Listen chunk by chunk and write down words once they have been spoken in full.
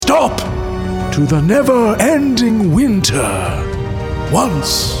stop to the never-ending winter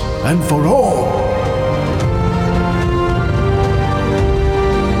once and for all.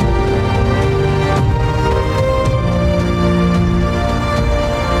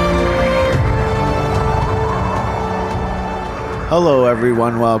 Hello,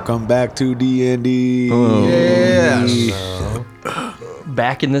 everyone. Welcome back to D&D. Yes.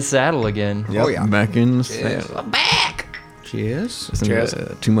 Back in the saddle again. Yep. Oh, yeah. Back in the saddle. I'm back. Cheers. Listened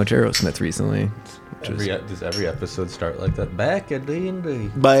to too much Aerosmith recently. Does every episode start like that? Back at D&D.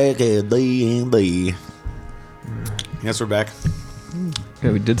 Back at D&D. Yes, we're back.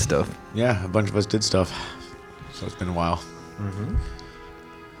 Yeah, we did stuff. Yeah, a bunch of us did stuff. So it's been a while.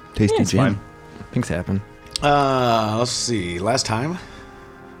 Tasty gin. Fine. Things happen. Let's see. Last time,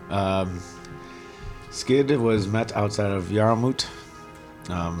 Skid was met outside of Yarmut,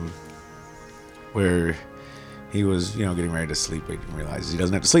 where he was, getting ready to sleep, but he didn't realize he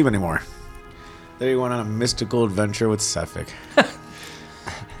doesn't have to sleep anymore. There he went on a mystical adventure with Sefik.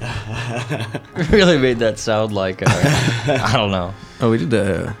 Really made that sound like I don't know. Oh, we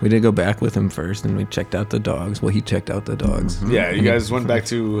did go back with him first, and we checked out the dogs. Well, he checked out the dogs. Yeah, you guys went back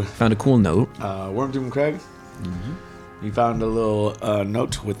to Found a cool note. Wormdoom Crag. You found a little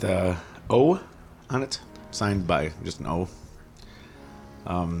note with a O on it, signed by just an O.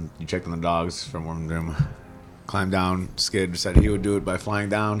 You checked on the dogs from Wormdoom, climbed down. Skid said he would do it by flying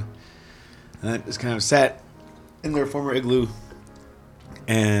down, and then just kind of sat in their former igloo,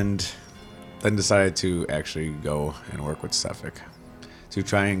 and then decided to actually go and work with Sefik to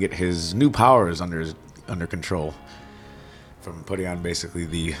try and get his new powers under control from putting on basically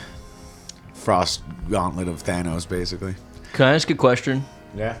the frost gauntlet of Thanos, basically. Can I ask a question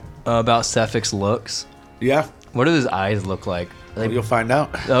Yeah. about Sefik's looks? Yeah. What do his eyes look like? Well, you'll find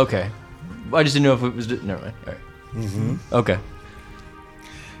out. Okay. I just didn't know if it was... Never mind. All right. Okay.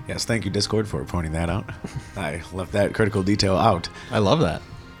 Yes, thank you, Discord, for pointing that out. I left that critical detail out. I love that.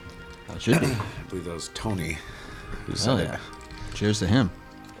 That should be. I believe that was Tony who said Hell yeah. it. Cheers to him.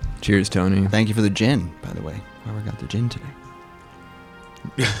 Cheers, Tony. Thank you for the gin, by the way. Whoever got the gin today.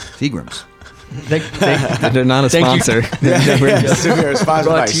 Seagram's. They're not a Thank you. sponsor. Yes, we are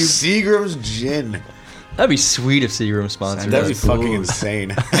sponsored Brought by to you- Seagram's Gin. That'd be sweet if Seagram sponsored That'd be us. fucking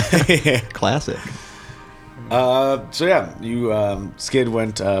insane. Classic. So yeah, you Skid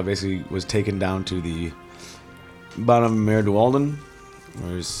went basically was taken down to the bottom of Mare Dualden,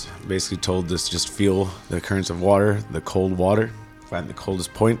 where he's basically told to just feel the currents of water, the cold water, find the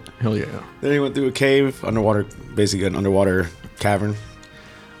coldest point. Hell yeah. Then he went through a cave, underwater, basically an underwater cavern,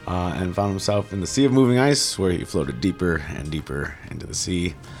 and found himself in the sea of moving ice, where he floated deeper and deeper into the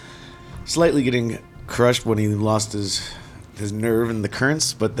sea, slightly getting crushed when he lost his nerve in the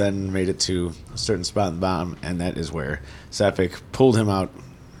currents, but then made it to a certain spot at the bottom, and that is where Sefik pulled him out.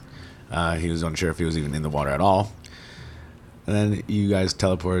 He was unsure if he was even in the water at all. And then you guys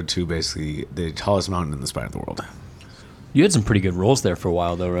teleported to basically the tallest mountain in the spine of the world. You had some pretty good rolls there for a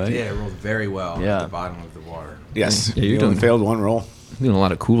while, though, right? Yeah, it rolled very well Yeah. at the bottom of the water. Yes, Yeah, you're you only doing- failed one roll. Doing a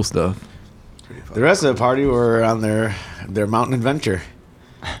lot of cool stuff. The rest of the party were on their mountain adventure.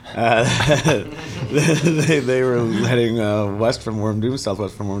 They were heading west from Wormdoom,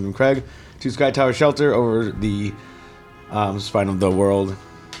 southwest from Wormdoom Crag, to Sky Tower Shelter over the spine of the world.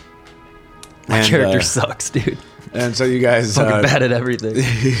 My character sucks, dude. And so you guys, Fucking bad at everything.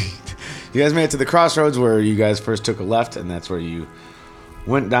 you guys made it to the crossroads where you guys first took a left, and that's where you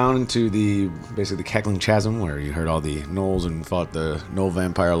went down into basically the Cackling Chasm, where you heard all the gnolls and fought the Gnoll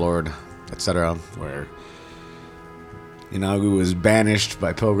Vampire Lord, etc. Where Inagu was banished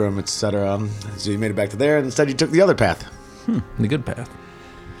by Pilgrim, etc. So you made it back to there, and instead you took the other path. The good path.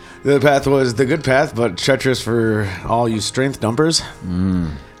 The other path was the good path, but treacherous for all you strength dumpers.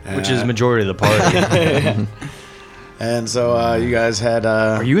 Which is majority of the party. And so you guys had...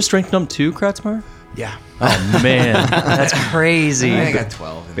 Are you a strength numb too, Kratzmar? Yeah. Oh, man. That's crazy. I got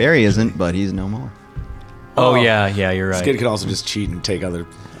 12. Barry isn't, but he's no more. Oh, yeah, you're right. Skid can also just cheat and take other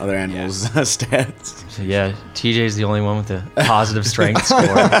animals' stats. So, yeah, TJ's the only one with a positive strength score.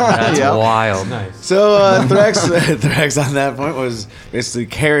 That's wild. Nice. So Thrax on that point was basically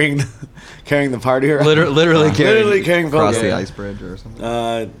carrying the party around. Literally carrying Across Pilgrim. the ice bridge or something.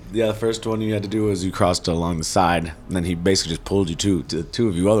 The first one you had to do was you crossed along the side, and then he basically just pulled you two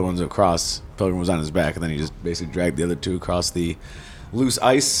of you other ones across. Pilgrim was on his back, and then he just basically dragged the other two across the loose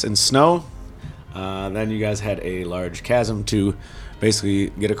ice and snow. Then you guys had a large chasm to basically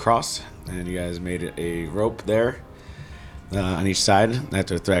get across, and you guys made a rope there on each side.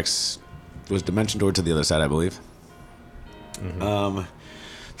 After Thrax was dimension door to the other side, I believe.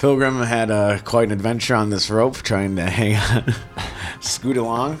 Pilgrim had quite an adventure on this rope, trying to hang on scoot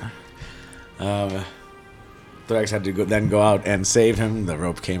along. Thrax had to then go out and save him. The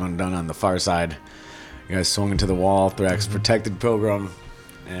rope came undone on the far side. You guys swung into the wall. Thrax protected Pilgrim,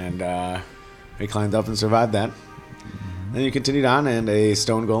 and he climbed up and survived that. Then you continued on, and a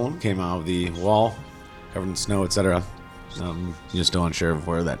stone golem came out of the wall, covered in snow, etc. You're still unsure of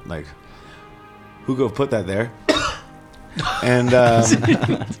where that, like, who go put that there. And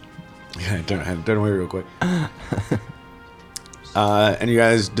yeah, turn away real quick. And you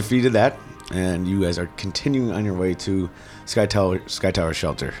guys defeated that, and you guys are continuing on your way to Sky Tower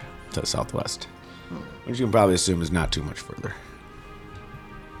Shelter to the southwest, which you can probably assume is not too much further.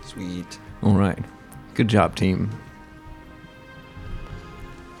 Sweet. All right. Good job, team.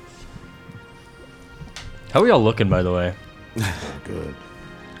 How are we all looking, by the way? Good.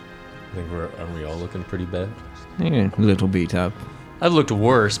 I think aren't we all looking pretty bad? Yeah, a little beat up. I've looked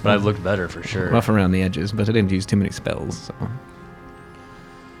worse, but I've looked better for sure. Rough around the edges, but I didn't use too many spells, so...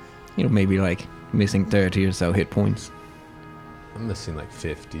 maybe like missing 30 or so hit points. I'm missing like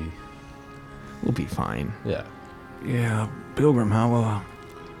 50. We'll be fine. Yeah. Yeah, Pilgrim,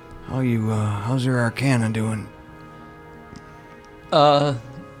 how's your Arcana doing?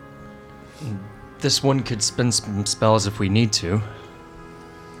 This one could spend some spells if we need to.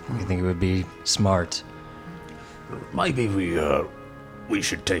 I think it would be smart. Maybe we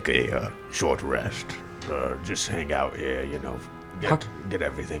should take a short rest. Just hang out here, get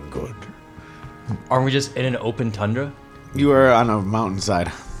everything good. Aren't we just in an open tundra? You are on a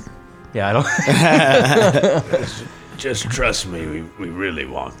mountainside. Yeah, I don't... Just trust me, we really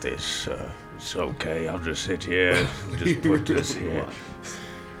want this. It's okay, I'll just sit here, just put this here.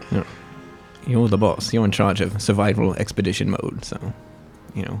 You're the boss. You're in charge of survival expedition mode, so,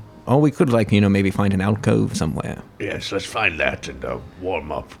 Or we could, maybe find an alcove somewhere. Yes, let's find that and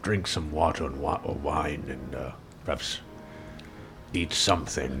warm up, drink some water or wine, and perhaps eat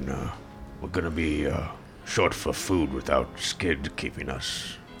something. We're going to be short for food without Skid keeping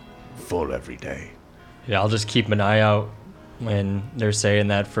us full every day. Yeah, I'll just keep an eye out when they're saying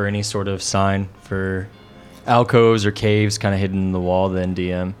that for any sort of sign for alcoves or caves kind of hidden in the wall, then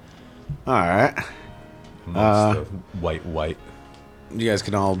DM. All right. Amongst the white. You guys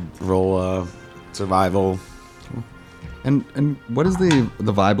can all roll survival. And what is the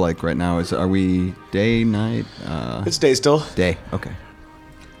vibe like right now? Are we day, night? It's day still. Day. Okay.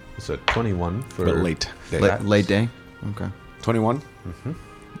 It's a 21 for But late day. Late day. Okay. 21?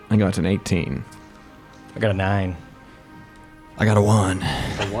 I got an 18. I got a 9. I got a 1. A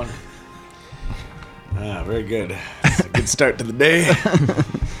 1. Very good. It's a good start to the day.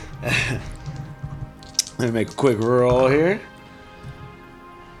 Let me make a quick roll here.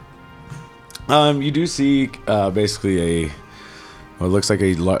 You do see basically what looks like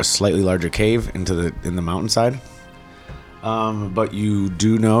a slightly larger cave in the mountainside. But you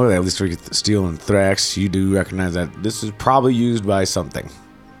do know that at least for Steel and Thrax, you do recognize that this is probably used by something.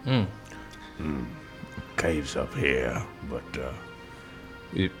 Caves up here, but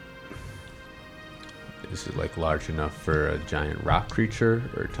is it like large enough for a giant rock creature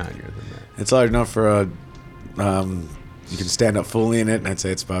or tinier than that? It's large enough for a. You can stand up fully in it, and I'd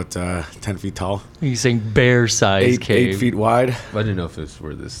say it's about 10 feet tall. You're saying bear-sized cave. 8 feet wide. I didn't know if it's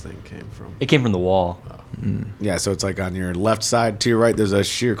where this thing came from. It came from the wall. Yeah, so it's like on your left side to your right, there's a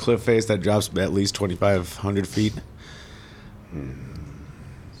sheer cliff face that drops at least 2,500 feet.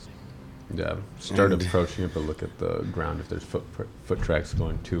 Yeah, start And- approaching it, but look at the ground if there's foot tracks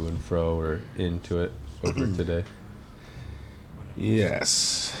going to and fro or into it over today.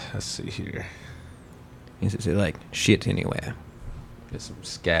 Yes. Let's see here. Is it like shit anywhere? There's some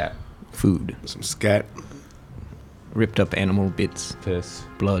scat, Food. Some scat. Ripped up animal bits. piss.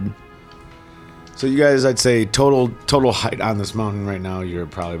 Blood. So you guys, I'd say total height on this mountain right now, you're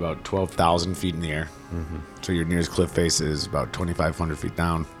probably about 12,000 feet in the air. So your nearest cliff face is about 2,500 feet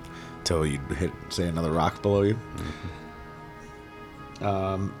down until you hit, say, another rock below you.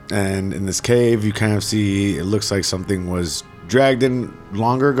 And in this cave, you kind of see it looks like something was dragged in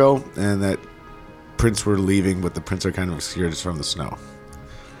longer ago, and that prints were leaving, but the prints are kind of obscured from the snow.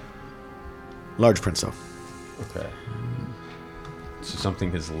 Large prints, though. Okay. So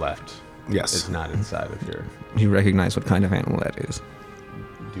something has left. Yes. It's not inside of here. You recognize what kind of animal that is.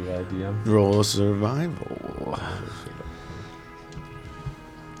 Do I DM? Roll survival.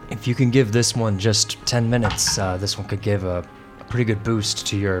 If you can give this one just 10 minutes, this one could give a pretty good boost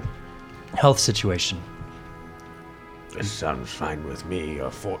to your health situation. this sounds fine with me.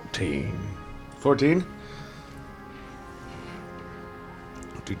 14. 14?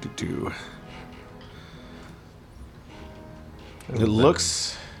 It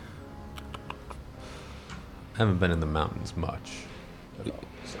looks... I haven't been in the mountains much. at all.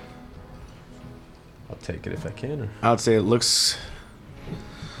 So I'll take it if I can. Or I would say it looks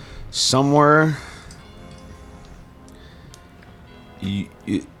somewhere.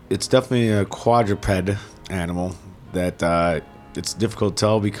 It's definitely a quadruped animal that it's difficult to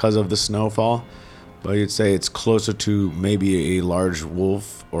tell because of the snowfall, but you'd say it's closer to maybe a large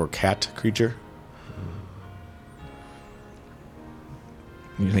wolf or cat creature.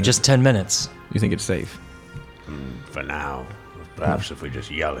 You think, Just 10 minutes. you think it's safe? For now. Perhaps if we just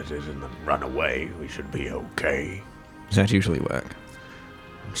yell at it and then run away, we should be okay. Does that usually work?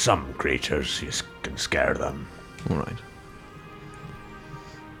 Some creatures, you can scare them. All right.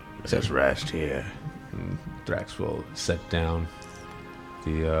 Just rest here. and Thrax will set down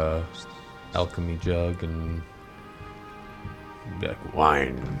the alchemy jug and be like,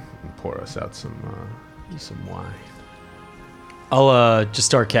 wine, and pour us out some wine. I'll just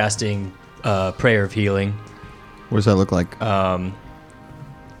start casting Prayer of Healing. What does that look like?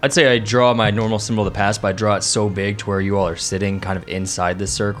 I'd say I draw my normal symbol of the past, but I draw it so big to where you all are sitting kind of inside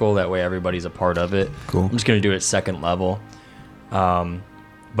this circle. That way everybody's a part of it. Cool. I'm just going to do it second level.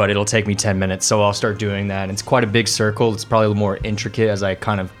 But it'll take me 10 minutes, so I'll start doing that. And it's quite a big circle. It's probably a little more intricate as I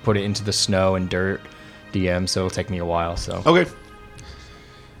kind of put it into the snow and dirt DM, so it'll take me a while. So Okay.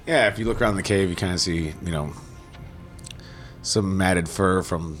 Yeah, if you look around the cave, you kind of see, some matted fur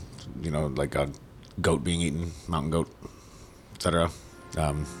from, like a goat being eaten, mountain goat, etc.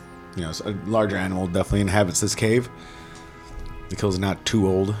 So a larger animal definitely inhabits this cave. The kill's not too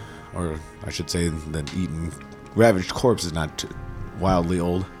old, or I should say the eaten, ravaged corpse is not wildly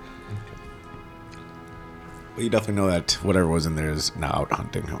old. But you definitely know that whatever was in there is now out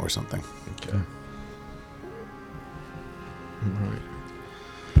hunting or something. Okay.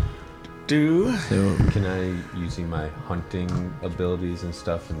 So Can I, using my hunting abilities and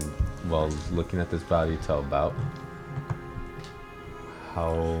stuff, and while looking at this body, tell about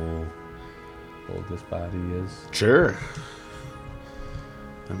how old this body is? Sure.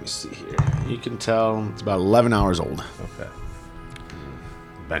 Let me see here. You can tell it's about 11 hours old. Okay.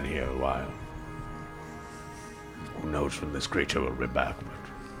 Been here a while. Who knows when this creature will be back,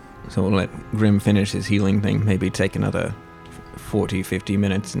 but So we'll let Grim finish his healing thing, maybe take another 40, 50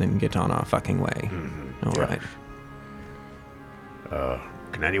 minutes and then get on our fucking way. All yeah. right.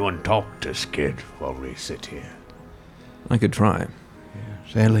 Can anyone talk to Skid while we sit here? I could try.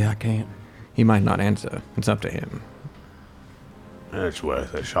 Sadly, I can't. He might not answer. It's up to him. It's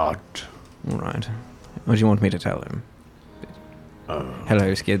worth a shot. All right. What do you want me to tell him?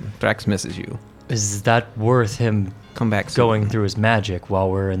 Hello, Skid. Thrax misses you. is that worth him Come back soon. going through his magic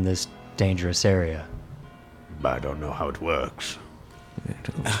while we're in this dangerous area? But I don't know how it works.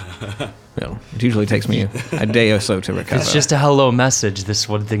 Well, it usually takes me a day or so to recover. It's just a hello message. This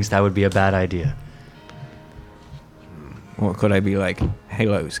one thinks that would be a bad idea. Or could I be like,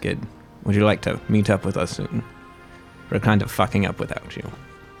 hello, Skid. Would you like to meet up with us soon? We're kind of fucking up without you.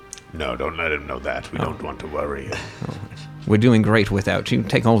 No, don't let him know that. We don't want to worry him. We're doing great without you.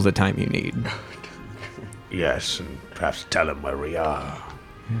 Take all the time you need. Yes, and perhaps tell him where we are.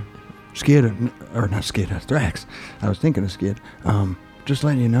 Skid, or not Skid, Thrax. I was thinking of Skid. Just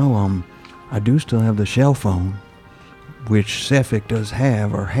letting you know, I do still have the shell phone, which Cephik does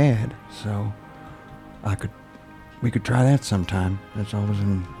have or had, so we could try that sometime. That's always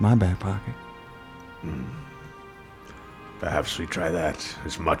in my back pocket. Perhaps we try that,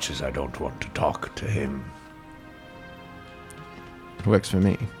 as much as I don't want to talk to him. It works for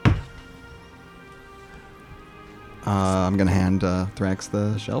me. I'm gonna hand Thrax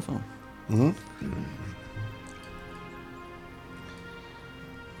the shell phone.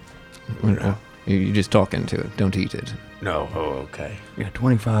 You just talk into it. Don't eat it. No, oh, okay. Yeah,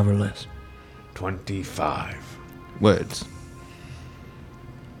 25 or less. 25. Words.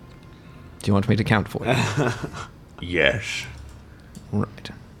 Do you want me to count for you? Yes.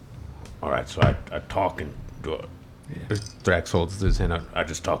 Right. Alright, so I talk into it. Thrax holds his hand out. I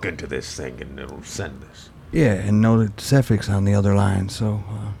just talk into this thing and it'll send this. Yeah, and know that Cephick's on the other line, so,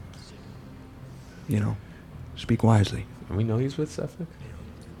 speak wisely. And we know he's with Cephik?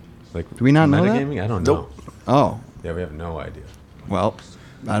 Like, Do we not know that? metagaming? I don't know. Oh, Yeah, we have no idea. well,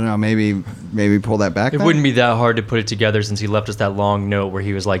 I don't know. Maybe pull that back. It then? wouldn't be that hard to put it together since he left us that long note where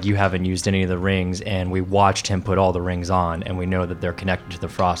he was like, you haven't used any of the rings, and we watched him put all the rings on, and we know that they're connected to the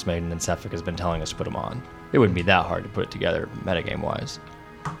Frost Maiden, and Cephik has been telling us to put them on. It wouldn't be that hard to put it together metagame-wise.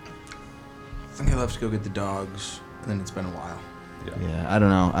 I think he'll have to go get the dogs, and then it's been a while. Yeah, I don't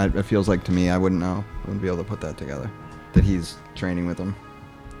know. It feels like to me, I wouldn't know. I wouldn't be able to put that together. That he's training with them.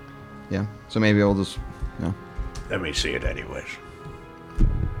 Yeah. So maybe I'll just, Let me see it anyways.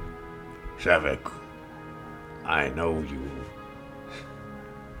 Savik, I know you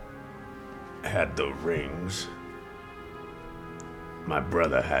had the rings. My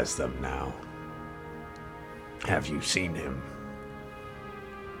brother has them now. Have you seen him?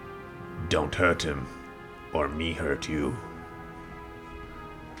 Don't hurt him, or me hurt you.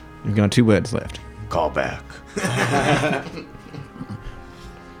 You've got 2 words left. Call back.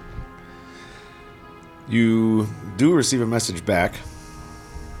 You do receive a message back.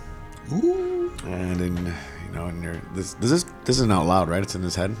 Ooh. And in your this isn't out loud, right? It's in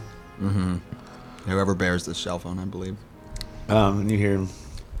his head. Mm-hmm. Whoever bears this cell phone, I believe. And you hear,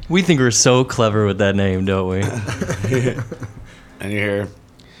 We think we're so clever with that name, don't we? and you hear,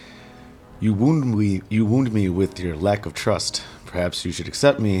 you wound me with your lack of trust. Perhaps you should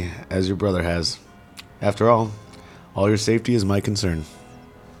accept me as your brother has. After all your safety is my concern.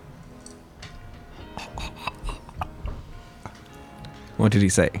 What did he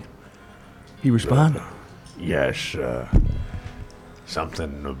say? He responded. Yes,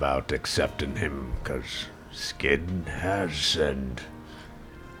 something about accepting him, because Skid has, and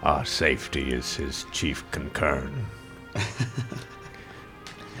our safety is his chief concern.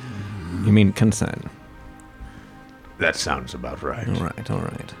 You mean concern? That sounds about right. All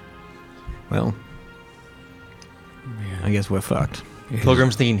right. Well, I guess we're fucked.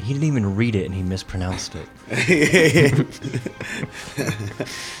 Pilgrim's thinking he didn't even read it and he mispronounced it.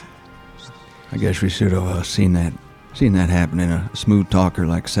 I guess we should have seen that happen in a smooth talker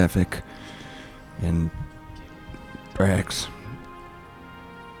like Sefik and Drax.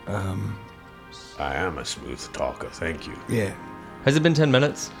 I am a smooth talker, thank you. Yeah. Has it been 10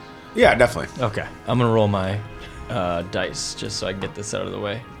 minutes? Yeah, definitely. Okay. I'm going to roll my dice just so I can get this out of the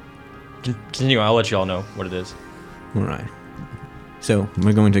way. Continue. I'll let you all know what it is. All right. So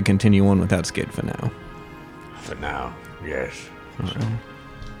we're going to continue on without Skid for now. For now, yes. All right.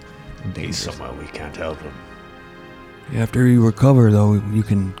 He's Dangerous. somewhere we can't help him. After you recover, though, you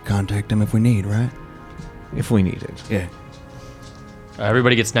can contact him if we need, right? If we need it. Yeah.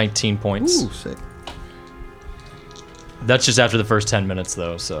 Everybody gets 19 points. Ooh, sick. That's just after the first 10 minutes,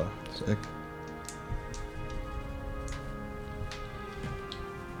 though, so. Sick.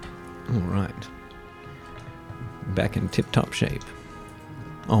 All right. Back in tip-top shape.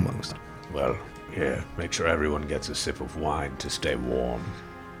 Almost. Well, yeah, make sure everyone gets a sip of wine to stay warm.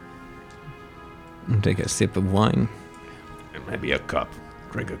 Take a sip of wine. And maybe a cup.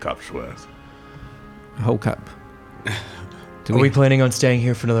 Drink a cup's worth. A whole cup. Are we planning on staying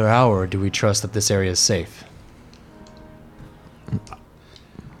here for another hour, or do we trust that this area is safe?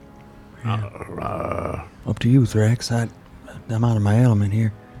 Up to you, Thrax. I'm out of my element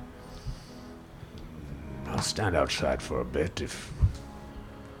here. I'll stand outside for a bit if...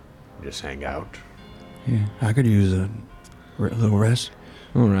 Just hang out. Yeah, I could use a little rest.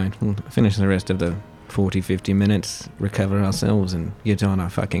 All right. We'll finish the rest of the 40, 50 minutes, recover ourselves, and get on our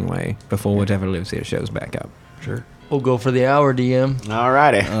fucking way before whatever lives here shows back up. Sure. We'll go for the hour, DM.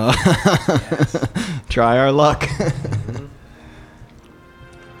 Alrighty. Try our luck.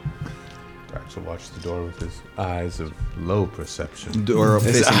 Drax will watch the door with his eyes of low perception. Door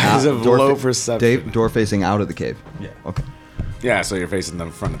His facing eyes out. of Door low perception. Dave, door facing out of the cave. Yeah. Okay. Yeah, so you're facing the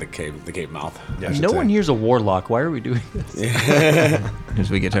front of the cave mouth. I should No say. one here's a warlock. Why are we doing this?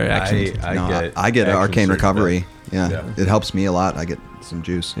 As we get our actions. I get an action arcane surge recovery. back. Yeah. Yeah. It helps me a lot. I get some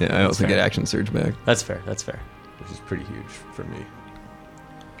juice. Yeah, I also fair. get action surge back. That's fair. That's fair. Which is pretty huge for me.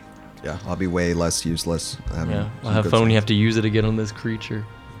 Yeah, I'll be way less useless. Yeah. I'll have fun when you have to use it again on this creature.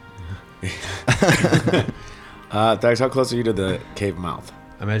 Thrax, how close are you to the cave mouth?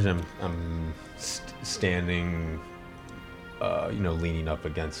 I imagine I'm standing, leaning up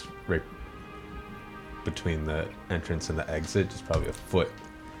against right between the entrance and the exit, just probably a foot,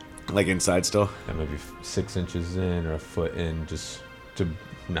 Like inside still? and maybe 6 inches in or a foot in, just to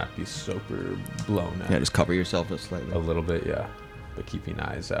not be super blown out. Yeah, just cover yourself just slightly. A little bit, yeah. But keeping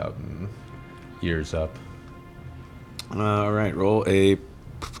eyes out and ears up. All right, roll a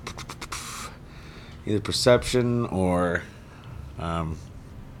either perception or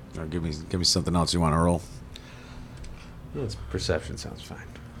give me something else you want to roll. Yeah, it's perception sounds fine.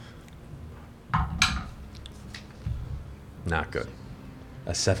 Not good.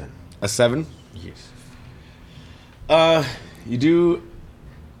 A 7. A 7? Yes. You do.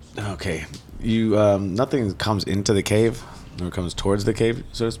 Okay, you nothing comes into the cave, nor comes towards the cave,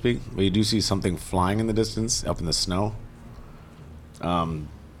 so to speak. But you do see something flying in the distance, up in the snow.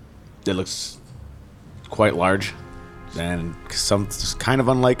 It looks quite large, and kind of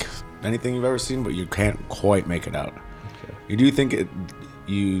unlike anything you've ever seen, but you can't quite make it out. Okay. You do think it.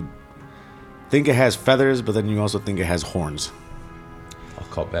 You think it has feathers, but then you also think it has horns. I'll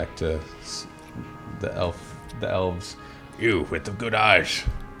call back to the elves. You with the good eyes.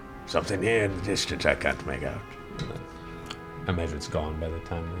 Something here in the distance I can't make out. I imagine it's gone by the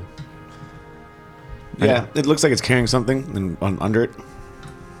time Yeah, it looks like it's carrying something under it.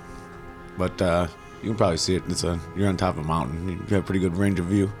 But you can probably see it. You're on top of a mountain. You have a pretty good range of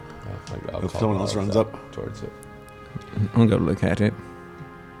view. I'll If call someone else Miles runs up. towards it. I'll go look at it.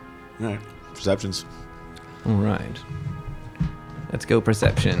 All right, perceptions. All right. Let's go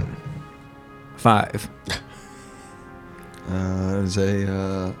perception. 5. Is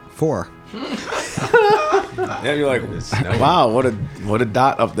a 4. Yeah, you're like, wow, what a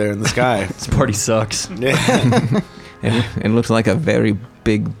dot up there in the sky. This party sucks. Yeah. It looks like a very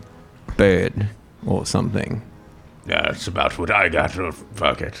big bird or something. Yeah, that's about what I got. Oh,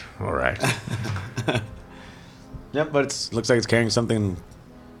 fuck it. All right. Yep, but it looks like it's carrying something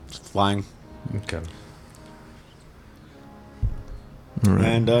flying. Okay. All right.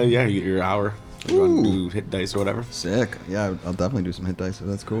 And yeah, you get your hour. You want to do hit dice or whatever. Sick. Yeah, I'll definitely do some hit dice if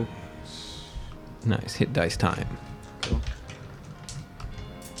that's cool. Nice. Hit dice time. Cool.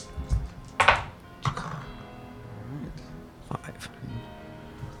 5.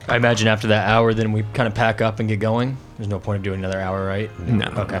 I imagine after that hour, then we kind of pack up and get going. There's no point of doing another hour, right? No.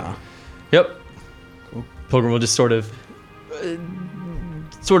 Okay. No. Yep. Pilgrim will just sort of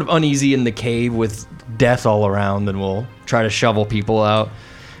uneasy in the cave with death all around, and we'll try to shovel people out.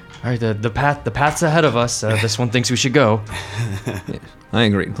 All right, the path's ahead of us. This one thinks we should go. Yeah, I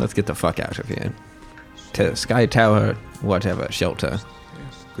agree. Let's get the fuck out of here. To Sky Tower, whatever, shelter.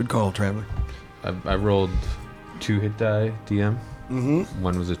 Good call, Traveler. I rolled 2 hit die, DM. Mm-hmm.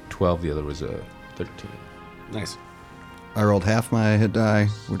 One was a 12, the other was a 13. Nice. I rolled half my hit die,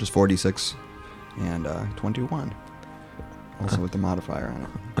 which is 46, and 21. Also with the modifier on it.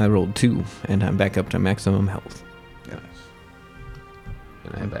 I rolled 2, and I'm back up to maximum health. Nice.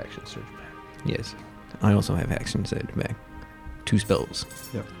 And I have action surge back. Yes. I also have action surge back. 2 spells.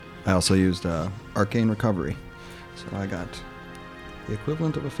 I also used Arcane Recovery, so I got the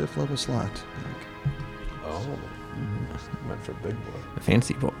equivalent of a 5th level slot back. Oh. Went for big boy. A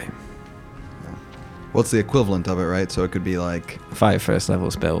fancy boy. What's the equivalent of it, right? So it could be like 5 first level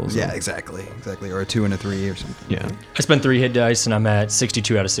spells. yeah, exactly, or a 2 and a 3 or something. Yeah. I spent 3 hit dice, and I'm at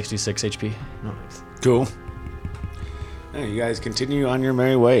 62 out of 66 HP. Nice. Cool. Yeah, you guys continue on your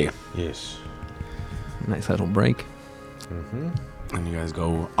merry way. Yes. Nice little break. Mm-hmm. And you guys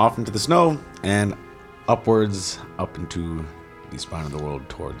go off into the snow and upwards up into the spine of the world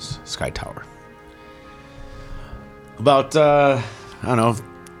towards Sky Tower. About, I don't know,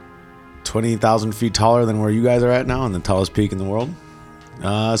 20,000 feet taller than where you guys are at now, and the tallest peak in the world.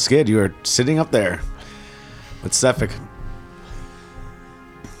 Skid, you are sitting up there with Cephik.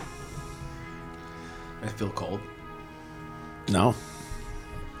 I feel cold. No.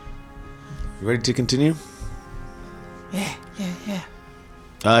 You ready to continue? Yeah.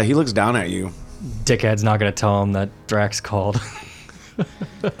 He looks down at you. Dickhead's not going to tell him that Drax called.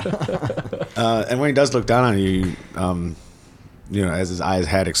 And when he does look down on you, you know, as his eyes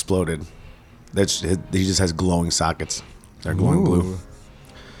had exploded, he just has glowing sockets. They're glowing blue.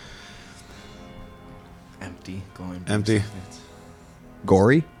 Empty. Glowing. Empty.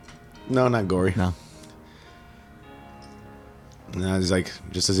 Gory? No, not gory. No. No, he's like,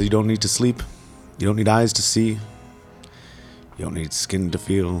 just says you don't need to sleep. You don't need eyes to see. You don't need skin to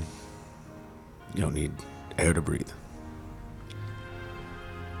feel. You don't need air to breathe.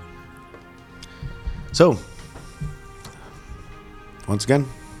 So, once again,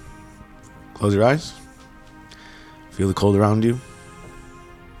 close your eyes. Feel the cold around you.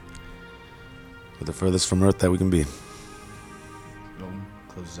 We're the furthest from Earth that we can be. Golden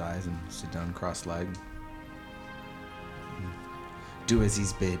close his eyes and sit down cross-legged. Do as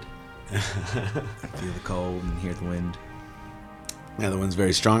he's bid. Feel the cold and hear the wind. Yeah, the wind's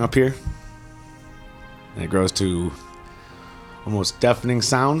very strong up here. And it grows to almost deafening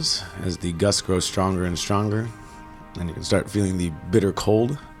sounds as the gusts grow stronger and stronger. And you can start feeling the bitter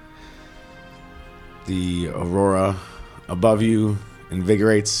cold. The aurora above you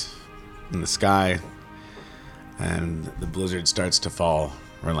invigorates in the sky. And the blizzard starts to fall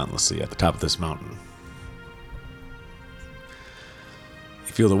relentlessly at the top of this mountain.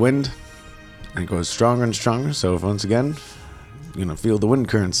 You feel the wind, and it goes stronger and stronger. So once again, you're going to feel the wind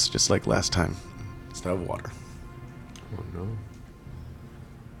currents just like last time, instead of water. Oh no.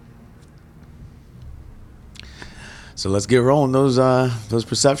 So let's get rolling those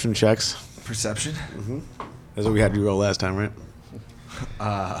perception checks. Perception? That's what we had you roll last time, right?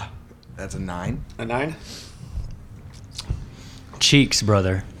 That's a 9. A 9? Cheeks,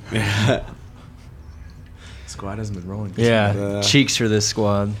 brother. Squad hasn't been rolling. Yeah, cheeks for this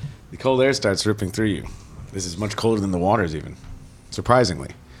squad. The cold air starts ripping through you. This is much colder than the waters, even. Surprisingly.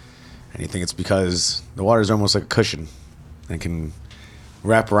 And you think it's because the water is almost like a cushion and can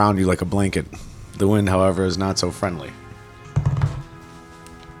wrap around you like a blanket. The wind, however, is not so friendly.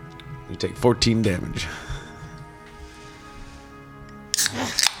 You take 14 damage.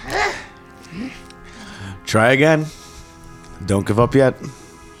 Try again. Don't give up yet.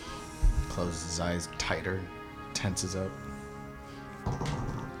 Closes his eyes tighter, tenses up.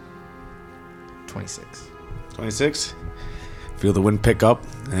 26. 26. Feel the wind pick up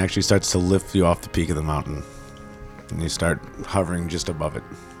and actually starts to lift you off the peak of the mountain. And you start hovering just above it.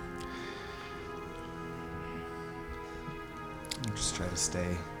 Just try to stay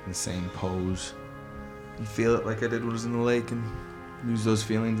in the same pose and feel it like I did when I was in the lake and use those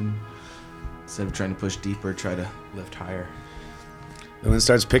feelings and instead of trying to push deeper, try to lift higher. The wind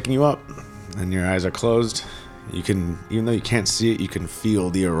starts picking you up and your eyes are closed. You can, even though you can't see it, you can feel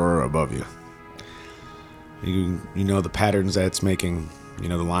the aurora above you. You know the patterns that it's making, you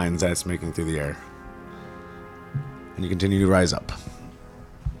know the lines that it's making through the air. And you continue to rise up.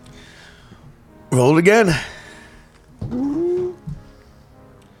 Roll it again.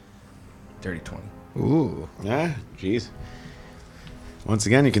 Dirty 20. Ooh. Yeah, jeez. Once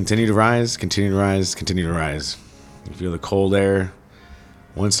again, you continue to rise, continue to rise, continue to rise. You feel the cold air,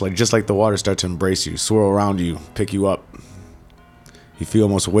 just like the water, start to embrace you, swirl around you, pick you up. You feel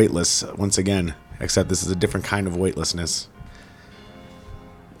almost weightless once again, except this is a different kind of weightlessness.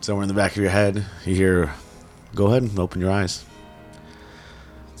 Somewhere in the back of your head, you hear, "Go ahead and open your eyes."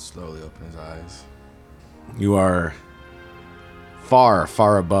 Slowly open his eyes. You are far,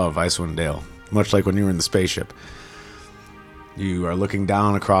 far above Icewind Dale, much like when you were in the spaceship. You are looking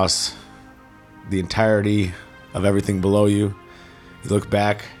down across the entirety of everything below you. You look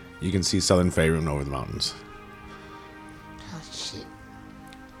back, you can see Southern Faerun over the mountains. Oh, shit.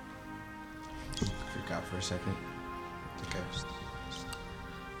 Freak out for a second. Okay.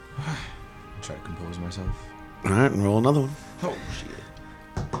 Try to compose myself. All right, and roll another one. Oh, shit.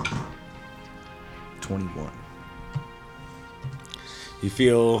 21. You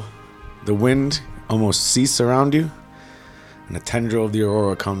feel the wind almost cease around you, and a tendril of the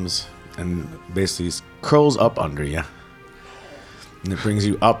aurora comes and basically curls up under you. And it brings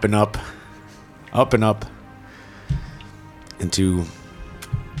you up and up, up and up, into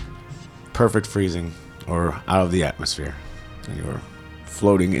perfect freezing, or out of the atmosphere. And you're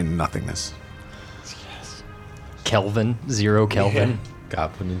floating in nothingness. Kelvin, 0 Kelvin.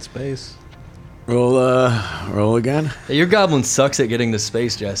 Goblin in space. Roll again. Hey, your goblin sucks at getting to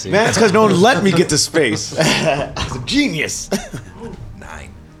space, Jesse. Man, it's because no one let me get to space. I was a genius.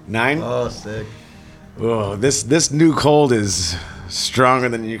 9. 9? Oh, sick. Oh, this new cold is stronger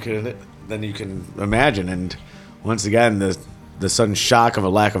than you can imagine, and once again, the sudden shock of a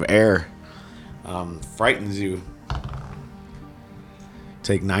lack of air frightens you.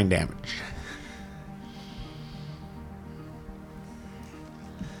 Take 9 damage.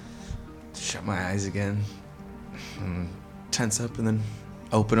 Shut my eyes again. Tense up and then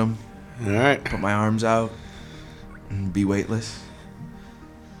open them. All right. Put my arms out and be weightless.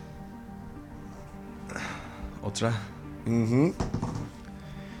 Ultra.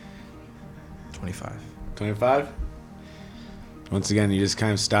 25. 25. Once again, you just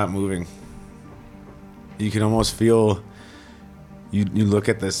kind of stop moving. You can almost feel. You look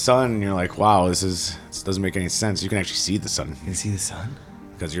at the sun and you're like, wow, this doesn't make any sense. You can actually see the sun. You can see the sun?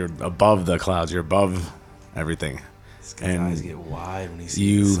 Because you're above the clouds. You're above everything. This guy's And eyes get wide when he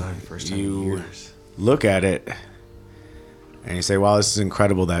sees the sun first time in years. Look at it and you say, wow, this is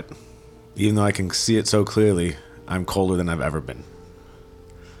incredible that even though I can see it so clearly, I'm colder than I've ever been.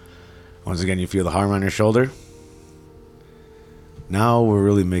 Once again, you feel the arm on your shoulder. Now we're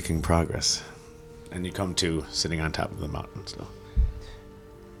really making progress. And you come to sitting on top of the mountain still.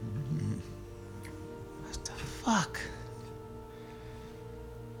 What the fuck?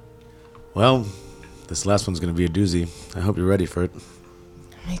 Well, this last one's going to be a doozy. I hope you're ready for it.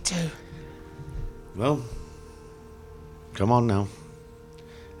 Me too. Well, come on now.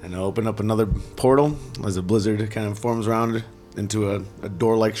 And I'll open up another portal as a blizzard kind of forms around into a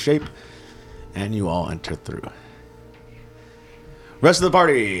door-like shape. And you all enter through. Rest of the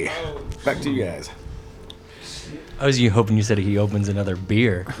party. Back to you guys. I was hoping you said he opens another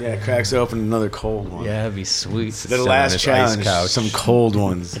beer. Yeah, cracks open another cold one. Yeah, that'd be sweet. The last challenge, some cold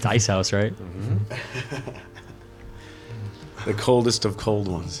ones. It's Ice House, right? The coldest of cold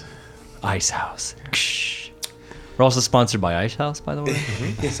ones. Ice House. We're also sponsored by Ice House, by the way.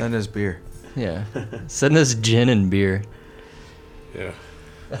 Send us beer. Yeah. Send us gin and beer. Yeah.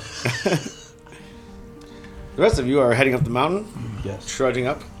 The rest of you are heading up the mountain. Yes. Trudging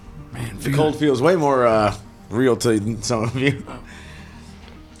up. Man, the cold feels way more real to some of you.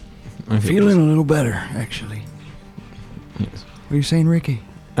 Feeling a little better, actually. Yes. What are you saying, Ricky?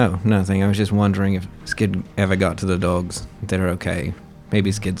 Oh, nothing. I was just wondering if Skid ever got to the dogs. They're okay.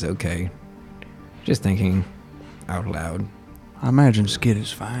 Maybe Skid's okay. Just thinking out loud. I imagine Skid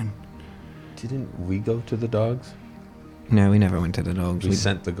is fine. Didn't we go to the dogs? No, we never went to the dogs. We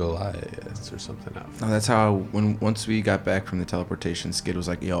sent the Goliaths or something out. No, that's how once we got back from the teleportation, Skid was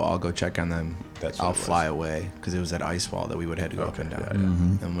like, "Yo, I'll go check on them. That's what I'll it was. fly away," because it was that ice wall that we would have to go up and down. Yeah,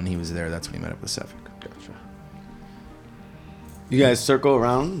 yeah. And when he was there, that's when he met up with Sefik. Gotcha. You guys circle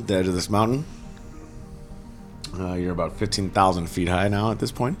around the edge of this mountain. You're about 15,000 feet high now at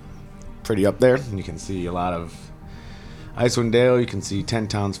this point. Pretty up there. You can see a lot of Icewind Dale. You can see 10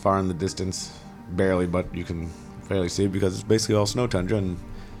 towns far in the distance. Barely, but you can fairly see it because it's basically all snow tundra, and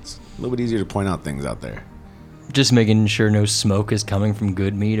it's a little bit easier to point out things out there. Just making sure no smoke is coming from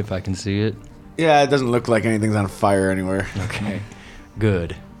good meat if I can see it. Yeah, it doesn't look like anything's on fire anywhere. Okay.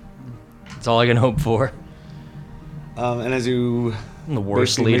 Good. That's all I can hope for. And as you... I'm the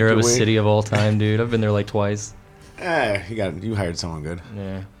worst basically leader make of a your way- city of all time, dude. I've been there like twice. you hired someone good.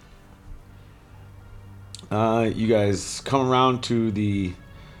 Yeah. You guys come around to the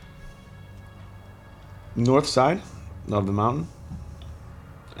north side of the mountain,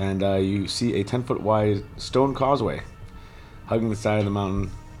 and you see a 10-foot wide stone causeway hugging the side of the mountain,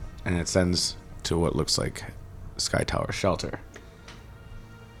 and it sends to what looks like Sky Tower shelter.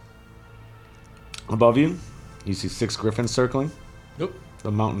 Above you, you see 6 griffins circling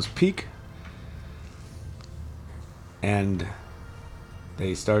the mountain's peak, and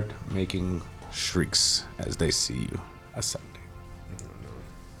they start making shrieks as they see you ascending.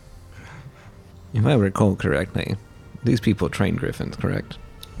 If I recall correctly, these people train griffins, correct?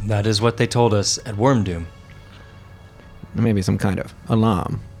 That is what they told us at Wormdoom. Maybe some kind of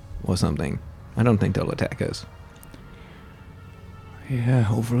alarm or something. I don't think they'll attack us. Yeah,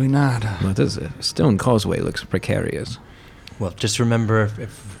 hopefully not. But this stone causeway looks precarious. Well, just remember,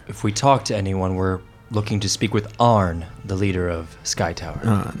 if we talk to anyone, we're looking to speak with Arn, the leader of Sky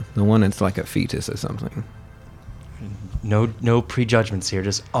Tower. The one that's like a fetus or something. No prejudgments here,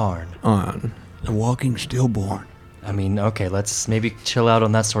 just Arn. On. The walking stillborn. I mean, okay, let's maybe chill out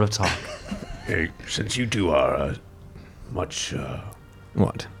on that sort of talk. Hey, since you two are much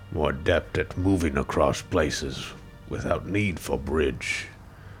What? more adept at moving across places without need for bridge,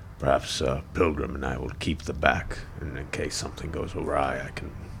 perhaps Pilgrim and I will keep the back, and in case something goes awry, I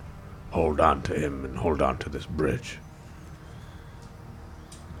can hold on to him and hold on to this bridge.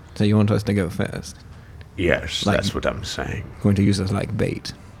 So you want us to go first? Yes, Like- that's what I'm saying. Going to use us like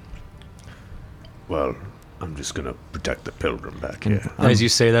bait? Well, I'm just gonna protect the Pilgrim back here. As you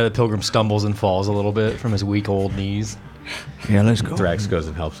say that, the pilgrim stumbles and falls a little bit from his weak old knees. Yeah, let's go. Thrax goes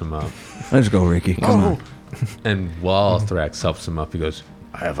and helps him up. Let's go, Ricky. Come on. And while Thrax helps him up, he goes,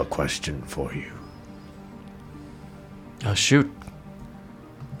 I have a question for you. Oh, shoot.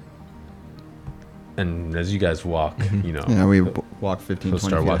 and as you guys walk, you know, Yeah, we he'll- walk 15, he'll 20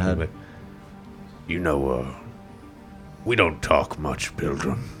 start feet walking ahead. away. You know, we don't talk much,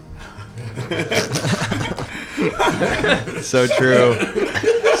 Pilgrim. So true.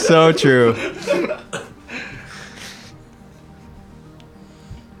 So true.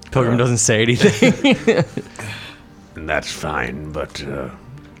 Pilgrim doesn't say anything. And that's fine, but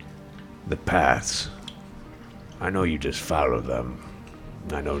the paths, I know you just follow them.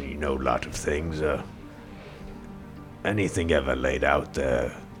 I know you know a lot of things. Anything ever laid out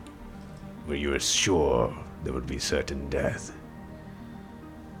there where you were sure there would be certain death?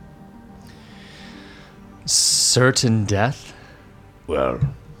 Certain death? Well,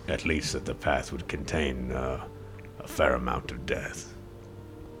 at least that the path would contain a fair amount of death.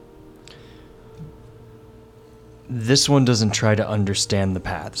 This one doesn't try to understand the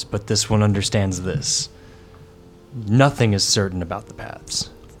paths, but this one understands this. Nothing is certain about the paths,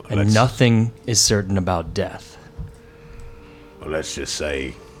 and Let's- nothing is certain about death. Well, let's just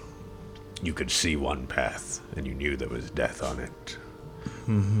say you could see one path and you knew there was death on it.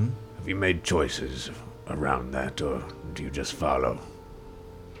 Mm-hmm. Have you made choices around that, or do you just follow?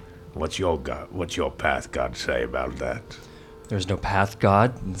 What's your path God say about that? There's no path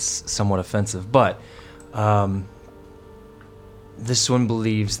god. It's somewhat offensive, but this one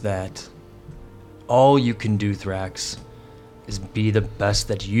believes that all you can do, Thrax, is be the best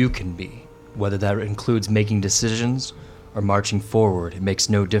that you can be. Whether that includes making decisions or marching forward, it makes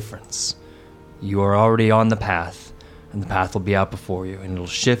no difference. You are already on the path, and the path will be out before you, and it'll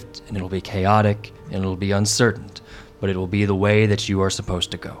shift, and it'll be chaotic, and it'll be uncertain, but it will be the way that you are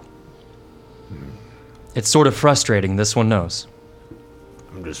supposed to go. It's sort of frustrating, this one knows.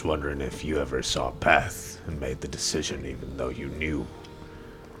 I'm just wondering if you ever saw a path and made the decision even though you knew.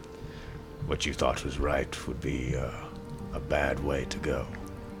 what you thought was right would be a bad way to go.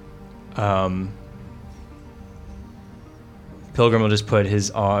 Pilgrim will just put his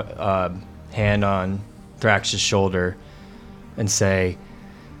hand on Thrax's shoulder and say,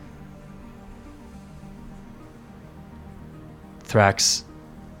 Thrax,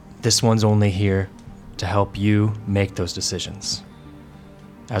 this one's only here to help you make those decisions.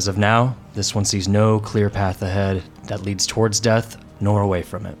 As of now, this one sees no clear path ahead that leads towards death nor away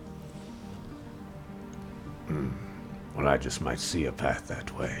from it. Well, I just might see a path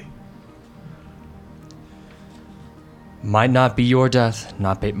that way. Might not be your death,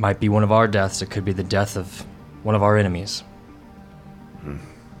 might be one of our deaths. It could be the death of one of our enemies.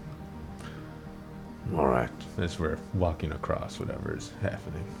 All right. As we're walking across whatever is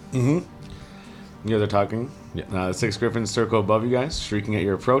happening. You guys are talking. Yeah. The 6 griffins circle above you guys, shrieking at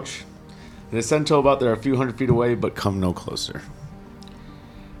your approach. They descend till about they're a few hundred feet away, but come no closer.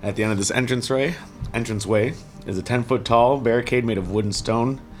 At the end of this entranceway is a 10-foot tall barricade made of wood and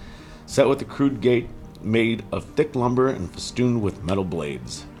stone, set with a crude gate made of thick lumber and festooned with metal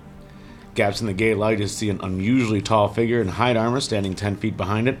blades. Gaps in the gate allow you to see an unusually tall figure in hide armor standing 10 feet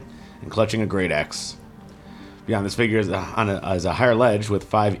behind it and clutching a great axe. Beyond this figure is a higher ledge with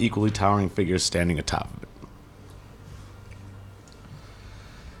 5 equally towering figures standing atop of it.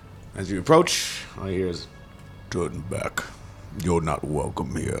 As you approach, all you hear is, "Turn back. You're not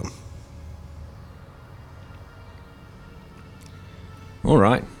welcome here." All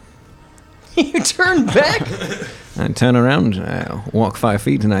right. You turn back? I turn around, walk 5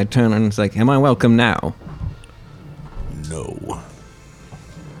 feet, and I turn and it's like, am I welcome now? No.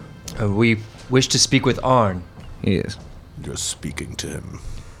 We wish to speak with Arn. Yes. Just speaking to him.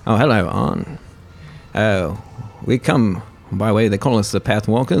 Oh, hello, Arn. We come by way, they call us the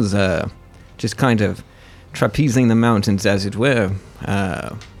Pathwalkers, just kind of trapezing the mountains, as it were.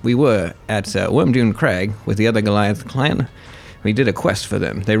 We were at Wormdune Crag with the other Goliath clan. We did a quest for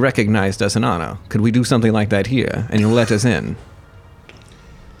them. They recognized us in honor. Could we do something like that here? And you'll let us in?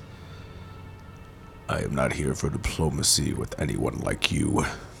 I am not here for diplomacy with anyone like you.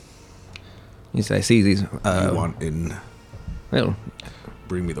 Yes, I see these. You want in? Well,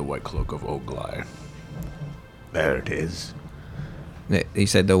 Bring me the white cloak of Oglai. There it is. he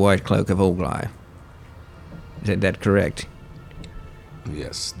said the white cloak of Oglai. Is that correct?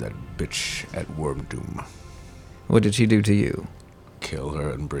 Yes, that bitch at Wormdoom. What did she do to you? Kill her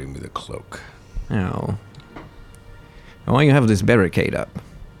and bring me the cloak. Oh. Why you have this barricade up?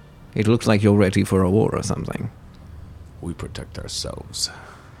 It looks like you're ready for a war or something. We protect ourselves.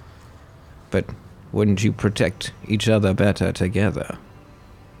 But wouldn't you protect each other better together?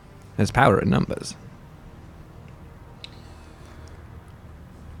 There's power in numbers.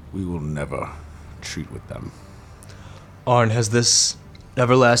 We will never treat with them. Arn, has this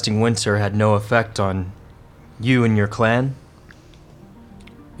everlasting winter had no effect on you and your clan?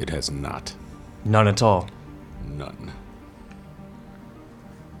 It has not. None at all. None.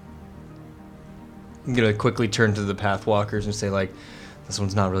 I'm gonna quickly turn to the Pathwalkers and say, like, this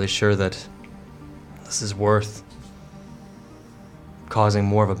one's not really sure that this is worth causing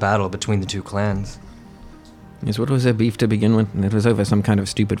more of a battle between the two clans. Yes, what was their beef to begin with? It was over some kind of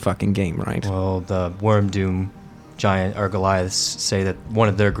stupid fucking game, right? Well, the Wormdoom giant or Goliaths say that one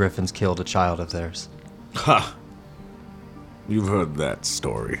of their griffins killed a child of theirs. Ha! You've heard that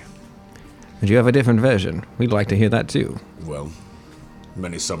story. But you have a different version. We'd like to hear that too. Well,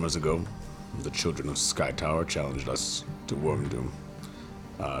 many summers ago, the children of Sky Tower challenged us to Wormdoom,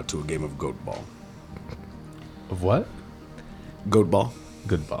 to a game of Goatball. Of what? Goatball?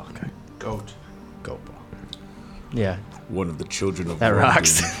 Good ball. Okay. Goat. Goatball. Yeah. One of the children of That Wormdoom,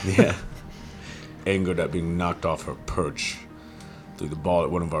 rocks. yeah, angered at being knocked off her perch, threw the ball at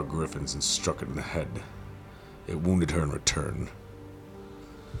one of our griffins and struck it in the head. It wounded her in return.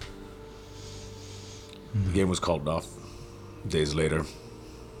 The game was called off. Days later,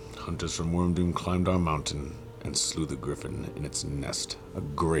 hunters from Wormdoom climbed our mountain and slew the griffin in its nest, a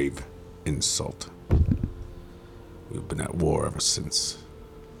grave insult. We've been at war ever since.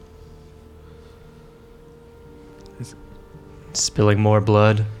 Spilling more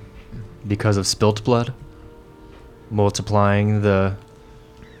blood because of spilt blood? Multiplying the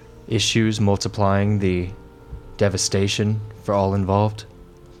issues, multiplying the devastation for all involved?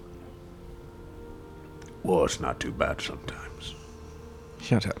 War's not too bad sometimes.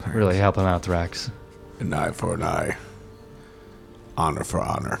 Shut up. Harris. Really help him out, Thrax. An eye for an eye. Honor for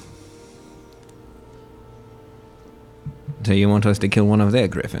honor. So you want us to kill one of their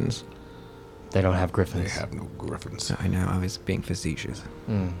griffins? They don't have They griffins. have no griffins. I know, I was being facetious.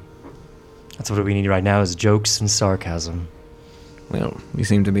 That's what we need right now is jokes and sarcasm. Well, we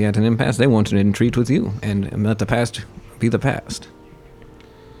seem to be at an impasse. They want to entreat with you, and let the past be the past.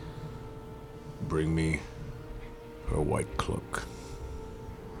 Bring me her white cloak.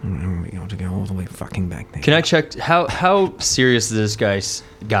 We ought to go all the way fucking back there. Can I check how serious is this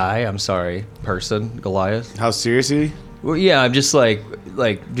person, Goliath? How serious is he? Well, yeah, I'm just like,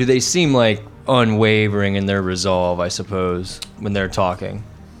 do they seem like unwavering in their resolve? I suppose when they're talking.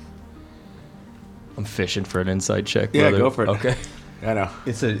 I'm fishing for an inside check. Yeah, brother. go for it. Okay. I know.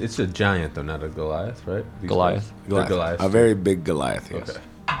 It's a giant though, not a Goliath, right? These Goliath. guys? They're Goliath. A very big Goliath, yes. Okay.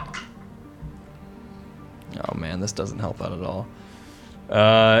 Oh man, this doesn't help out at all.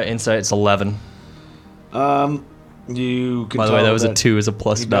 Insight's 11. You can By the way, that was a 2 as a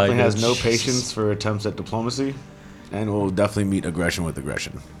plus he 9. definitely has no patience for attempts at diplomacy, and will definitely meet aggression with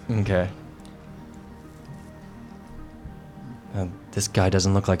aggression. Okay. This guy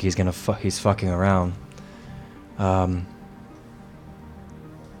doesn't look like he's gonna he's fucking around.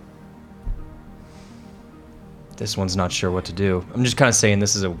 This one's not sure what to do. I'm just kind of saying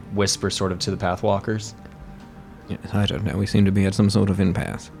this is a whisper sort of to the Pathwalkers. Yes, I don't know. We seem to be at some sort of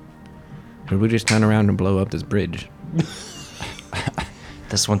impasse. Should we just turn around and blow up this bridge?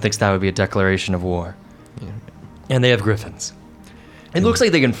 This one thinks that would be a declaration of war. Yeah. And they have griffins. It looks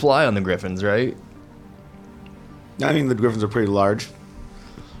like they can fly on the griffins, right? I mean, the griffins are pretty large,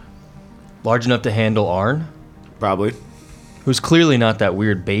 Large enough to handle Arn, probably. who's clearly not that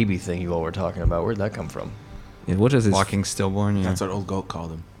weird baby thing you all were talking about. Where'd that come from? Yeah, what is this? Walking stillborn. Yeah. That's what old goat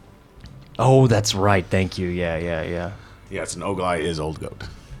called him. Oh, that's right. Thank you. Yeah. Yes, an Oglai is old goat.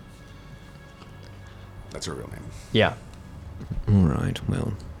 That's her real name. Yeah. All right,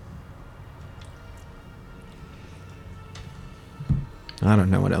 well. I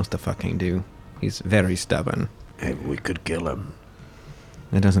don't know what else to fucking do. He's very stubborn. Maybe we could kill him.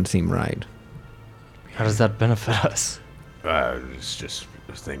 That doesn't seem right. How does that benefit us? It's just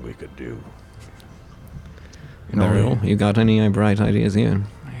a thing we could do. Beryl, you got any bright ideas here?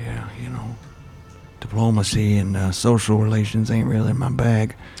 Yeah, you know, diplomacy and social relations ain't really my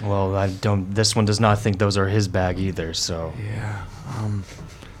bag. Well, I don't. This one does not think those are his bag either. So Yeah,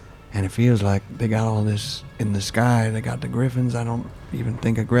 and it feels like they got all this in the sky. They got the griffins. I don't even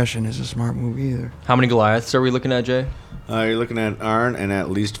think aggression is a smart move either. how many Goliaths are we looking at, Jay? You're looking at Arn, and at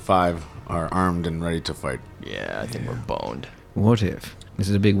least 5 are armed and ready to fight. Yeah, I think we're boned. What if? This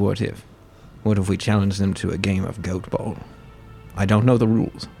is a big what if. What if we challenge them to a game of Goatball? I don't know the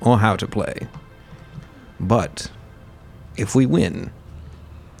rules or how to play. But if we win,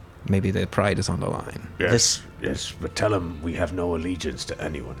 maybe their pride is on the line. Yes, but tell them we have no allegiance to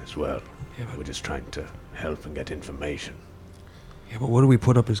anyone as well. Yeah, but- We're just trying to help and get information. Yeah, but what do we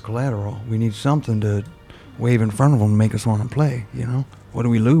put up as collateral? We need something to wave in front of them to make us want to play, you know? What do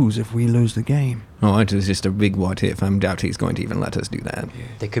we lose if we lose the game? Oh, it is just a big what if. I doubt he's going to even let us do that.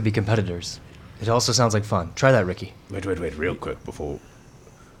 They could be competitors. It also sounds like fun. Try that, Ricky. Wait, real quick before.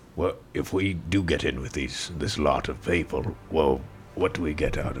 Well, if we do get in with this lot of people, well, what do we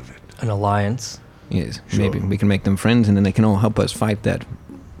get out of it? An alliance. Yes, Sure. maybe we can make them friends and then they can all help us fight that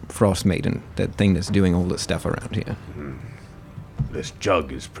Frost Maiden, that thing that's doing all this stuff around here. This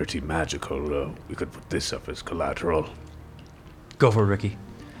jug is pretty magical. We could put this up as collateral. Go for it, Ricky.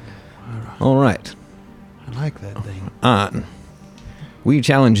 All right, I like that thing. on. We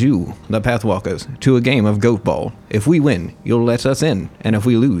challenge you, the Pathwalkers, to a game of Goatball. If we win, you'll let us in, and if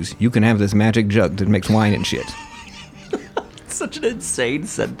we lose, you can have this magic jug that makes wine and shit. Such an insane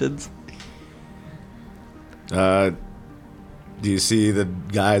sentence. Do you see the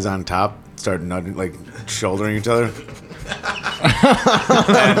guys on top start nudging, like shouldering each other?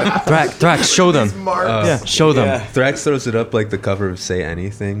 Thrax, show them. Show them. Yeah. Thrax throws it up like the cover of Say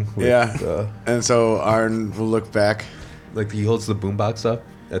Anything. With, Yeah. And so Arn will look back. like he holds the boombox up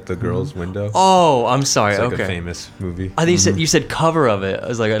at the girl's window. Oh, I'm sorry. It's like Okay. a famous movie. I think you said cover of it. I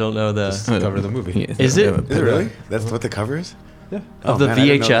was like, I don't know the Just cover of the movie. Yeah. Is it? Is it really? That's what the cover is? Yeah. of the man, I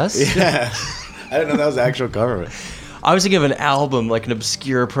didn't know- VHS. Yeah. I didn't know that was the actual cover of it. I was thinking of an album, like an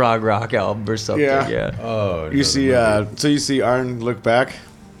obscure prog rock album or something. Yeah. Yeah. Oh. You see, so you see Arn look back.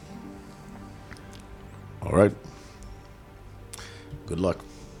 All right. Good luck.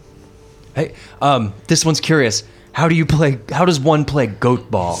 Hey, this one's curious. How does one play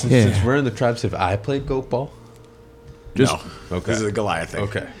Goatball? Since we're in the tribes, have I played Goatball? No. Okay. This is a Goliath thing.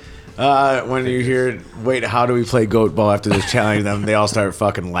 Okay. When you hear, wait, how do we play goat ball after this challenge? Them, they all start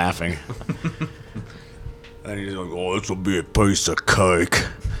fucking laughing. And he's like, oh, this will be a piece of cake.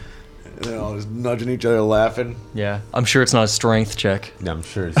 And they're all just nudging each other, laughing. Yeah, I'm sure it's not a strength check. No, I'm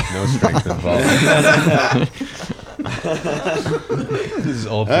sure there's no strength involved. This is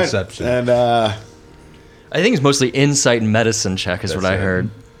all perception. And I think it's mostly insight and medicine check is what I heard.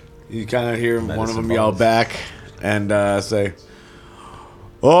 You kind of hear one of Medicine them yell balls. back and say,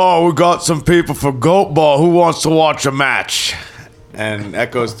 "Oh, we got some people for Goatball. Who wants to watch a match?" And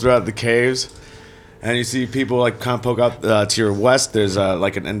echoes throughout the caves. And you see people like kind of poke out to your west. There's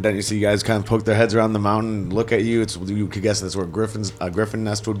and then you see guys kind of poke their heads around the mountain and look at you. You could guess that's where griffin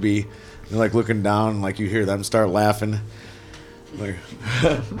nest would be. They're like looking down, like you hear them start laughing. Like,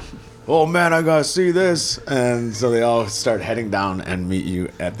 oh man, I gotta see this. And so they all start heading down and meet you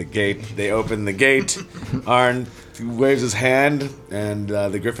at the gate. They open the gate. Arn waves his hand, and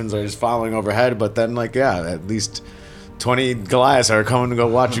the griffins are just following overhead. But then, at least 20 Goliaths are coming to go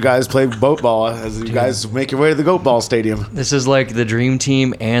watch you guys play Goatball as you guys make your way to the Goatball Stadium. This is like the Dream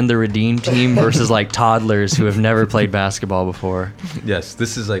Team and the Redeem Team versus like toddlers who have never played basketball before. Yes,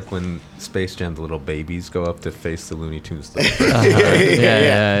 this is like when Space Jam, the little babies go up to face the Looney Tunes.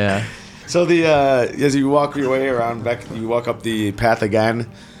 Yeah. So as you walk your way around back, you walk up the path again.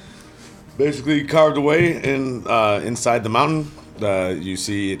 Basically carved away inside the mountain. You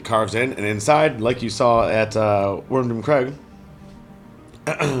see it carves in, and inside, like you saw at Wormdom Crag,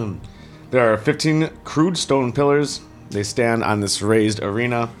 there are 15 crude stone pillars. They stand on this raised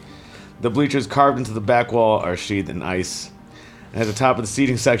arena. The bleachers carved into the back wall are sheathed in ice. And at the top of the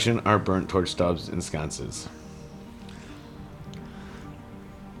seating section are burnt torch stubs and sconces.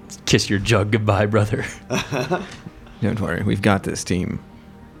 Kiss your jug goodbye, brother. Don't worry, we've got this team.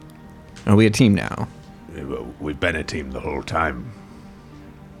 Are we a team now? We've been a team the whole time.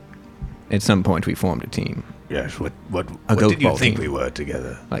 At some point, we formed a team. Yes, what Goatball did you think team. we were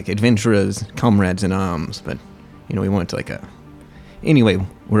together? Like adventurers, comrades in arms, but, we went like a... Anyway,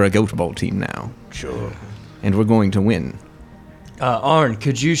 we're a Goatball team now, Sure. and we're going to win. Arn,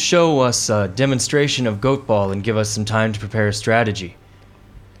 could you show us a demonstration of Goatball and give us some time to prepare a strategy?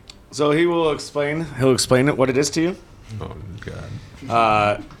 So he'll explain what it is to you. Oh,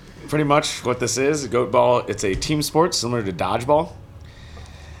 God. Pretty much what this is, Goatball, it's a team sport similar to dodgeball.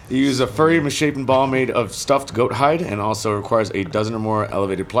 You use a furry, misshapen ball made of stuffed goat hide and also requires a dozen or more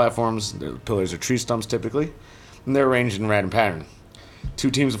elevated platforms. The pillars are tree stumps typically, and they're arranged in random pattern.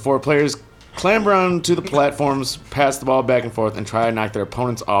 2 teams of 4 players clamber onto the platforms, pass the ball back and forth, and try to knock their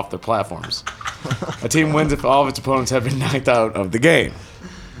opponents off their platforms. A team wins if all of its opponents have been knocked out of the game.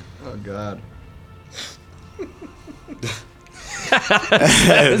 Oh, God.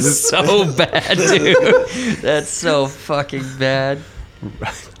 That's so bad, dude. That's so fucking bad.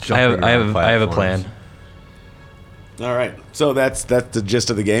 I have a plan. All right, so that's the gist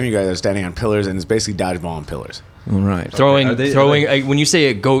of the game. You guys are standing on pillars, and it's basically dodgeball on pillars. All right. Throwing. Are When you say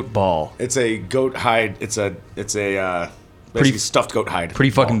a goat ball, It's a goat hide. It's a basically stuffed goat hide.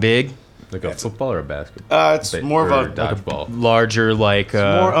 pretty fucking big, Like a football or a basketball? It's more of a dodgeball. larger, like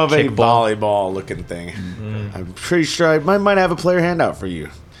more of a kickball. volleyball looking thing. I'm pretty sure I might have a player handout for you.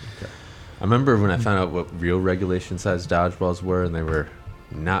 I remember when I found out what real regulation size dodgeballs were, and they were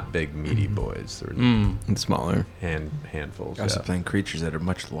not big, meaty boys. They were And smaller. handfuls. Also Yeah. playing creatures that are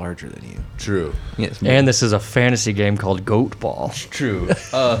much larger than you. True. Yes. And this is a fantasy game called Goatball. True.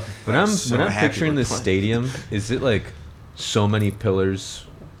 When I'm happy picturing we're this playing. stadium, is it like so many pillars,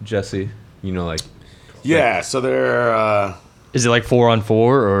 Jesse? Like Yeah, so there. Is it like 4-on-4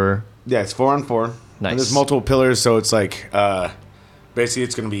 or? It's 4-on-4. Nice. And there's multiple pillars, so it's like basically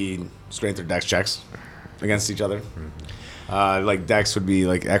it's going to be strength or dex checks against each other. Like dex would be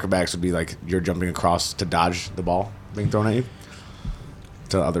like acrobatics would be like you're jumping across to dodge the ball being thrown at you.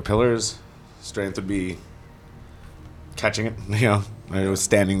 To other pillars, strength would be catching it,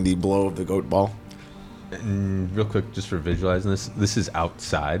 withstanding the blow of the goat ball. And real quick, just for visualizing this is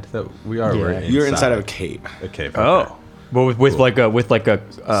outside that we are. Yeah. We're You're inside of a cave. a cave. Oh, well, with like a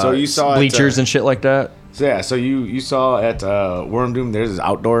So you saw it, bleachers and shit like that. So you saw at Worm Doom there's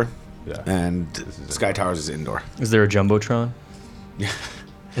outdoor, Yeah. and Sky Towers is indoor. Is there a jumbotron?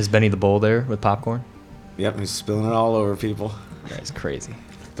 Is Benny the Bull there with popcorn? Yep, he's spilling it all over people. That's crazy.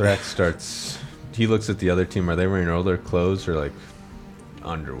 Thrax starts. He looks at the other team. Are they wearing all their clothes or like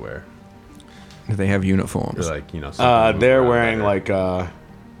underwear? Do they have uniforms? Or like something to move They're around wearing better? like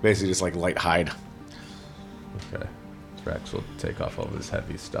basically just like light hide. Okay. Thrax will take off all of his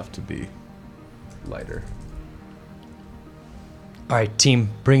heavy stuff to be lighter. All right, team,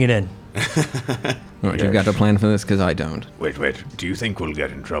 bring it in. All right, you've got a plan for this? Because I don't. Wait. Do you think we'll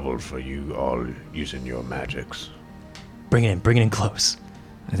get in trouble for you all using your magics? Bring it in close.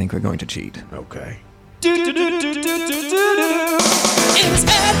 I think we're going to cheat. Okay. It's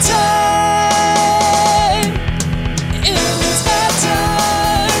ad time. It's ad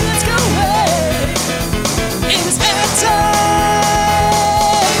time. Let's go away. It's ad time.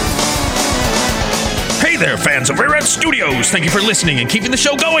 Hey there, Studios. Thank you for listening and keeping the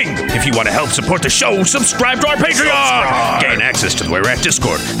show going. If you want to help support the show, subscribe to our Patreon. Gain access to the Way Rat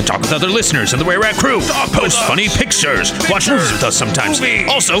Discord. Talk with other listeners and the Way Rat crew. Post funny pictures. Watch movies with us sometimes.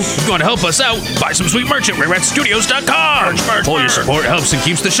 Also, if you want to help us out, buy some sweet merch at WayRatStudios.com. All your support helps and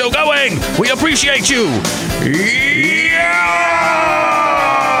keeps the show going. We appreciate you. Yeah!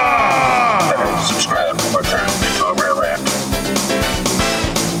 Subscribe to our channel.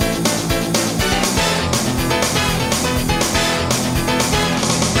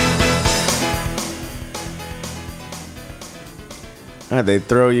 All right, they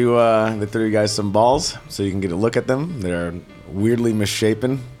throw you guys some balls so you can get a look at them. They're weirdly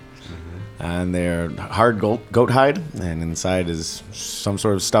misshapen, and they're hard goat hide, and inside is some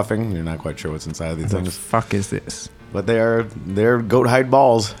sort of stuffing. You're not quite sure what's inside of these What the things, fuck is this? but they're goat hide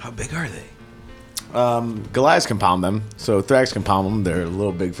balls. How big are they? Goliath can pound them, so Thrax can pound them. They're a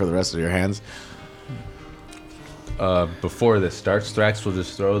little big for the rest of your hands. Before this starts, Thrax will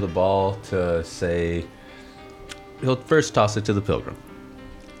just throw the ball to say. He'll first toss it to the pilgrim.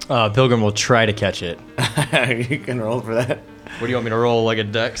 Pilgrim will try to catch it. You can roll for that. What do you want me to roll, like a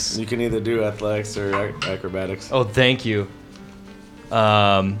dex? You can either do athletics or acrobatics. Oh, thank you.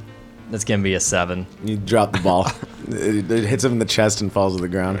 That's gonna be a 7. You drop the ball. It hits him in the chest and falls to the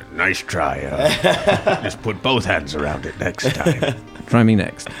ground. Nice try. Just put both hands around it next time. Try me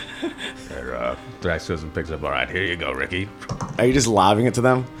next. Thrax goes and picks up. All right, here you go, Ricky. Are you just lobbing it to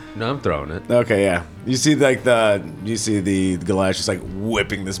them? No, I'm throwing it. Okay, yeah. You see the Goliath just like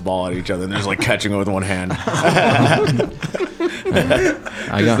whipping this ball at each other, and they're just like catching it with one hand.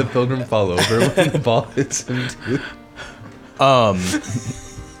 Does the pilgrim fall over when the ball hits him too?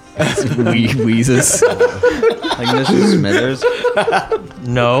 Wheezes. Like Mr. Smithers.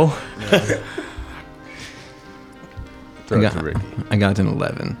 No. Throw it to Ricky. I got an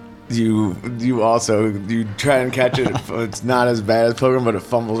 11. You try and catch it. It's not as bad as Pilgrim, but it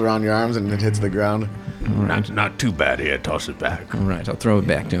fumbles around your arms and it hits the ground. Not too bad here. Toss it back. All right, I'll throw it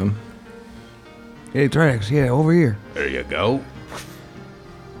back to him. Hey, Thrax, yeah, over here. There you go.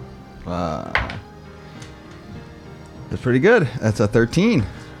 That's pretty good. That's a 13.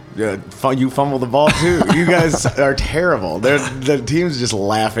 Yeah, you fumble the ball too. You guys are terrible. The team's just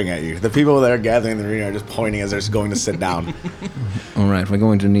laughing at you. The people that are gathering in the arena are just pointing as they're going to sit down. All right, we're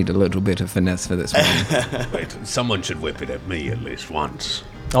going to need a little bit of finesse for this one. Wait, someone should whip it at me at least once.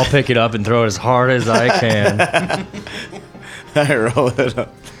 I'll pick it up and throw it as hard as I can. I roll it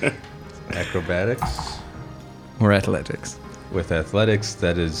up. Acrobatics. Or athletics. With athletics,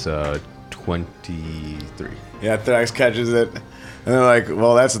 that is 23. Yeah, Thrax catches it. And they're like,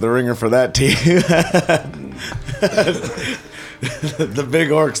 well, that's the ringer for that team. The big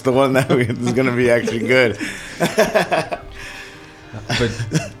orc's the one that is going to be actually good. But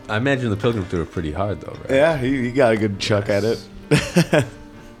I imagine the pilgrim threw it pretty hard, though, right? Yeah, he got a good chuck at it.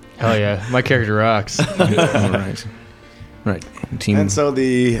 Hell yeah, my character rocks. All right. Right. Team. And so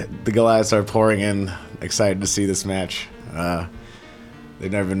the Goliaths are pouring in, excited to see this match.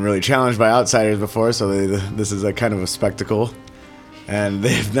 They've never been really challenged by outsiders before, so this is a kind of a spectacle. And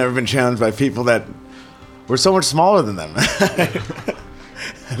they've never been challenged by people that were so much smaller than them.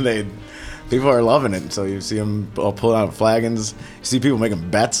 People are loving it. So you see them all pulling out flagons. You see people making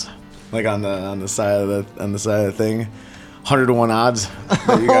bets, like on the side of the thing, 100 to 1 odds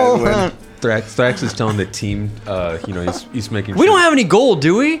that you guys win. Thrax is telling the team, he's making. We don't have any gold,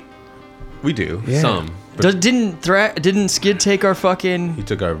 do we? We do Yeah. some. But Didn't Skid take our fucking? he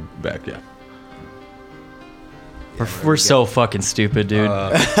took our back, yeah. We're so fucking stupid, dude.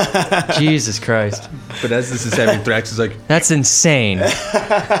 Jesus Christ. But as this is happening, Thrax is like, That's insane.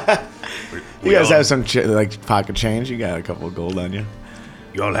 You guys have some pocket change. You got a couple of gold on you.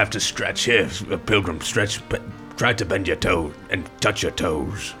 You all have to stretch here. Pilgrim, stretch. Try to bend your toe and touch your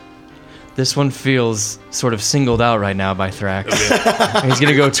toes. This one feels sort of singled out right now by Thrax. He's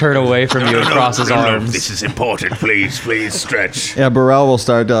gonna go turn away from you and cross his arms. This is important. Please stretch. Yeah, Burrell will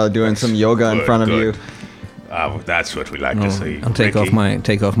start doing some yoga in front of you. That's what we like to see. I'll take off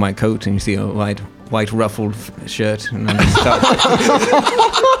my coat, and you see a white ruffled shirt, and then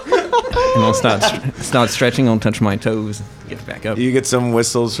I'll start stretching. I'll touch my toes, get back up. You get some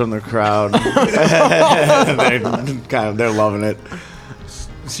whistles from the crowd. They're loving it.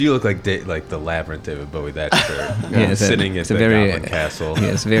 so you look like the Labyrinth David Bowie, that shirt. Yeah, sitting at the Goblin Castle.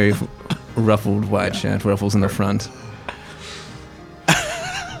 Yeah, it's very ruffled white shirt, ruffles in the front.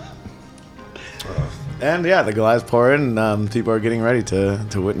 And yeah, the Goliaths pour in. People are getting ready to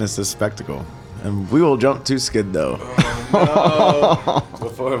witness this spectacle. And we will jump to Skid though. Oh,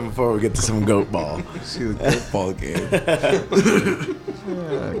 no. before we get to some Goatball. See the Goatball game.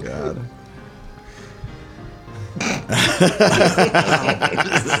 Oh, God.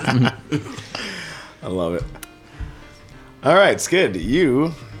 I love it. All right, Skid,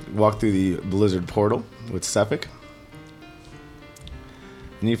 you walk through the blizzard portal with Sefik,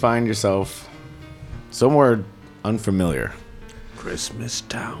 and you find yourself somewhere unfamiliar. Christmas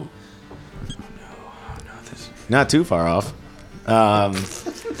Town. Not too far off.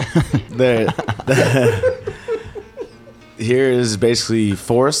 Here is basically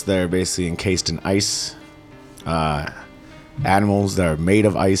forest. They're basically encased in ice. Animals that are made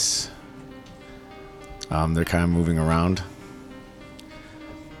of ice. They're kind of moving around.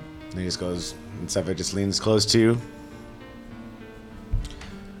 And he just goes, and Sefik just leans close to you.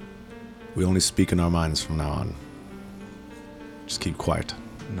 We only speak in our minds from now on. Just keep quiet.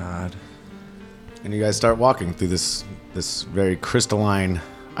 Nod. And you guys start walking through this very crystalline,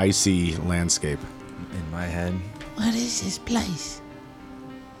 icy landscape. In my head. What is this place?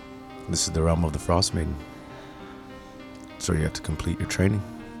 This is the realm of the Frost Maiden. So you have to complete your training.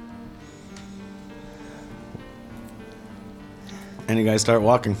 And you guys start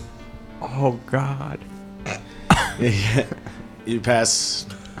walking. Oh, God. You pass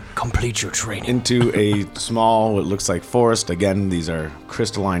Complete your training. into a small, what looks like forest. Again, these are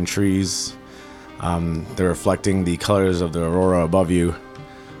crystalline trees. They're reflecting the colors of the aurora above you.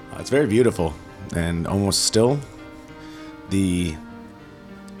 It's very beautiful and almost still. The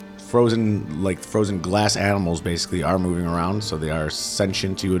frozen glass animals basically are moving around, so they are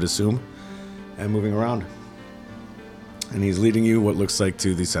sentient, you would assume, and moving around. And he's leading you what looks like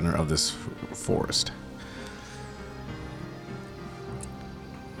to the center of this forest.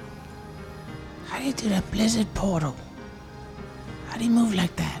 How do you do that blizzard portal? How do you move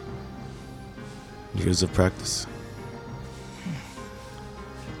like that? Years of practice.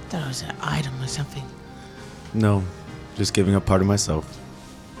 Thought it was an item or something. No, just giving up part of myself.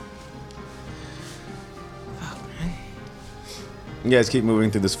 Fuck, man. You guys keep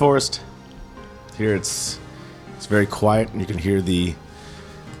moving through this forest. Here it's very quiet, and you can hear the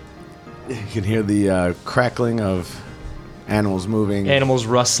crackling of animals moving. Animals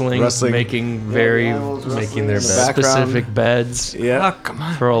rustling, making their specific beds. Yeah, Come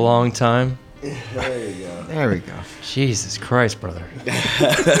on. For a long time. there you go. There we go. Jesus Christ, brother.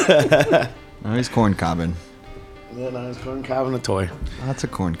 Oh, he's corn cobbing. Then I was going carving a toy. Lots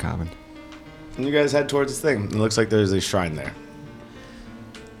of corn cobbing. And you guys head towards this thing. It looks like there's a shrine there.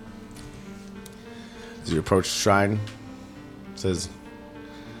 As you approach the shrine, it says,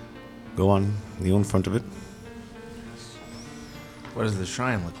 go on, kneel in front of it. What does the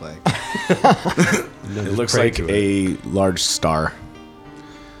shrine look like? It looks like a large star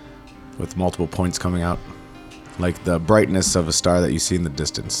with multiple points coming out. Like the brightness of a star that you see in the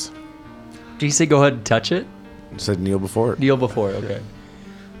distance. Did you say go ahead and touch it? It said kneel before it. Kneel before, okay.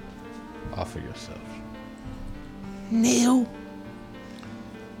 Offer yourself. Neil?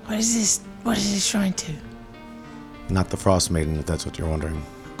 What is this? What is this shrine to? Not the Frost Maiden, if that's what you're wondering.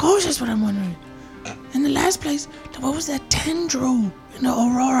 Of course, that's what I'm wondering. In the last place, what was that tendril in the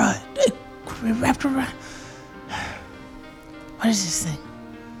aurora? It wrapped around. What is this thing?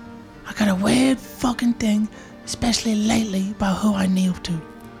 I got a weird fucking thing, especially lately, about who I kneel to.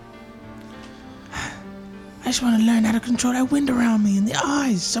 I just want to learn how to control that wind around me and the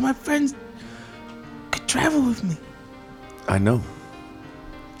eyes so my friends could travel with me. I know.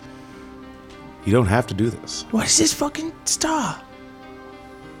 You don't have to do this. What is this fucking star?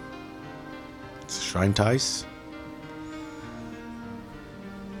 It's a shrine to ice.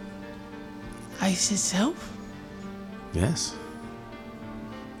 Ice itself? Yes.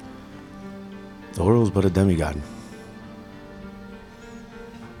 The Oral's but a demigod.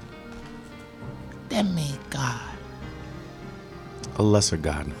 Demigod. A lesser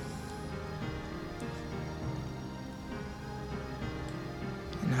god.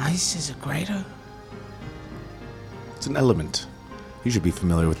 And ice is a greater? It's an element. You should be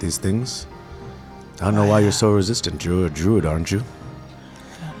familiar with these things. I don't know why you're so resistant. You're a druid, aren't you?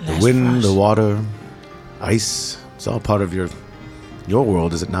 The Last wind, frost. the water, ice. It's all part of your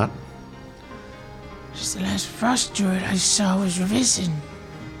world, is it not? Just the last frost druid I saw was risen.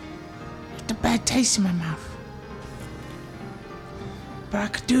 With a bad taste in my mouth. But I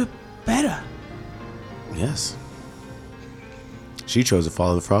could do it better. Yes. She chose to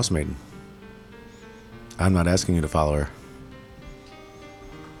follow the Frost Maiden. I'm not asking you to follow her.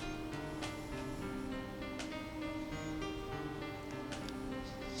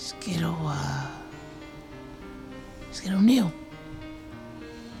 Skittle Neil.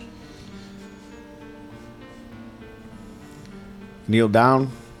 Kneel down,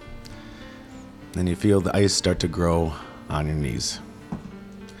 and you feel the ice start to grow on your knees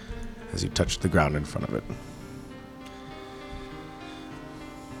as you touch the ground in front of it.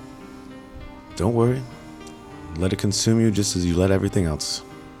 Don't worry. Let it consume you just as you let everything else.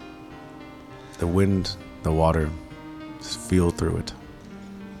 The wind, the water, just feel through it.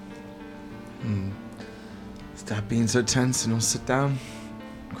 Stop being so tense and he'll sit down,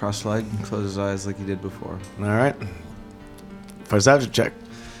 cross-legged, and close his eyes like he did before. All right. Perception check.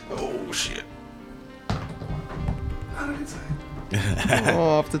 Oh, shit.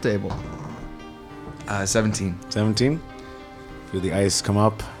 Off the table. 17. 17. Feel the ice come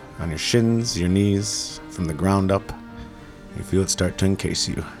up on your shins, your knees, from the ground up. You feel it start to encase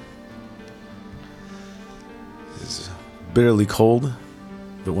you. It's bitterly cold,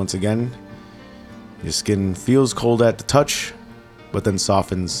 but once again, your skin feels cold at the touch, but then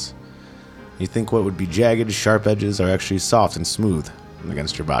softens. You think what would be jagged, sharp edges are actually soft and smooth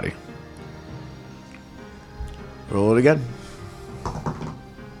against your body. Roll it again.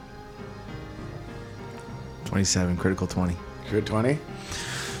 27, critical 20. Crit 20.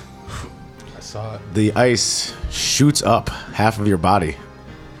 I saw it. The ice shoots up half of your body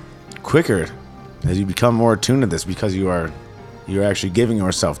quicker as you become more attuned to this because you're actually giving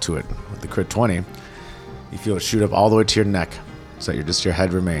yourself to it. With the crit 20, you feel it shoot up all the way to your neck so that your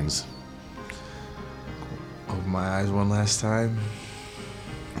head remains. Open my eyes one last time.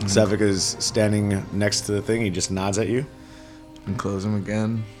 Sevik is standing next to the thing. He just nods at you. And close them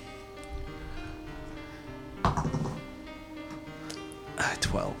again.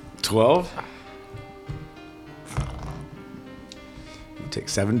 12. 12. You take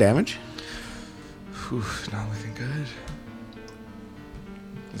 7 damage. Whew, not looking good.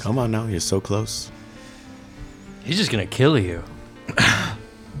 Come on now, you're so close. He's just gonna kill you.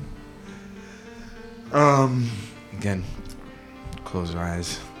 Again, close our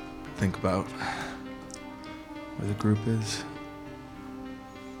eyes. Think about where the group is.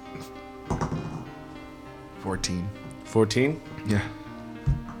 14. 14. Yeah.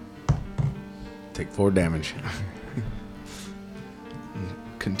 Take 4 damage.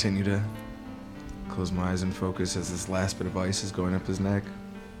 Continue to close my eyes and focus as this last bit of ice is going up his neck.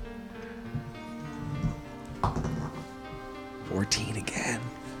 14 again.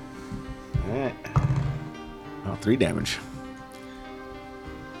 Alright. Oh, 3 damage.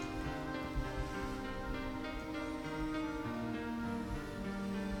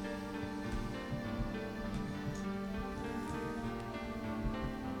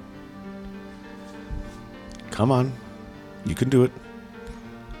 Come on. You can do it.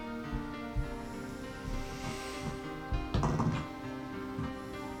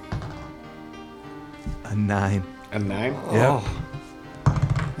 A 9. A 9? Yeah.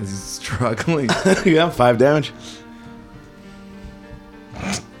 As he's struggling. Yeah, 5 damage.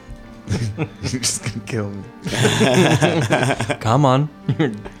 You're just gonna kill me. Come on.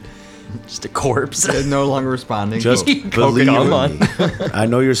 You're just a corpse. They're no longer responding. Just Keep believe poking in on. me. I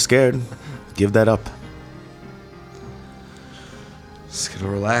know you're scared. Give that up. Just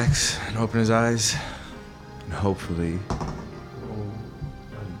gonna relax and open his eyes. And hopefully.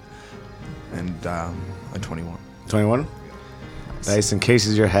 And a 21. 21? The ice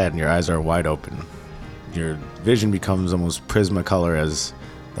encases your head and your eyes are wide open. Your vision becomes almost prisma color as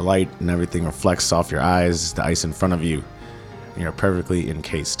the light and everything reflects off your eyes, the ice in front of you, and you're perfectly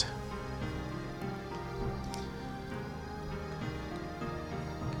encased.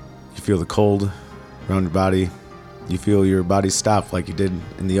 You feel the cold around your body. You feel your body stop like you did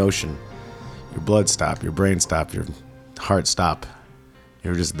in the ocean. Your blood stop, your brain stop, your heart stop.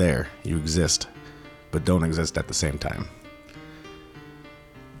 You're just there. You exist, but don't exist at the same time.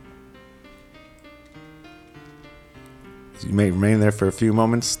 You may remain there for a few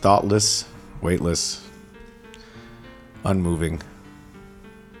moments, thoughtless, weightless, unmoving.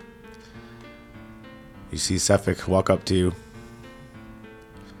 You see Sefik walk up to you,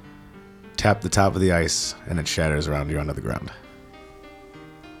 tap the top of the ice, and it shatters around you under the ground.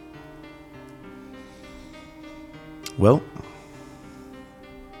 Well,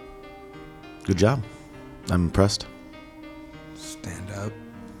 good job. I'm impressed. Stand up.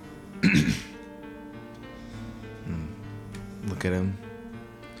 Look at him.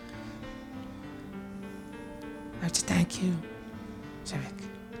 I have to thank you, Sevik.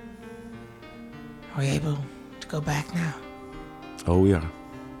 Are we able to go back now? Oh, we are.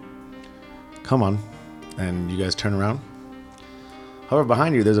 Come on. And you guys turn around. However,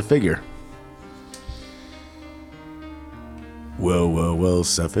 behind you, there's a figure. Well,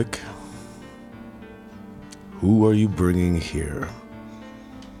 Sefik. Who are you bringing here?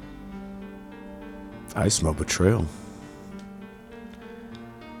 I smell betrayal.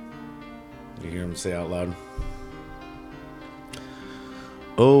 You hear him say out loud,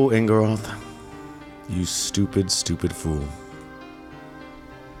 "Oh, Engaroth, you stupid, stupid fool.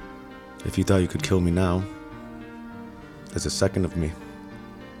 If you thought you could kill me now, there's a second of me.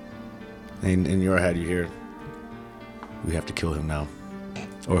 And in your head, you hear, we have to kill him now,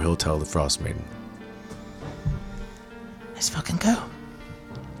 or he'll tell the Frost Maiden. Let's fucking go.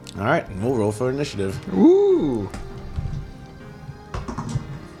 All right, and we'll roll for initiative. Ooh.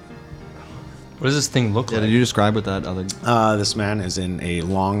 What does this thing look Yeah, like? did you describe what that other... This man is in a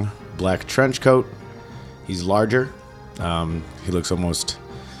long black trench coat. He's larger. He looks almost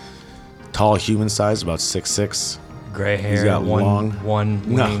tall, human sized, about 6'6". Gray hair, He's got long- one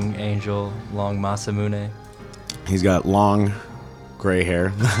No. wing angel, long Masamune. He's got long gray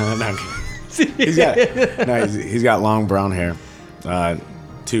hair. No, he's got long brown hair. The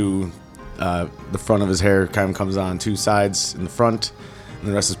front of his hair kind of comes on two sides in the front, and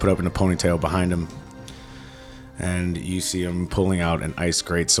the rest is put up in a ponytail behind him. And you see him pulling out an ice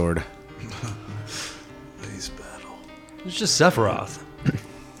greatsword. Ice battle. It's just Sephiroth.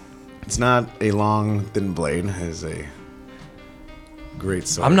 It's not a long, thin blade. It is a great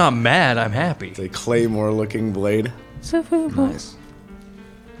sword. I'm not mad. I'm happy. It's a claymore-looking blade. Nice.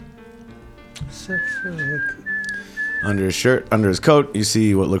 Under his shirt, under his coat, you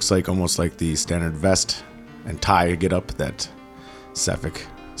see what looks like almost like the standard vest and tie get-up that Sephic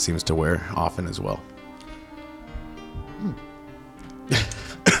seems to wear often as well.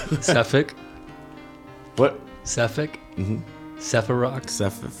 Sephic? What? Sephic? Mm-hmm. Sephiroth?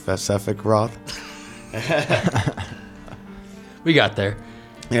 Sephic Roth. We got there.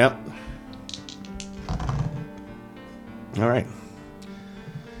 Yep. All right.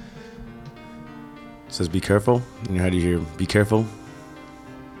 It says, be careful. In your head you hear, be careful.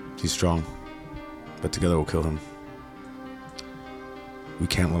 He's strong. But together we'll kill him. We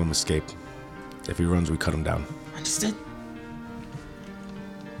can't let him escape. If he runs, we cut him down. Understood.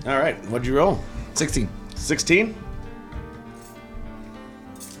 All right. What'd you roll? 16. 16?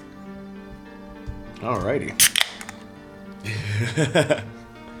 All righty.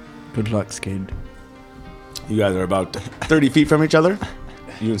 Good luck, Skid. You guys are about 30 feet from each other.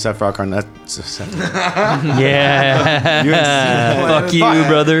 You and Sephiroth are not. Yeah. Fuck you,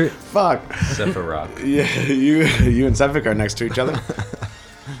 brother. Fuck. Sephiroth. Yeah, you and Sephic are next to each other.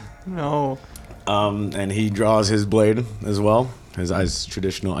 No. And he draws his blade as well, his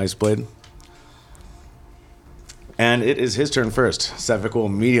traditional ice blade. And it is his turn first. Sephic will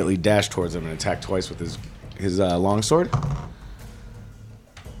immediately dash towards him and attack twice with his longsword.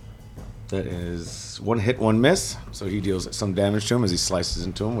 That is one hit, one miss. So he deals some damage to him as he slices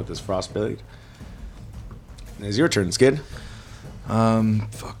into him with his frost blade. And it's your turn, Skid.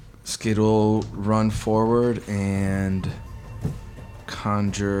 Skid will run forward and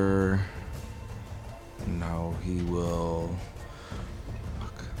conjure. No, he will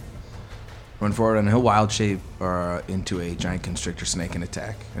run forward and he'll wild shape into a giant constrictor snake and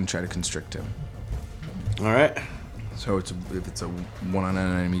attack and try to constrict him. All right. So if it's a one-on-one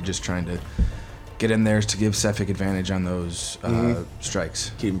enemy, just trying to get in there to give Sephic advantage on those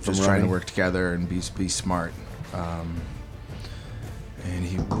strikes. Keep him from just trying running. to work together and be smart. And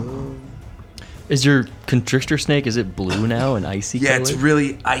he will. Is your constrictor snake, is it blue now and icy Yeah, colored? it's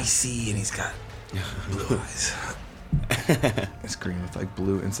really icy, and he's got blue eyes. It's green with like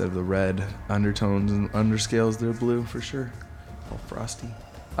blue instead of the red undertones and underscales. They're blue for sure. All frosty.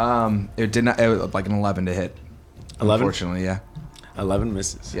 It did not. It was like an 11 to hit. 11? Unfortunately, yeah. 11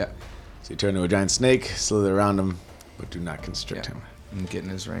 misses. Yeah. So you turn into a giant snake, slither around him, but do not constrict him. And get in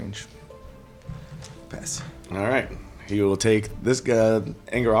his range. Pass. All right. He will take this guy.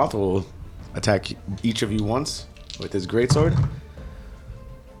 Angaroth will attack each of you once with his greatsword.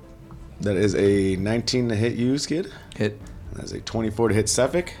 That is a 19 to hit you, Skid. Hit. That is a 24 to hit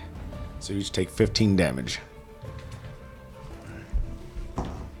Sephic. So you each take 15 damage.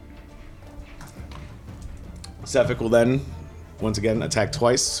 Sephic will then, once again, attack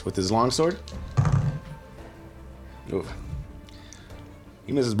twice with his longsword. Oof.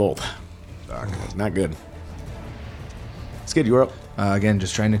 He misses both. Not good. Skid, you're up. Again,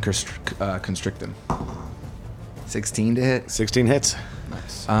 just trying to constrict him. 16 to hit. 16 hits.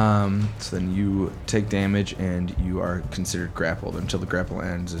 Nice. So then you take damage and you are considered grappled until the grapple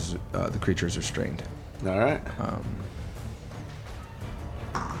ends as the creature is restrained. All right.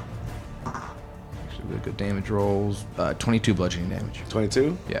 Actually, really good damage rolls. 22 bludgeoning damage.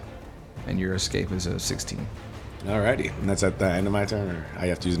 22? Yeah. And your escape is a 16. Alrighty. And that's at the end of my turn, or I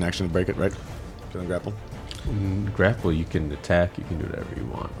have to use an action to break it, right? Can I grapple? Grapple, you can attack, you can do whatever you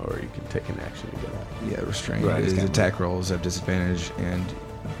want, or you can take an action to get out. Yeah, restrained. Right, His it's attack rolls have disadvantage, and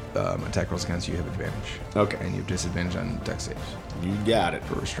attack rolls against you have advantage. Okay. And you have disadvantage on dex saves You got it.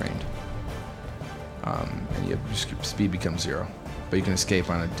 for restrained. And your speed becomes 0. but you can escape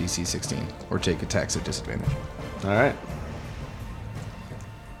on a DC 16 or take attacks at disadvantage. All right.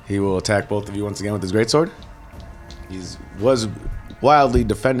 He will attack both of you once again with his greatsword. He was wildly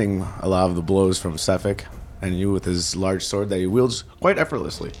defending a lot of the blows from Sefik, and you with his large sword that he wields quite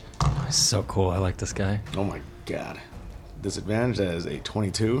effortlessly. So cool. I like this guy. Oh my god. Disadvantage, that is a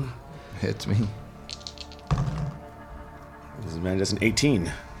 22. Hits me. Disadvantage, that's an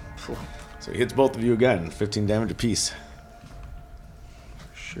 18. So he hits both of you again. 15 damage apiece.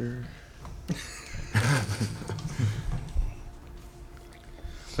 Sure.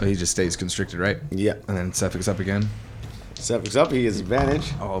 So he just stays constricted, right? Yeah. And then Sefik's up again. Sefik's up, he has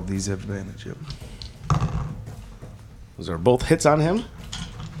advantage. All of these have advantage, yep. Those are both hits on him.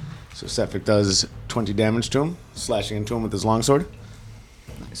 So Sefik does 20 damage to him, slashing into him with his longsword.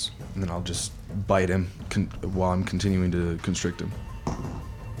 Nice. And then I'll just bite him while I'm continuing to constrict him.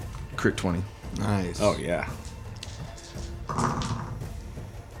 Crit 20. Nice. Oh, yeah.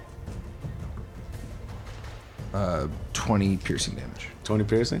 20 piercing damage. 20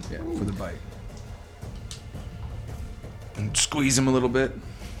 piercing? Yeah, for the bite. And squeeze him a little bit.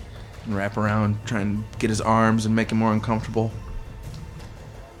 And wrap around, try and get his arms and make him more uncomfortable.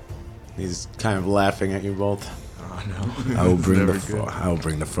 He's kind of laughing at you both. Oh, no. I will bring Never the good. I will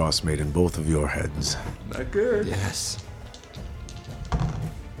bring the Frostmaid in both of your heads. Not good. Yes.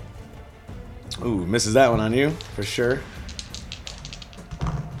 Ooh, misses that one on you, for sure.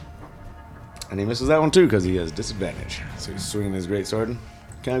 And he misses that one too, because he has disadvantage. So he's swinging his greatsword.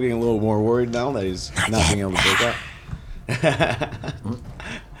 Kind of getting a little more worried now that he's not being able to break out.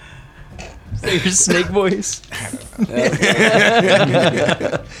 Is that your snake voice?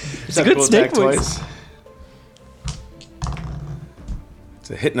 It's a good snake voice. It's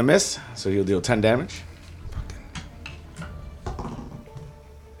a hit and a miss, so he'll deal 10 damage.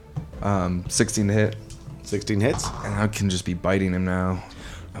 16 to hit. 16 hits. And I can just be biting him now.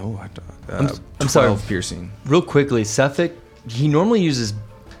 Oh, I'm sorry. 12 piercing. Real quickly, Sefik, he normally uses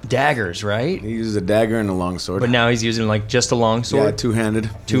daggers, right? He uses a dagger and a longsword. But now he's using like just a longsword. Yeah, two-handed.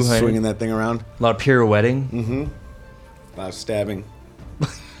 He's Two-handed. swinging that thing around. A lot of pirouetting. Mm-hmm. A lot of stabbing. A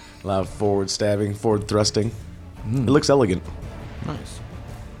lot of forward stabbing, forward thrusting. It looks elegant. Nice.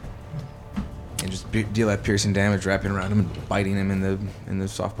 And just deal that piercing damage, wrapping around him and biting him in the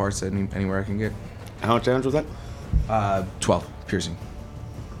soft parts anywhere I can get. How much damage was that? 12 piercing.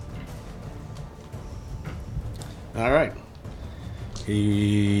 All right.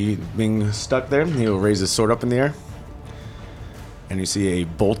 He being stuck there, he'll raise his sword up in the air. And you see a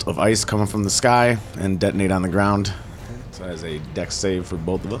bolt of ice coming from the sky and detonate on the ground. So as a dex save for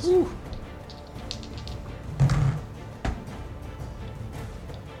both of us. Ooh.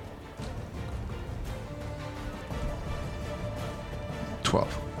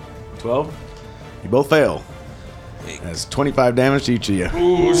 12. You both fail. That's 25 damage to each of you.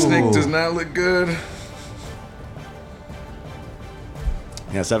 Ooh, snake does not look good.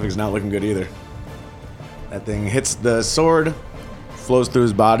 Yeah, Sefik's not looking good either. That thing hits the sword, flows through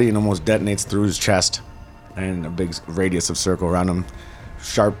his body, and almost detonates through his chest. And a big radius of circle around him.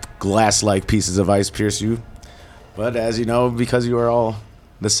 Sharp, glass-like pieces of ice pierce you. But as you know, because you are all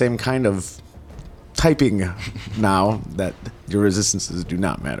the same kind of typing now, that your resistances do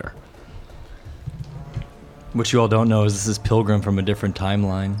not matter. What you all don't know is this is Pilgrim from a different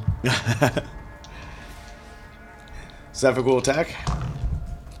timeline. Sefik will attack.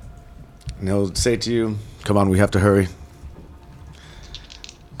 And he'll say to you, come on, we have to hurry.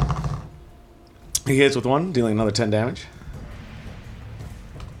 He hits with one, dealing another 10 damage.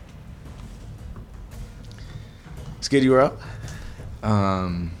 Skid, you are up.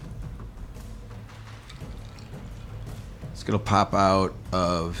 Skid will pop out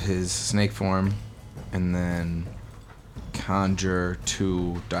of his snake form and then conjure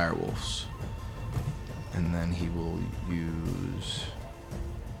 2 direwolves. And then he will use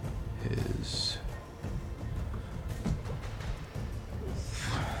his...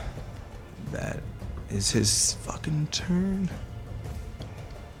 That is his fucking turn.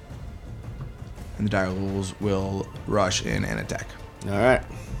 And the direwolves will rush in and attack. All right.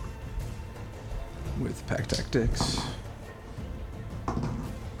 With pack tactics.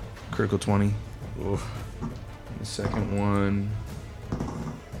 Critical 20. Oof. The second one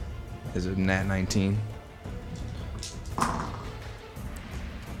is a nat 19.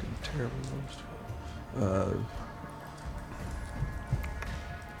 Terrible.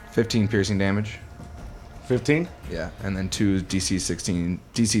 15 piercing damage. 15? Yeah, and then 2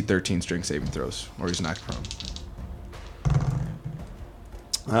 DC 13 strength saving throws, or he's knocked prone.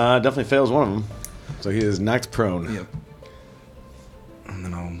 Definitely fails one of them. So he is knocked prone. Yep. And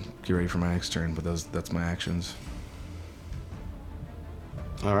then I'll get ready for my next turn, but that's my actions.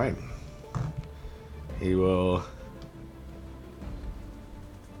 All right. He will.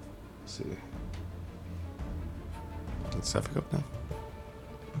 Let's see. Is Suffolk up now?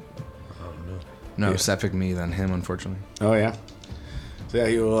 No, Yeah. Sephic me, then him, unfortunately. Oh, yeah. So, yeah,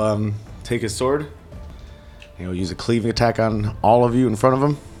 he will take his sword. He'll use a cleaving attack on all of you in front of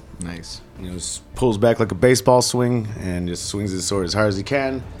him. Nice. Just pulls back like a baseball swing and just swings his sword as hard as he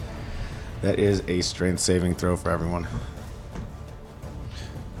can. That is a strength saving throw for everyone.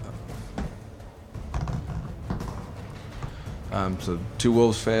 So 2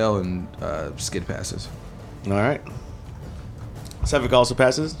 wolves fail and Skid passes. All right. Suffolk also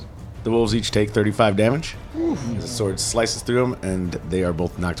passes. The wolves each take 35 damage. As the sword slices through them, and they are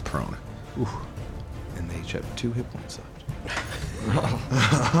both knocked prone. And they each have 2 hit points left.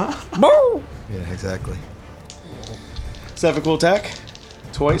 Yeah, exactly. Suffolk will attack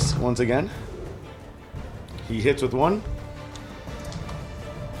twice, once again. He hits with 1.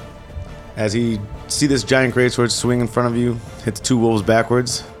 As he see this giant greatsword swing in front of you, hits 2 wolves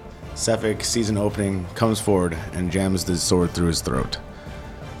backwards. Suffolk sees an opening, comes forward, and jams the sword through his throat.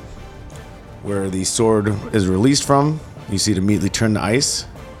 Where the sword is released from, you see it immediately turn to ice.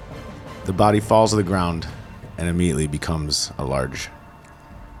 The body falls to the ground and immediately becomes a large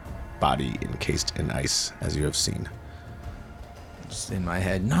body encased in ice, as you have seen. Just in my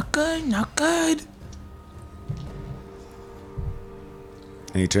head, not good, not good.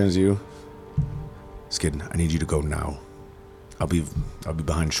 And he turns to you. Skid, I need you to go now. I'll be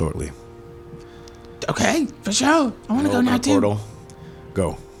behind shortly. Okay, for sure. I want to go Open now a too. portal.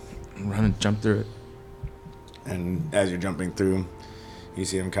 Go. Run and jump through it. And as you're jumping through, you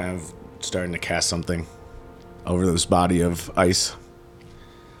see him kind of starting to cast something over this body of ice.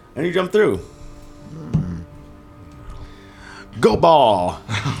 And you jump through. Goatball!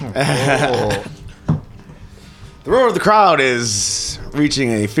 The roar of the crowd is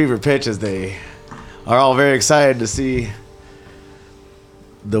reaching a fever pitch as they are all very excited to see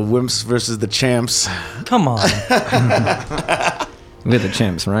the wimps versus the champs. Come on. We're the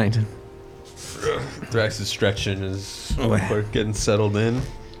champs, right? Thrax is stretching his Oh, yeah. work getting settled in.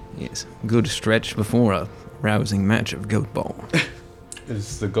 Yes. Good stretch before a rousing match of Goatball.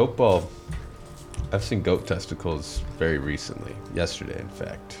 It's the goat ball. I've seen goat testicles very recently. Yesterday, in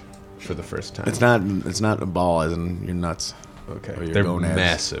fact, for the first time. It's not a ball as in your nuts. Okay. Or your They're gonads.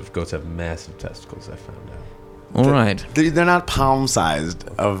 massive. Goats have massive testicles, I found out. All right. They're not palm sized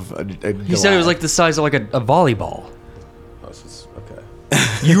of a He said it was like the size of like a volleyball. Oh, so it's, okay.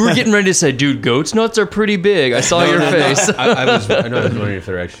 You were getting ready to say, dude, goat's nuts are pretty big. I saw your face. I was wondering if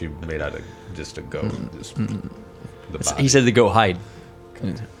they're actually made out of just a goat. Just the body. He said the goat hide.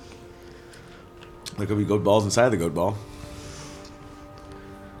 There could be goat balls inside the goat ball.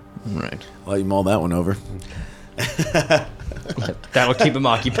 All right. I'll let you mull that one over. That'll keep him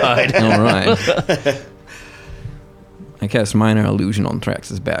occupied. All right. I cast Minor Illusion on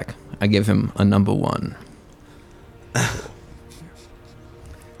Thrax's back. I give him a number 1.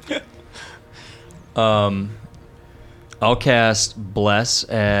 I'll cast Bless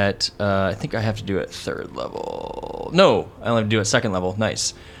at, I think I have to do it 3rd level. No, I only have to do it 2nd level.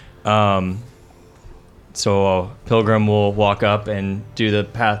 Nice. So Pilgrim will walk up and do the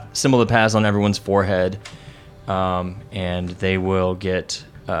path, symbol of the pass on everyone's forehead. And they will get,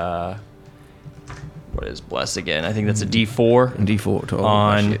 what is Bless again? I think that's a D4. D4 to all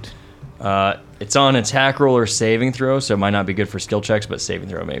on shit. It's on attack roll or saving throw, so it might not be good for skill checks, but saving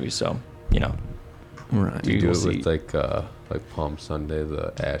throw maybe. So, you know. Right. You do We'll it see. with like Palm Sunday,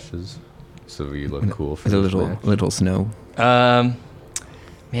 the ashes, so you look cool for With a this little match. little snow. Man,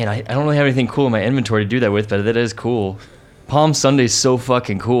 I don't really have anything cool in my inventory to do that with, but that is cool. Palm Sunday's so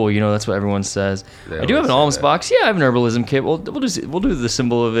fucking cool. You know, that's what everyone says. They I do have always an say alms that. box. Yeah, I have an herbalism kit. We'll do the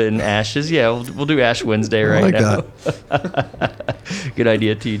symbol of it in ashes. Yeah, we'll do Ash Wednesday right now. Good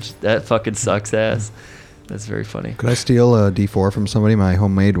idea, Teach. That fucking sucks ass. That's very funny. Could I steal a D4 from somebody? My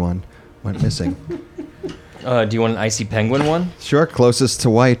homemade one went missing. Do you want an icy penguin one? Sure, closest to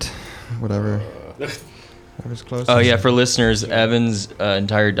white. Whatever. Whatever's closest. Oh yeah, for listeners, Evan's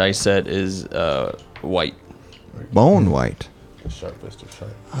entire dice set is white. Bone white. The sharpest of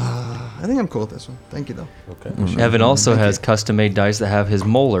sharp. I think I'm cool with this one. Thank you, though. Okay. Evan also has custom-made dice that have his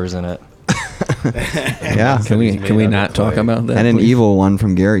molars in it. Yeah. Can we made out of not talk clay. about that? And an please? evil one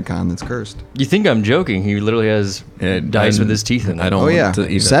from Gary Con that's cursed. You think I'm joking? He literally has dice with his teeth in it. I don't Oh, want yeah. to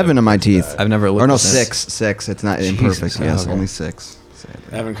even, 7 of my teeth. I've never looked Or no, at this. 6. It's not imperfect. Yes, okay. only 6.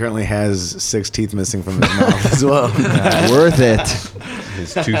 Evan currently has 6 teeth missing from his mouth as well. Worth it.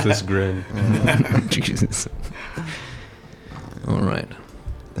 His toothless grin. Jesus. All right.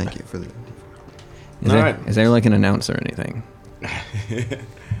 Thank you for the. Is All there, right. is there like an announcer or anything?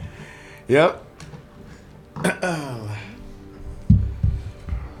 Yep.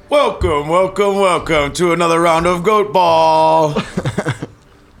 Welcome to another round of Goatball.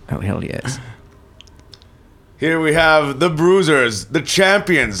 Oh, hell yes. Here we have the bruisers, the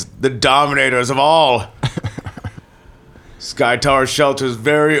champions, the dominators of all. Sky Tower Shelter's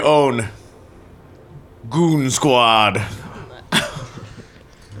very own Goon Squad.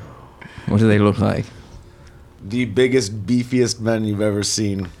 What do they look like? The biggest, beefiest men you've ever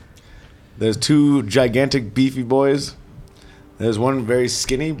seen. There's 2 gigantic, beefy boys. There's one very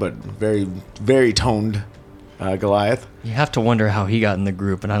skinny, but very, very toned Goliath. You have to wonder how he got in the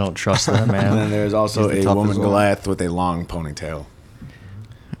group, and I don't trust that And man. then there's also He's the a toughest woman one. Goliath with a long ponytail,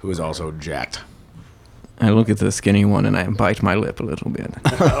 who is also jacked. I look at the skinny one and I bite my lip a little bit.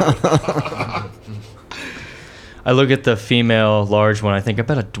 I look at the female large one. I think I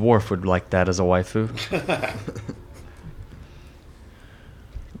bet a dwarf would like that as a waifu.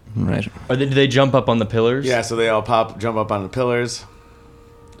 Right. Do they jump up on the pillars? Yeah, so they all jump up on the pillars.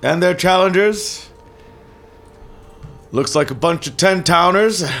 And their challengers. Looks like a bunch of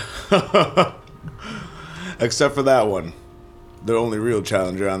 10-towners. Except for that one. The only real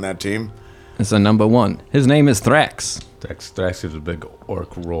challenger on that team. It's a number 1. His name is Thrax. Thrax gives a big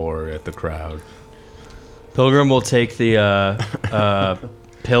orc roar at the crowd. Pilgrim will take the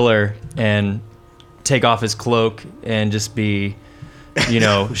pillar and take off his cloak and just be,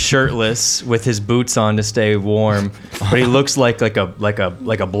 shirtless with his boots on to stay warm. But he looks like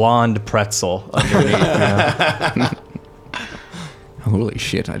a blonde pretzel underneath. Holy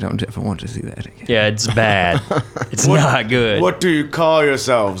shit, I don't ever want to see that again. Yeah, it's bad. It's not good. What do you call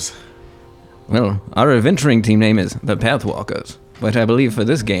yourselves? Well, our adventuring team name is the Pathwalkers. But I believe for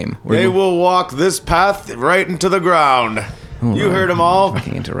this game, They will walk this path right into the ground. You heard them all.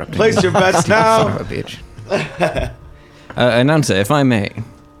 Fucking interrupting. Place your bets Son now. of a bitch. Announcer, if I may,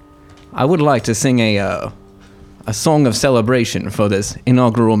 I would like to sing a song of celebration for this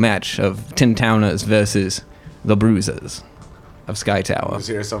inaugural match of 10 Towners versus the Bruisers of Sky Tower. Just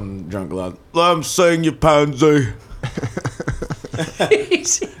hear some drunk loud. Let him sing, you pansy.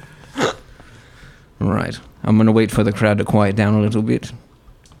 Right. I'm going to wait for the crowd to quiet down a little bit.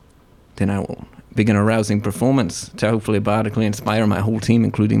 Then I will begin a rousing performance to hopefully bardically inspire my whole team,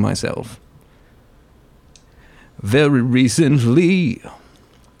 including myself. Very recently,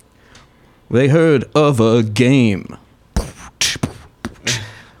 they heard of a game.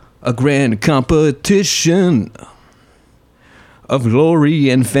 A grand competition of glory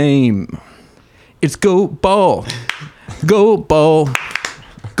and fame. It's Goatball. Goatball.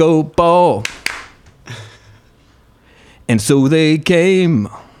 Goatball. And so they came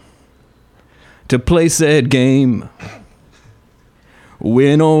to play said game.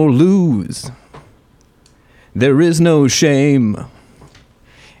 Win or lose, there is no shame.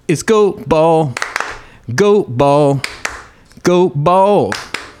 It's Goatball, Goatball, Goatball.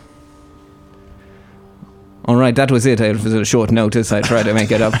 All right, that was it. It was a short notice. I tried to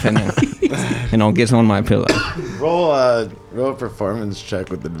make it up, and I'll get on my pillow. Roll a performance check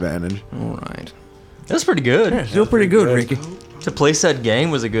with advantage. All right. That's pretty good. Yeah, still pretty good, Ricky. To place that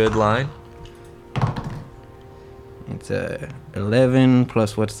game was a good line. It's 11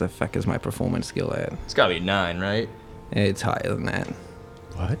 plus what's the fuck is my performance skill at? It's gotta be 9, right? It's higher than that.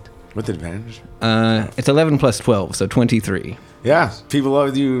 What? With advantage? It's 11 plus 12, so 23. Yeah, people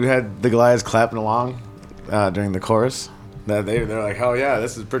loved you. Had the Goliaths clapping along during the chorus. They're like, "Oh yeah,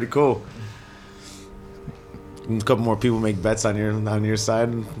 this is pretty cool." A couple more people make bets on your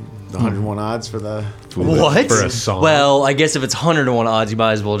side. The 101 odds for the What? For a song. Well, I guess if it's 100 to 1 odds, you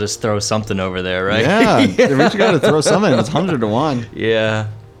might as well just throw something over there, right? Yeah, at least you got to throw something. It's 100 to 1. Yeah.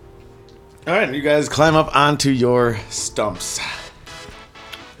 All right, you guys climb up onto your stumps.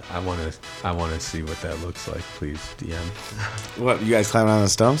 I want to see what that looks like, please, DM. What, you guys climbing on the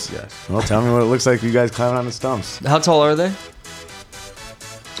stumps? Yes. Well, tell me what it looks like. You guys climbing on the stumps. How tall are they?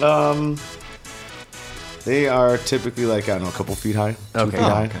 They are typically like, I don't know, a couple feet high. 2 Okay. feet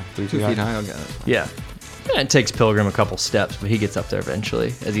high. Okay. 3 2 feet high, okay. Yeah. It takes Pilgrim a couple steps, but he gets up there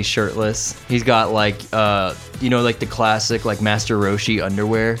eventually as he's shirtless. He's got like the classic like Master Roshi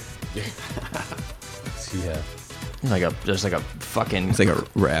underwear. Yeah. Just like a fucking. It's like a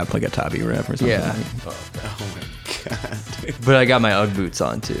wrap, like a Tabi wrap or something. Yeah. Oh my god. But I got my UGG boots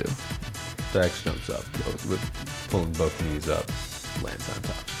on too. Dax jumps up, pulling both knees up, lands on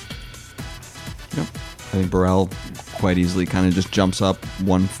top. I think Burrell quite easily kind of just jumps up,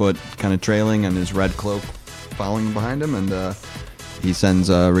 1 foot kind of trailing, and his red cloak following behind him, and he sends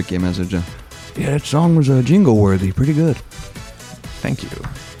Ricky a message. Yeah, that song was jingle worthy. Pretty good. Thank you.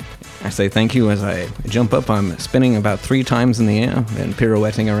 I say thank you as I jump up. I'm spinning about 3 times in the air and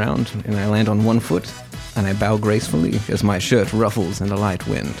pirouetting around, and I land on one foot, and I bow gracefully as my shirt ruffles in the light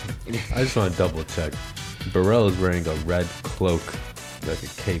wind. I just want to double check. Burrell is wearing a red cloak, like a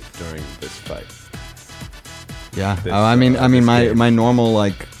cape during this fight. Yeah. This, I mean, this my game. my normal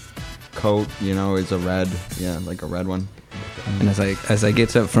like coat, is a red. Yeah, like a red one. And as I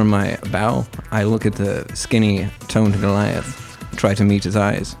get up from my bow, I look at the skinny, toned Goliath, try to meet his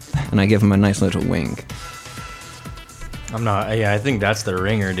eyes, and I give him a nice little wink. I think that's the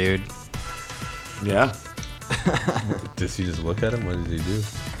ringer, dude. Yeah. Does he just look at him? What does he do?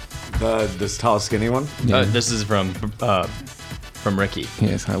 This tall, skinny one. This is from Ricky.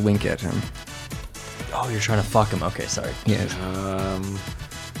 Yes, I wink at him. Oh, you're trying to fuck him. Okay, sorry. Yes.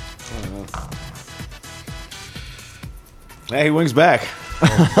 Hey, he winks back.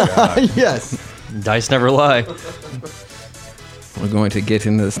 Yes. Dice never lie. We're going to get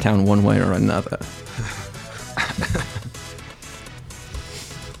into this town one way or another.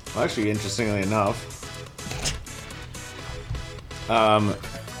 Well, actually, interestingly enough, as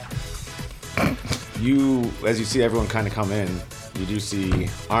you see everyone kind of come in, you do see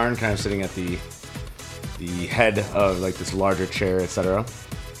Arn kind of sitting at the head of like this larger chair, etc.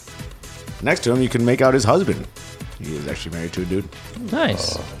 Next to him, you can make out his husband. He is actually married to a dude.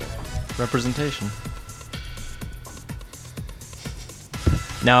 Nice. Representation.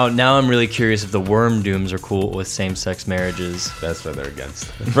 Now I'm really curious if the Worm Dooms are cool with same-sex marriages. That's why they're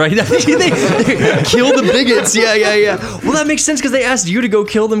against it. Right? they kill the bigots. Yeah. Well, that makes sense because they asked you to go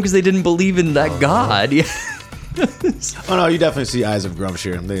kill them because they didn't believe in that god. Yeah. Oh no, you definitely see Eyes of Grumsh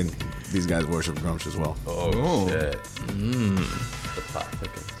here. These guys worship Grumsh as well. Oh, shit. The plot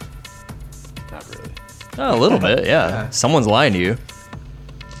thickens. Not really. Oh, a little bit, yeah. Someone's lying to you.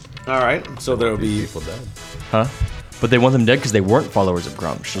 All right, so there will be People dead. Huh? But they want them dead because they weren't followers of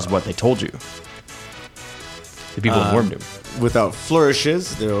Grumsh, is what they told you. The people in Wormdoom. Without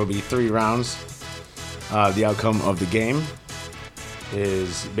flourishes, there will be 3 rounds. The outcome of the game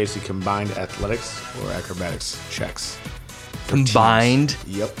is basically combined athletics or acrobatics checks. Combined?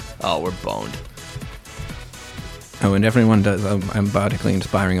 Yep. Oh, we're boned. Oh, and everyone does. I'm bardically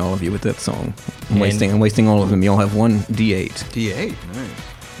inspiring all of you with that song. I'm wasting all of them. You all have 1 D8. D8.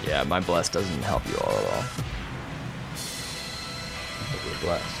 Nice. Yeah, my bless doesn't help you all at all. We're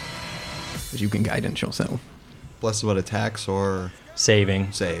blessed. But you can guidance yourself. Blessed what, attacks or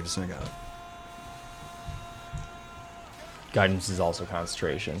Saving. saves? I got it. Guidance is also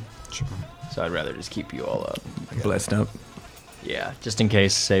concentration. Sure. So I'd rather just keep you all up. Blessed up. Yeah, just in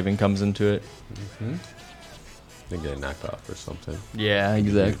case saving comes into it. Mm-hmm. They get knocked off or something. Yeah,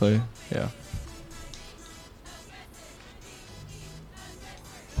 exactly. Yeah.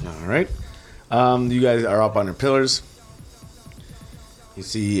 All right. You guys are up on your pillars. You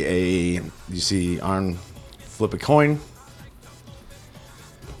see Arn flip a coin.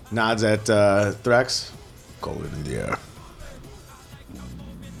 Nods at Thrax. Gold in the air.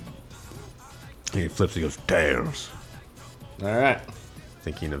 He flips, he goes, tails. All right.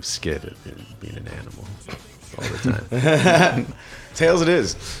 Thinking of Skid and being an animal all the time. Tails it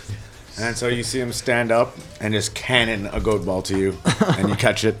is. And so you see him stand up and just cannon a goat ball to you. And you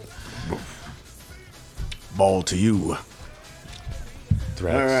catch it. Ball to you.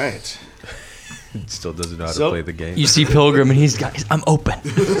 Threats. All right. Still doesn't know how to So- play the game. You see Pilgrim and I'm open.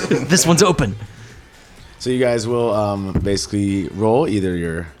 This one's open. So you guys will basically roll either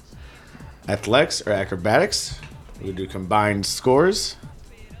your athletics or acrobatics. We'll do combined scores.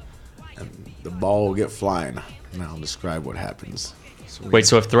 And the ball will get flying. And I'll describe what happens. Wait,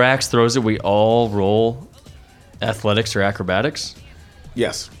 so if Thrax throws it, we all roll athletics or acrobatics?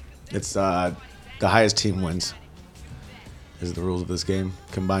 Yes. It's the highest team wins. Is the rules of this game.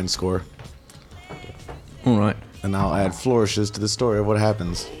 Combined score. All right. And I'll add flourishes to the story of what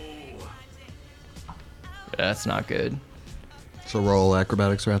happens. That's not good. So roll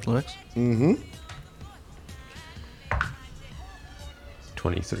acrobatics or athletics? Mm-hmm.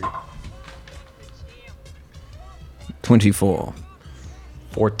 23. 24.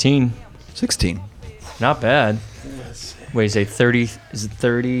 14. 16. Not bad. Wait, say 30. Is it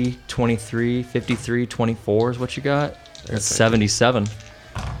 30, 23, 53, 24 is what you got? That's 77.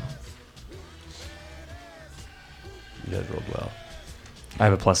 You guys rolled well. I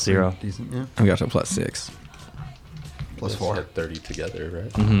have a +0. Decent, yeah. I've got a +6. Plus You 4. had 30 together,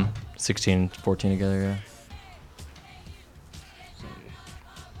 right? Mm-hmm. 16, 14 together, yeah.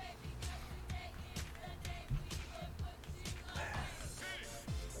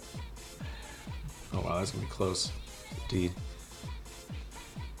 Oh, wow, that's going to be close. Indeed.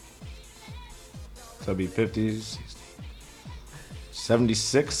 So it'll be 50, 60,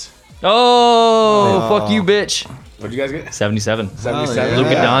 76 Oh, fuck you, bitch. What'd you guys get? 77. 77.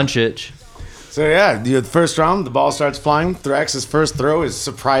 Luka Yeah. Doncic. So yeah, the first round, the ball starts flying. Thrax's first throw is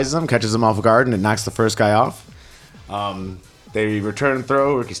surprises him, catches him off guard, and it knocks the first guy off. They return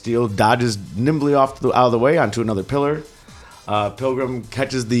throw. Ricky Steele dodges nimbly out of the way onto another pillar. Pilgrim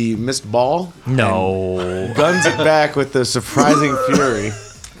catches the missed ball. No. Guns it back with the surprising fury.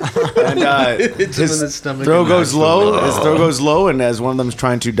 And his throw goes low. His throw goes low, and as one of them is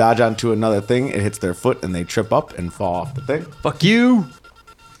trying to dodge onto another thing, it hits their foot, and they trip up and fall off the thing. Fuck you.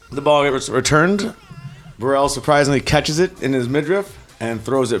 The ball gets returned. Burrell surprisingly catches it in his midriff and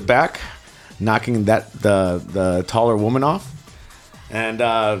throws it back, knocking the taller woman off. And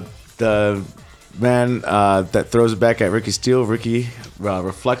the man that throws it back at Ricky Steele, Ricky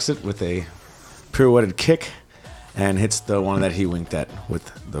reflects it with a pirouetted kick and hits the one that he winked at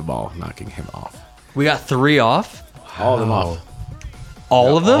with the ball, knocking him off. We got 3 off? All of them off.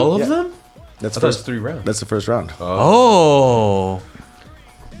 All of them? All of them? That's I thought it was 3 rounds. That's the first round. Oh.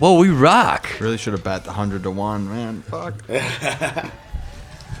 Whoa, we rock. Really should have bet the 100 to 1, man. Fuck.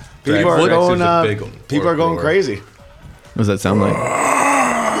 People are Drax going. is a big People are going orc. crazy. What does that sound like?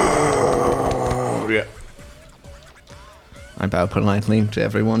 Yeah. I bow politely to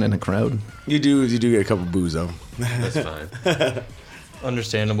everyone in the crowd. You do get a couple boos though. That's fine.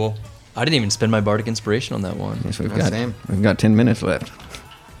 Understandable. I didn't even spend my bardic inspiration on that one. Yes, we've Yeah, got same. we've got 10 minutes left.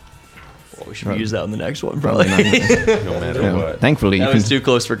 Well, we should use that on the next one, probably. No matter Yeah. what. Thankfully, you That can. was too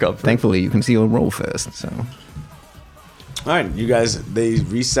close for comfort. Thankfully, you can see your roll first. So All right, you guys. They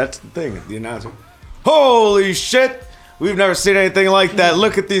reset the thing. The announcer. Holy shit! We've never seen anything like that.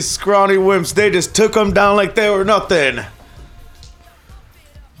 Look at these scrawny wimps. They just took them down like they were nothing.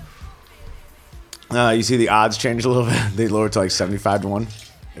 You see the odds change a little bit. They lowered to like 75 to 1.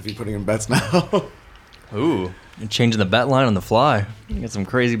 If you're putting in bets now. Ooh, you're changing the bet line on the fly. You got some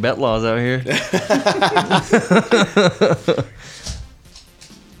crazy bet laws out here.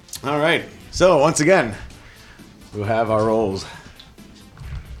 All right. So once again, we'll have our rolls.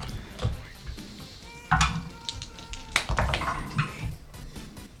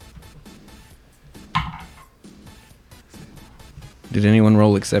 did anyone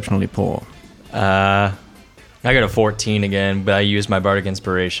roll exceptionally poor? I got a 14 again, but I used my bardic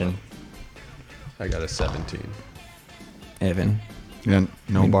inspiration. I got a 17. Evan. Yeah,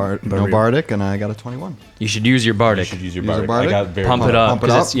 no bardic, and I got a 21. You should use your bardic. You should use your Use a bardic. bardic? I got very Pump low. it up. Pump it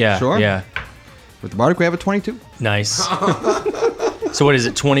 'cause up? it's- Yeah, Sure. yeah. With the bardic, we have a 22. Nice. So what is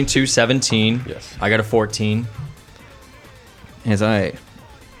it? 22, 17. Yes. I got a 14. As I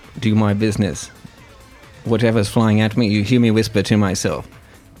do my business, whatever's flying at me, you hear me whisper to myself,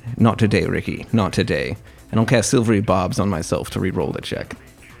 "Not today, Ricky. Not today." And I'll cast Silvery Bobs on myself to re-roll the check.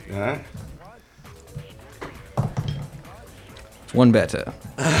 All right. One better.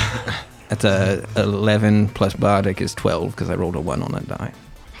 That's a 11 plus Bardic is 12 because I rolled a 1 on that die.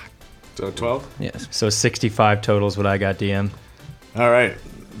 So 12. Yes. So 65 total is what I got, DM. All right.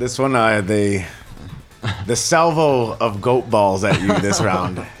 This one, the salvo of goat balls at you this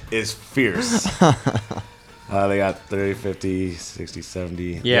round is fierce. They got 30, 50, 60,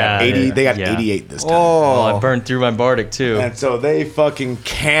 70. Yeah, 80. They got yeah. 88 this time. Oh, I burned through my bardic too. And so they fucking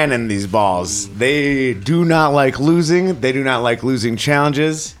cannon these balls. They do not like losing. They do not like losing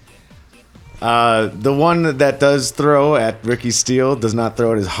challenges. The one that does throw at Ricky Steele does not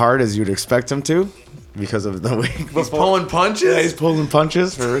throw it as hard as you'd expect him to because of the week before. He's pulling punches? Yeah, he's pulling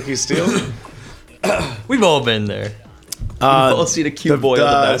punches for Ricky Steele. We've all been there. We've all seen a cute boy on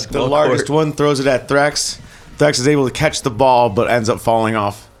the basketball The largest court. one throws it at Thrax. Thrax is able to catch the ball, but ends up falling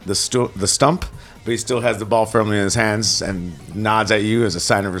off the stump. But he still has the ball firmly in his hands and nods at you as a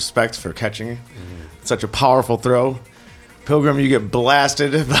sign of respect for catching it. Such a powerful throw. Pilgrim, you get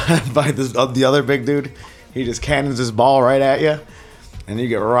blasted by the other big dude. He just cannons his ball right at you, and you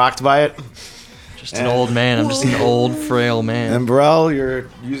get rocked by it. Just an old man. I'm just an old, frail man. And Burrell, you're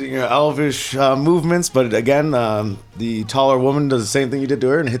using your elvish movements, but again, the taller woman does the same thing you did to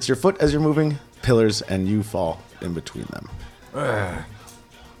her and hits your foot as you're moving pillars, and you fall in between them.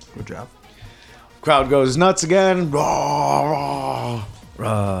 Good job. Crowd goes nuts again. Rah,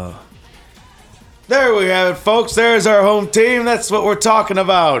 rah. There we have it, folks. There's our home team. That's what we're talking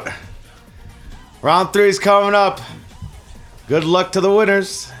about. Round 3's coming up. Good luck to the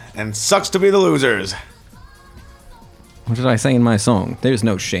winners, and sucks to be the losers. What did I say in my song? There's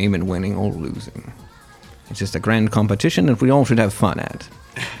no shame in winning or losing. It's just a grand competition that we all should have fun at.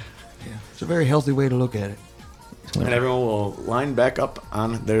 It's a very healthy way to look at it. And everyone will line back up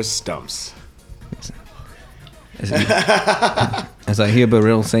on their stumps. As I hear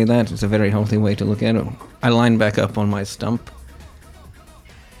Burrell say that, it's a very healthy way to look at it. I line back up on my stump.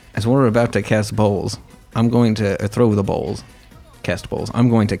 as we're about to cast bowls, I'm going to throw the bowls. Cast bowls. I'm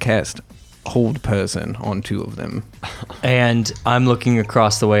going to cast hold person on 2 of them. And I'm looking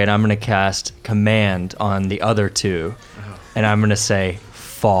across the way, and I'm going to cast command on the other 2. And I'm going to say,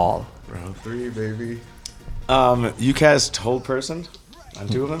 fall. Round 3, baby. You cast hold person on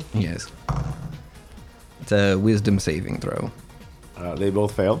 2 of them? Yes. It's a wisdom saving throw. They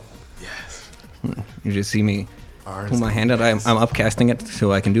both fail. You just see me pull my hand out. I'm upcasting it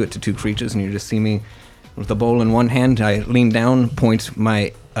so I can do it to 2 creatures, and you just see me with the bowl in one hand. I lean down, point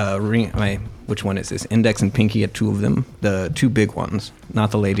my ring, which one is this? Index and pinky at 2 of them, the 2 big ones,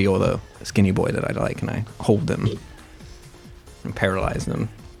 not the lady or the skinny boy that I like, and I hold them and paralyze them.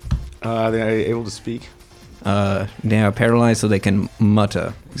 They're able to speak. They are paralyzed so they can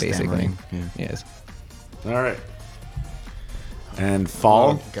mutter, basically. Yeah. Yes. All right. And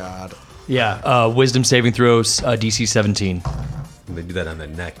fall. Oh, God. Yeah, wisdom saving throws, DC 17. They do that on the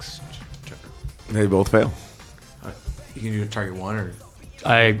next turn. They both fail. You can do a target 1 or...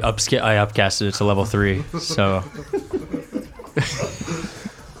 I upcasted it to level 3, so...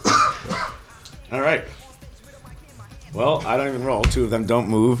 All right. Well, I don't even roll. 2 of them don't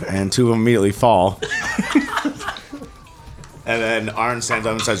move, and 2 of them immediately fall. And then Arn stands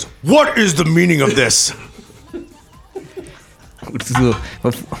up and says, "What is the meaning of this?"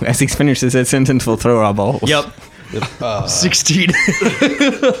 As he finishes that sentence, we'll throw our balls. Yep. 16.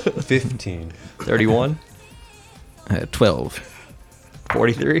 15. 31. 12.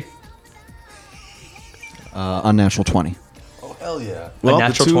 43. Unnatural 20. Oh, hell yeah. Well, the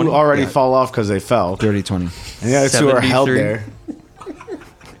natural 2 20? already fall off because they fell. Dirty 20. And the other 2 are held 73. there.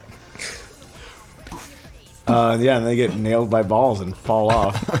 Yeah, and they get nailed by balls and fall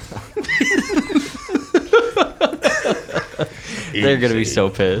off. They're going to be so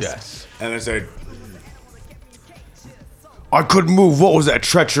pissed. Yes. And they say, "I couldn't move. What was that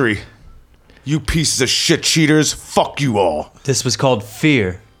treachery? You pieces of shit cheaters. Fuck you all." This was called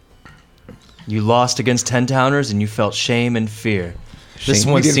fear. You lost against 10-towners and you felt shame and fear. This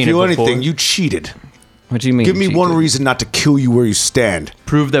You one's didn't seen feel it before. anything. You cheated. What do you mean? Give me one cheated? reason not to kill you where you stand.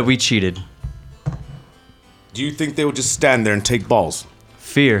 Prove that we cheated. Do you think they would just stand there and take balls?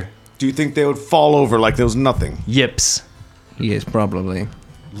 Fear. Do you think they would fall over like there was nothing? Yips. Yes, probably.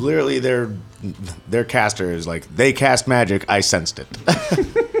 Literally, their caster is like, they cast magic. I sensed it.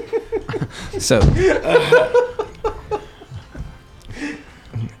 So,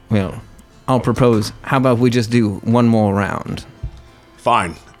 well, I'll propose. How about we just do one more round?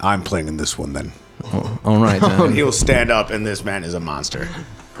 Fine. I'm playing in this one then. Oh, all right And then. he'll stand up, and this man is a monster.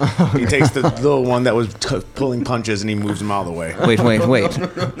 He takes the little one that was pulling punches, and he moves him out of the way. Wait.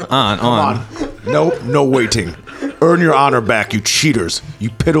 On. Come on. No waiting. Earn your honor back, you cheaters. You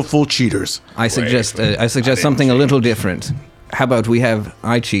pitiful cheaters. I suggest something a little different. How about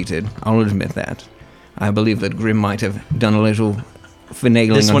I cheated. I'll admit that. I believe that Grim might have done a little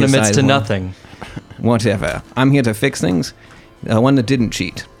finagling This on one his admits side to one. nothing. Whatever. I'm here to fix things. The one that didn't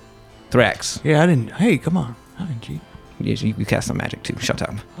cheat. Thrax. Yeah, I didn't. Hey, come on. I didn't cheat. Yes, you cast some magic too. Shut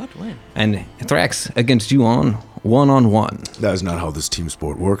up. What? When? And Thrax against you on one. That is not how this team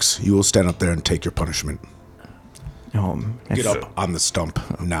sport works. You will stand up there and take your punishment. Get up on the stump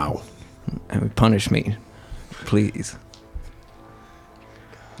now. Punish me, please.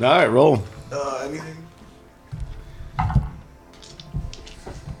 All right, roll. Anything?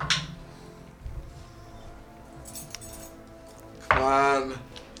 Come on.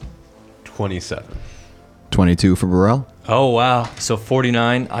 27. 22 for Burrell. Oh, wow. So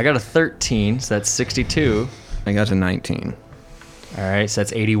 49. I got a 13, so that's 62. I got a 19. All right, so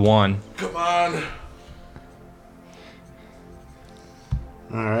that's 81. Come on.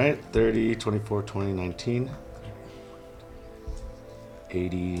 All right, 30, 24, 20, 19.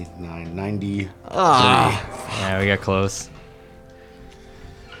 89, 90. Yeah, we got close.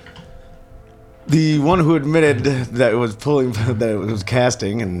 The one who admitted that it was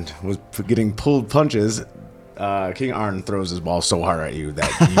casting and was getting pulled punches, King Arn throws his ball so hard at you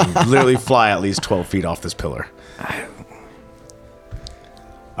that you literally fly at least 12 feet off this pillar.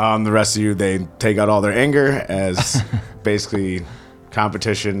 The rest of you, they take out all their anger as basically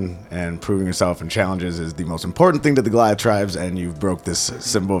competition and proving yourself in challenges is the most important thing to the Goliath tribes, and you've broke this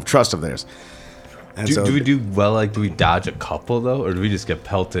symbol of trust of theirs. And Do we do well? Like, do we dodge a couple though, or do we just get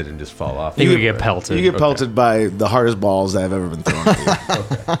pelted and just fall off? I think we get pelted. You get pelted by the hardest balls that have ever been thrown at you.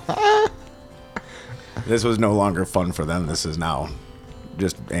 This was no longer fun for them. This is now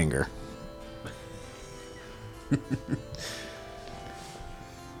just anger.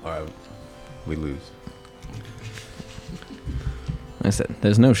 All right, we lose. I said,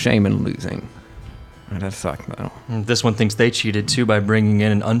 there's no shame in losing. That sucked, though. This one thinks they cheated too by bringing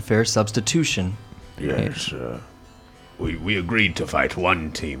in an unfair substitution. Yes, we agreed to fight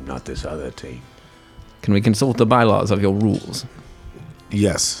one team, not this other team. Can we consult the bylaws of your rules?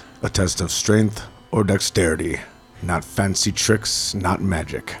 Yes, a test of strength or dexterity. Not fancy tricks, not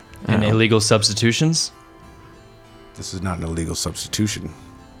magic. And illegal substitutions? This is not an illegal substitution.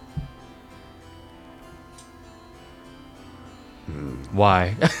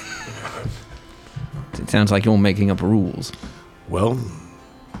 Why? It sounds like you're making up rules. Well,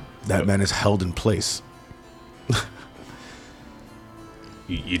 that man is held in place.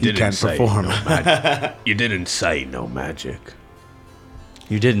 You didn't can't say perform. no magic. You didn't say no magic.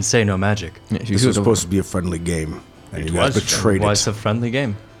 You didn't say no magic. Yes, This was supposed to be a friendly game, and you guys betrayed It was it. a friendly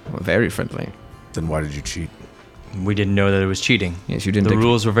game. very friendly. Then why did you cheat? We didn't know that it was cheating. Yes, you didn't. The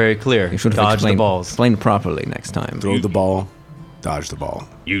rules were very clear. You should have Dodge the explained, balls. explained properly next time. Throw the ball, dodge the ball.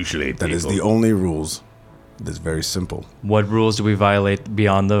 Usually, That is people- the only rules. It is very simple. What rules do we violate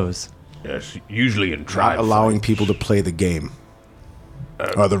beyond those? Yes, usually in Not tribe allowing fights. people to play the game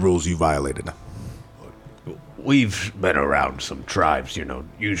are the rules you violated. We've been around some tribes,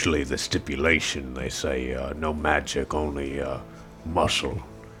 usually the stipulation, they say no magic, only muscle.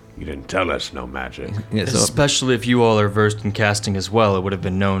 You didn't tell us no magic. Yeah, so Especially if you all are versed in casting as well, it would have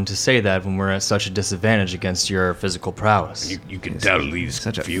been known to say that when we're at such a disadvantage against your physical prowess. You can tell these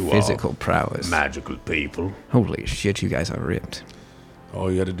such a few physical prowess. magical people. Holy shit, you guys are ripped.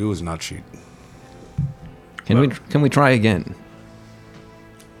 All you had to do is not cheat. Can we try again?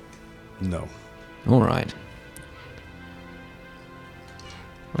 No. All right.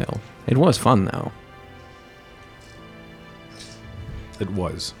 Well, it was fun though. It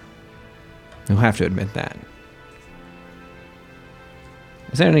was. You'll have to admit that.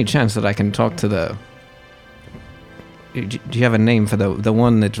 Is there any chance that I can talk to the... Do you have a name for the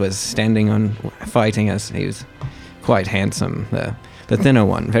one that was standing on fighting us? He was quite handsome. The thinner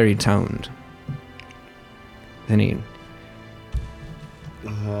one, very toned. Then he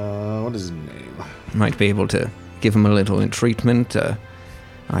What is his name? might be able to give him a little treatment.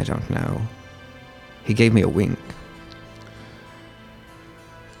 I don't know. He gave me a wink.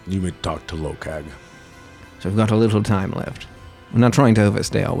 You may talk to Lokag. So we've got a little time left. We're not trying to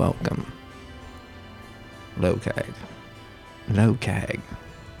overstay our welcome. Lokag. Lokag.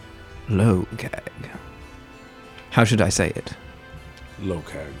 Lokag. How should I say it?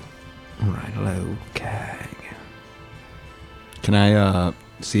 Lokag. Alright, Lokag. Can I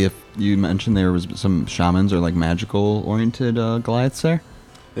see if you mentioned there was some shamans or like magical oriented Goliaths there?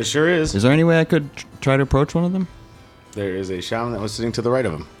 There sure is. Is there any way I could try to approach one of them? There is a shaman that was sitting to the right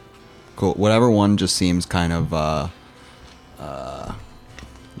of him. Cool. Whatever one just seems kind of, a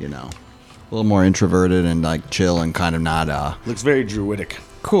little more introverted and like chill and kind of not. Looks very druidic.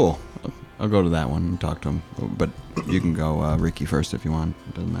 Cool. I'll go to that one and talk to him. But you can go Ricky first if you want.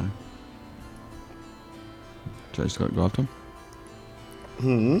 It doesn't matter. Should I just go up to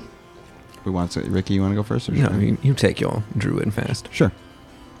him? We want to. Ricky, you want to go first? Or No, should I? you take your druid fast. Sure.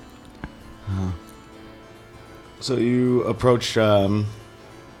 So you approach an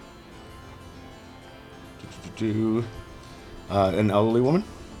elderly woman.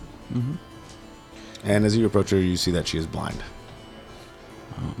 Mm-hmm. And as you approach her, you see that she is blind.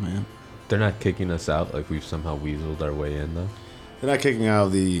 Oh man. They're not kicking us out like we've somehow weaseled our way in, though. They're not kicking out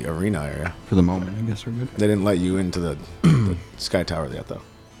of the arena area. For the moment, I guess we're good. They didn't let you into the Sky Tower yet, though.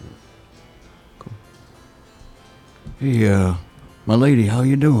 Hey, my lady, how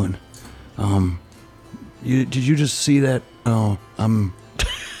you doing? Did you just see that? I'm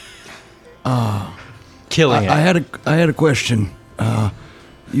Killing it. I had a question.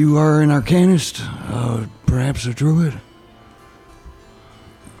 You are an arcanist, perhaps a druid?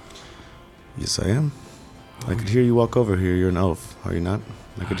 Yes, I am. I could hear you walk over here. You're an elf, are you not?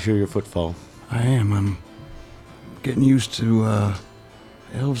 I could hear your footfall. I am. I'm getting used to,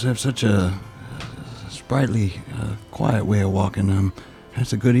 elves have such a sprightly, quiet way of walking.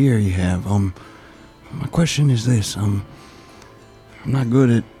 That's a good ear you have. My question is this. I'm not good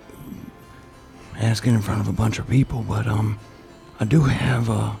at asking in front of a bunch of people, but, I do have,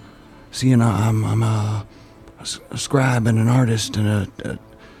 I'm a scribe and an artist and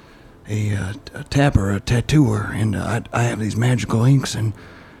a tapper, a tattooer, and I have these magical inks, and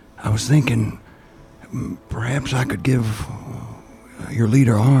I was thinking perhaps I could give your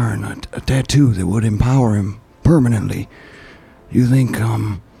leader Arn a tattoo that would empower him permanently. You think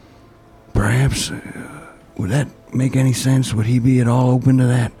perhaps would that make any sense? Would he be at all open to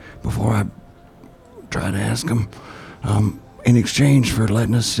that before I try to ask him in exchange for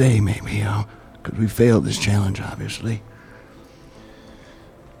letting us stay, maybe? Because we failed this challenge, obviously.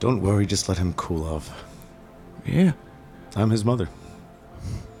 Don't worry, just let him cool off. Yeah. I'm his mother.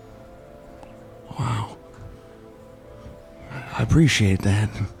 Wow. I appreciate that.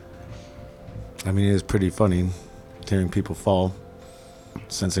 I mean, it is pretty funny hearing people fall,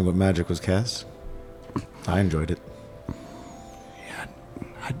 sensing what magic was cast. I enjoyed it. Yeah,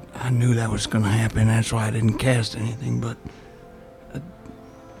 I knew that was going to happen. That's why I didn't cast anything, but...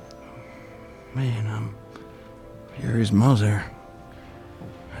 man, you're his mother.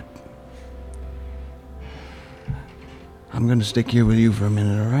 I'm going to stick here with you for a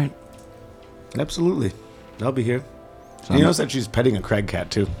minute, all right? Absolutely. I'll be here. So You notice that she's petting a crag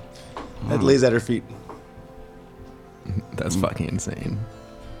cat, too. That lays at her feet. That's fucking insane.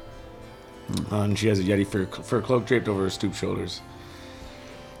 And she has a Yeti fur cloak draped over her stooped shoulders.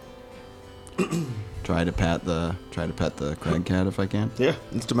 Try to pet the crag cat if I can. Yeah,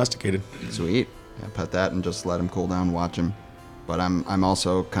 it's domesticated. Sweet. Yeah, pet that and just let him cool down, watch him. But I'm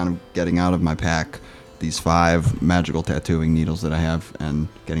also kind of getting out of my pack these 5 magical tattooing needles that I have and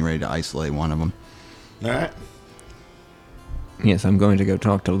getting ready to isolate one of them. All right. Yes, I'm going to go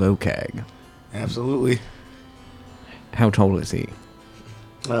talk to Lokag. Absolutely. How tall is he?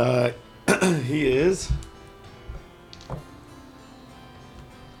 He is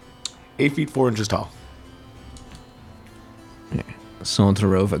 8 feet 4 inches tall.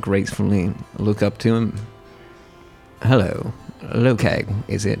 Saunter over gracefully, look up to him. Hello, Lokag,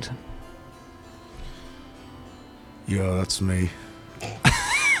 is it? Yeah, that's me.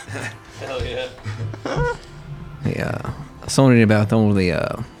 Hell yeah. Yeah. Sorry about all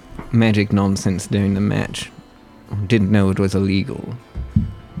the magic nonsense during the match. Didn't know it was illegal.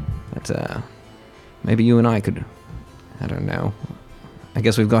 But maybe you and I could, I don't know. I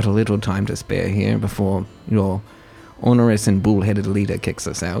guess we've got a little time to spare here before your onerous and bullheaded leader kicks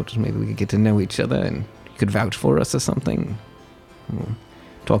us out. Maybe we could get to know each other and you could vouch for us or something.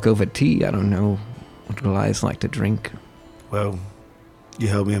 Talk over tea, I don't know what Goliaths like to drink. Well, you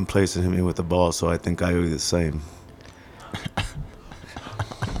held me in place and hit me with the ball, so I think I owe you the same.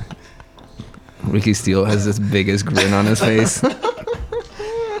 Ricky Steele has this biggest grin on his face.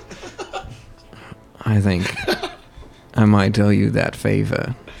 I think I might owe you that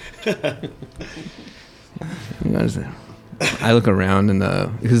favor. I look around and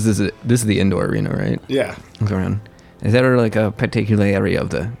because this is the indoor arena, right? Yeah. Look around. Is there like a particular area of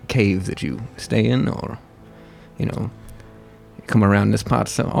the cave that you stay in, or come around this part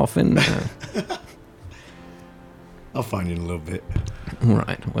so often? I'll find you in a little bit. All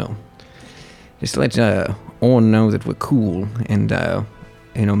right. Well, just let Orn know that we're cool and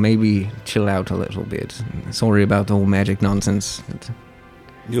maybe chill out a little bit. Sorry about the whole magic nonsense.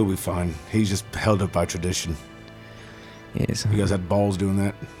 You'll be fine. He's just held up by tradition. Yes. You guys had balls doing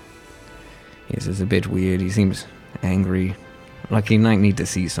that? Yes, it's a bit weird. He seems angry. Like he might need to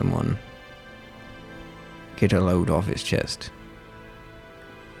see someone. Get a load off his chest.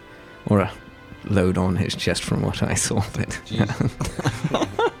 Or a load on his chest from what I saw. But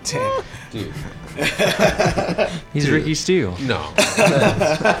Damn. Dude. He's Ricky Steele. No.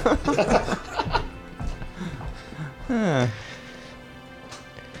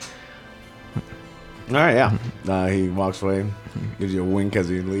 All right, yeah. He walks away, gives you a wink as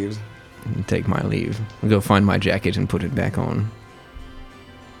he leaves. Take my leave. I'll go find my jacket and put it back on.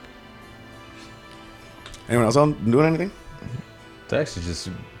 Anyone else doing anything? Dax is just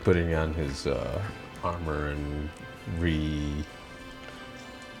putting on his armor and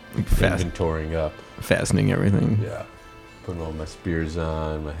inventorying up. Fastening everything. Yeah. Putting all my spears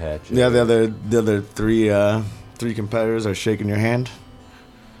on, my hatchet. Yeah, the other three competitors are shaking your hand.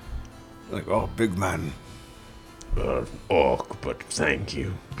 Like, oh, big man. Orc, but thank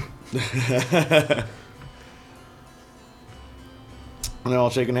you. And they're all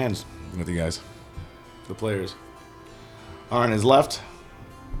shaking hands with you guys. The players. On his left,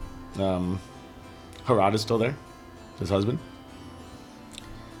 Harad is still there. His husband.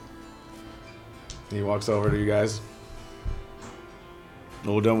 He walks over to you guys.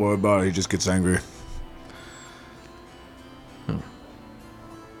 Oh, don't worry about it. He just gets angry.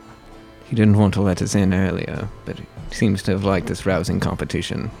 He didn't want to let us in earlier, but he seems to have liked this rousing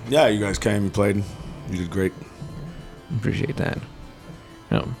competition. Yeah, you guys came. You played. You did great. Appreciate that.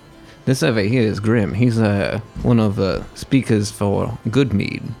 Oh, this over here is Grim. He's one of the speakers for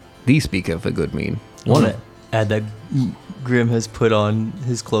Goodmead. The speaker for Goodmead. Want to add that Grim has put on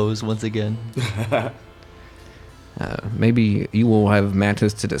his clothes once again. Maybe you will have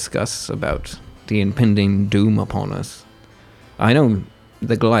matters to discuss about the impending doom upon us. I know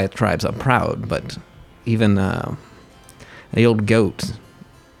the Goliath tribes are proud, but even the old goat,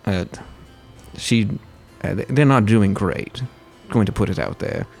 they're not doing great. going to put it out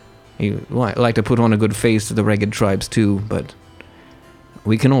there. You like to put on a good face to the ragged tribes too, but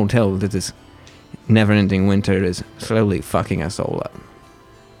we can all tell that this never-ending winter is slowly fucking us all up.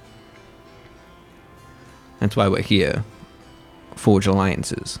 That's why we're here. Forge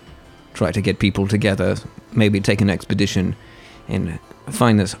alliances. Try to get people together, maybe take an expedition, and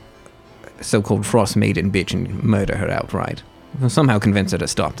find this so-called Frost Maiden bitch and murder her outright. Somehow convince her to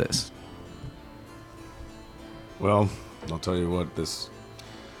stop this. Well, I'll tell you what, it's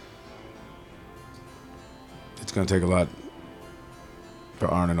gonna take a lot for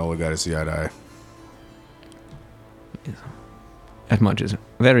Arn and Oleg to see eye to eye. That much is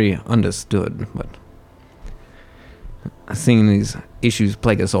very understood, but seeing these issues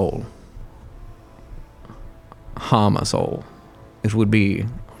plague us all, harm us all, it would be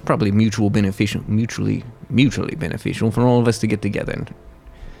probably mutually beneficial for all of us to get together and,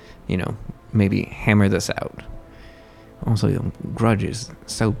 maybe hammer this out. Also, grudge is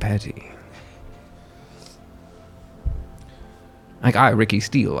so petty. Like Ricky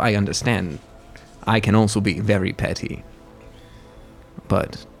Steele, I understand. I can also be very petty.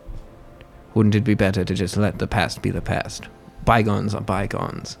 But wouldn't it be better to just let the past be the past? Bygones are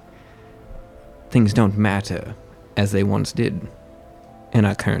bygones. Things don't matter as they once did in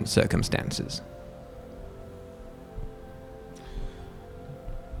our current circumstances.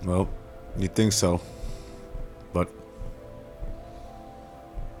 Well, you think so, but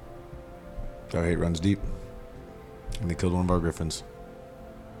our hate runs deep, and they killed one of our griffins.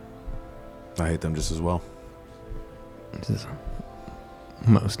 I hate them just as well. This is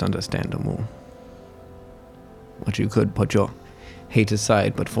most understandable. But you could put your hate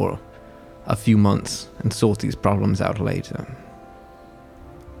aside, but for a few months, and sort these problems out later.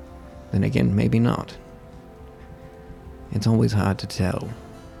 Then again, maybe not. It's always hard to tell.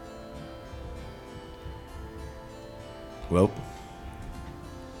 Well,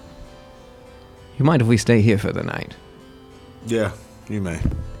 You mind if we stay here for the night? yeah, you may.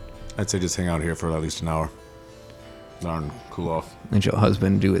 I'd say just hang out here for at least an hour. Darn, cool off. Let your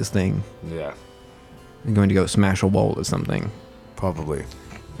husband do his thing. Yeah, You're going to go smash a wall or something. probably.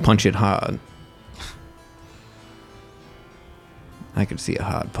 Punch it hard. I could see a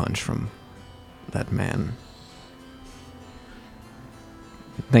hard punch from that man.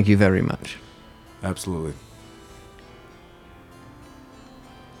 Thank you very much. Absolutely.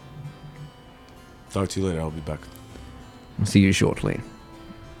 Talk to you later. I'll be back. I'll see you shortly.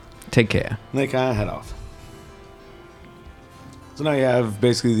 Take care. They kind of head off. So now you have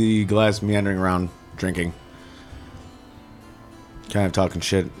basically the Goliaths meandering around, drinking. Kind of talking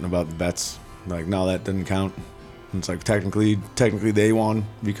shit about the bets. Like, no, that didn't count. And it's like, technically they won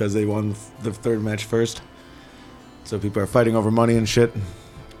because they won the third match first. So people are fighting over money and shit.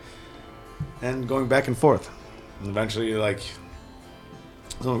 And going back and forth. And eventually, like,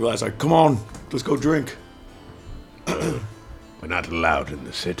 some of the guys like, come on, let's go drink. We're not allowed in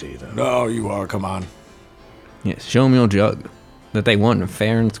the city, though. No, you are, come on. Yes, show them your jug. That they won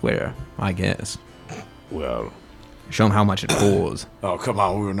fair and square, I guess. Well, Show them how much it pours. Oh, come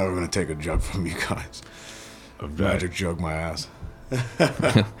on, we were never going to take a jug from you guys. A magic jug, my ass.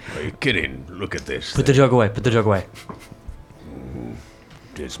 are you kidding? Look at this. Put the jug away. Put the jug away.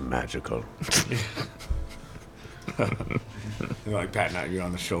 It's magical. They're like patting at you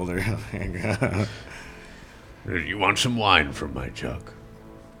on the shoulder. You want some wine from my jug?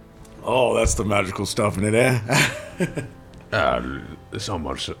 Oh, that's the magical stuff in it, eh? There's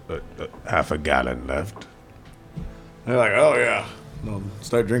almost half a gallon left. They're like, oh, yeah. I'll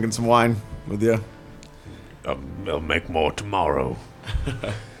start drinking some wine with you. They'll make more tomorrow.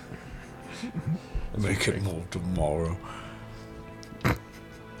 Make it more tomorrow.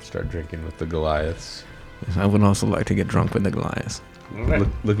 Start drinking with the Goliaths. I would also like to get drunk with the Goliaths.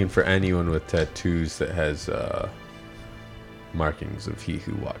 Looking for anyone with tattoos that has markings of He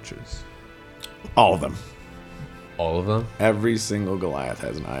Who Watches. All of them. All of them? Every single Goliath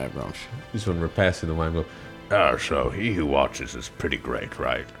has an eye of Roche. Just when we're passing the wine, go, So he who watches is pretty great,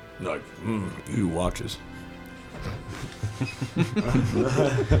 right? Like, he who watches.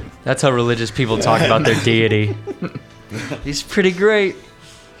 That's how religious people talk about their deity. He's pretty great.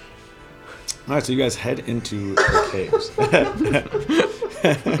 All right, so you guys head into the caves.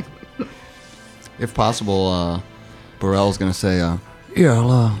 If possible, Burrell's gonna say,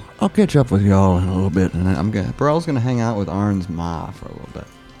 Yeah, I'll catch up with y'all in a little bit. and Burrell's gonna hang out with Arn's ma for a little bit.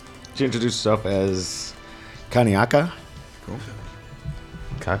 She introduced herself as Kaniaka. Cool.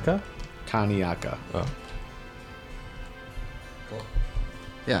 Kaka? Kaniaka. Oh.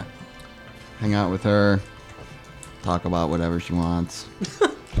 Yeah. Hang out with her. Talk about whatever she wants.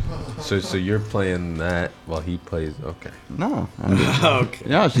 So you're playing that while he plays. Okay. No. Okay.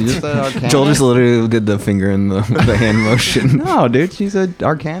 Yeah, she just said Arcanist. Joel just literally did the finger in the hand motion. No, dude, she's an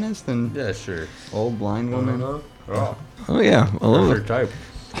Arcanist and Yeah, sure. old blind woman. Oh, Oh yeah, I love your it. type.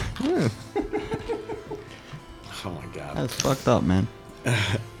 Oh my god. That's fucked up, man. All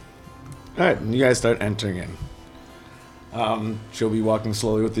right, and you guys start entering in. She'll be walking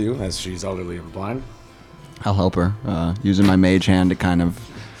slowly with you as she's elderly and blind. I'll help her, using my mage hand to kind of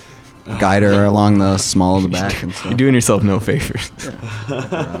guide her along the small of the back and stuff. You're doing yourself no favors.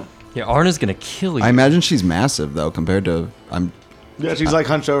 Yeah, Arna's gonna kill you. I imagine she's massive though, compared to Yeah, she's like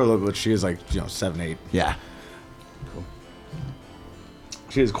hunched over a little bit. She is like 7, 8. yeah.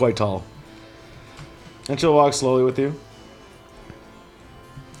 She is quite tall. And she'll walk slowly with you.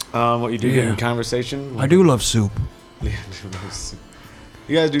 What you do get in conversation? I do love soup. You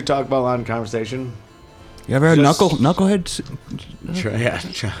guys do talk about a lot in conversation. You ever had Just- knucklehead?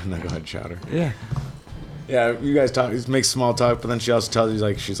 Knucklehead chowder. Yeah. Yeah, you guys talk. Make small talk, but then she also tells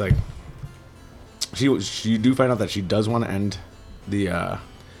you she's like, you do find out that she does want to end the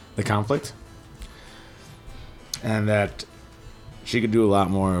conflict, and that she could do a lot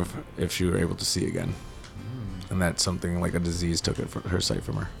more of if she were able to see again, and that something like a disease took her sight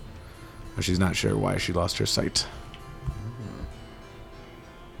from her, but she's not sure why she lost her sight.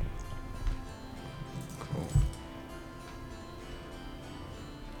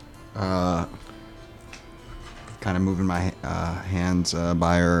 Kind of moving my hands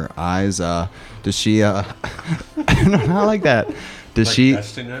by her eyes. Does she? No, not like that. Does Like she?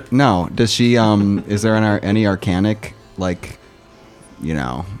 testing it? No. Does she? Is there any arcanic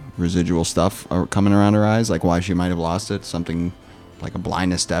residual stuff coming around her eyes? Like why she might have lost it? Something like a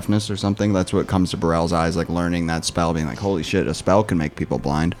blindness, deafness, or something. That's what comes to Burrell's eyes. Like learning that spell, being like, holy shit, a spell can make people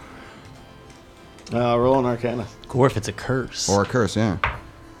blind. Roll an Arcana. Or if it's a curse. Or a curse, yeah.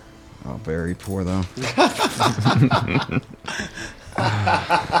 Oh, very poor though.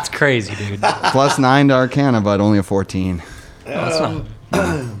 It's crazy, dude. Plus 9 to Arcana, but only a 14.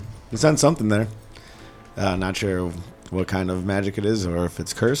 You sense something there. Not sure what kind of magic it is or if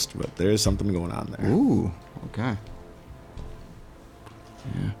it's cursed, but there is something going on there. Ooh, okay.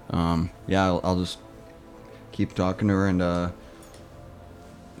 Yeah. I'll just keep talking to her and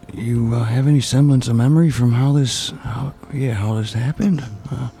You have any semblance of memory from how this happened?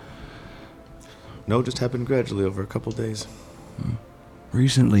 No, it just happened gradually over a couple days.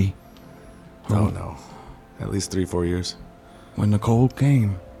 Recently, No. At least 3-4 years. when the cold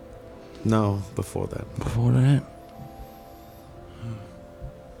came. No, before that. Before that.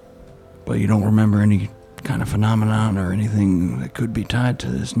 But you don't remember any kind of phenomenon or anything that could be tied to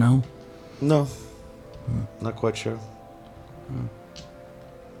this, no? No. Not quite sure.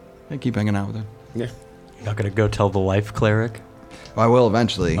 I keep hanging out with her. Yeah. You're not gonna go tell the life cleric? I will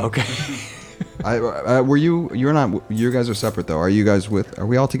eventually. Okay. You're not, you guys are separate though. Are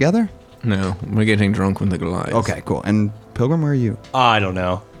we all together? No, we're getting drunk with the Goliath. Okay, cool. And Pilgrim, where are you? I don't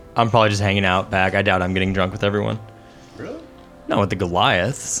know. I'm probably just hanging out back. I doubt I'm getting drunk with everyone. Really? Not with the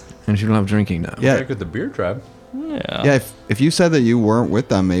Goliaths. And you love drinking now. Yeah. Back with the beer tribe. Yeah. Yeah, if you said that you weren't with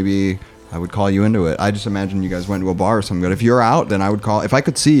them, maybe I would call you into it. I just imagine you guys went to a bar or something. But if you're out, then I would call. If I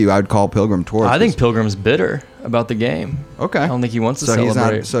could see you, I would call Pilgrim towards. I think Pilgrim's bitter about the game. Okay. I don't think he wants to so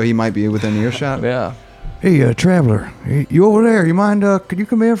celebrate. he's not. So he might be within earshot. Yeah. Hey, traveler, hey, you over there? You mind? Could you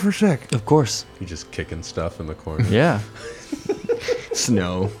come here for a sec? Of course. You just kicking stuff in the corner. Yeah.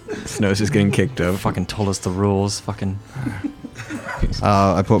 Snow's just getting kicked up. Fucking told us the rules. Fucking.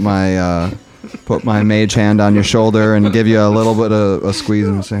 I put my mage hand on your shoulder and give you a little bit of a squeeze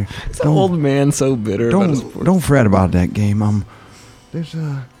and say, It's an old man so bitter. about his- Don't fret about that game. There's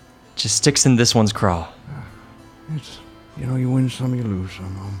Just sticks in this one's craw. it's you win some, you lose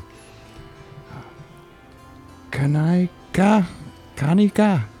some.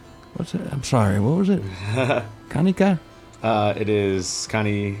 Kanika. What's it? I'm sorry. What was it? Kanika. It is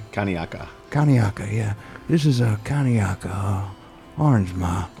Kaniaka. Kaniaka. Yeah. This is a Kaniaka. Orange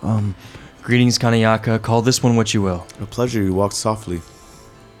Ma. Greetings, Kanayaka. Call this one what you will. A pleasure. You walked softly.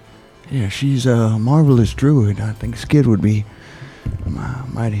 Yeah, she's a marvelous druid. I think Skid would be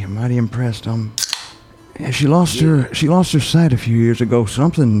mighty impressed. Yeah, she lost her sight a few years ago.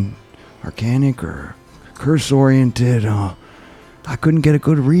 Something arcanic or curse oriented. I couldn't get a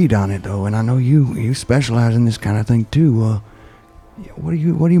good read on it though, and I know you specialize in this kind of thing too. What do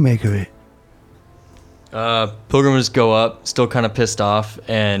you make of it? Pilgrim just go up, still kind of pissed off,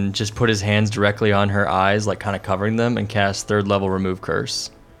 and just put his hands directly on her eyes, like kind of covering them, and cast 3rd level remove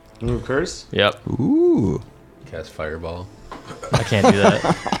curse. Remove curse? Yep. "Ooh, Cast fireball. I can't do that.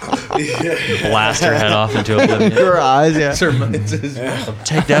 Blast her head off into oblivion. Your eyes, yeah.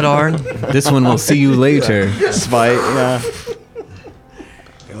 Take that, Arn. This one will see you later. Spite, yeah.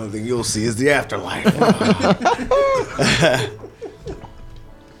 The only thing you'll see is the afterlife.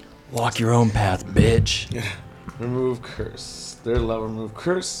 Walk your own path, bitch. Remove curse. Third level, remove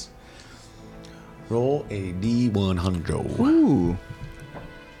curse. Roll a D100. Ooh.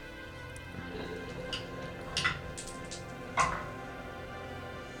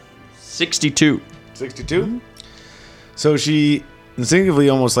 $62. 62. So she instinctively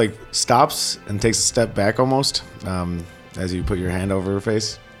almost like stops and takes a step back almost as you put your hand over her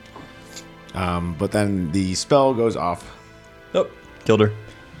face. But then the spell goes off. Oh, killed her.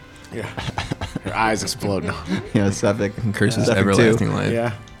 Yeah. Her eyes explode. Yeah, Sephic. Curses Sephic everlasting too. life.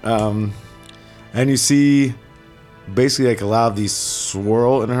 Yeah. And you see basically like a lot of these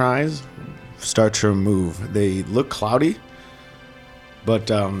swirl in her eyes start to remove. They look cloudy,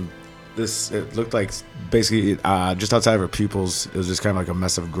 but it looked like basically just outside of her pupils, it was just kind of like a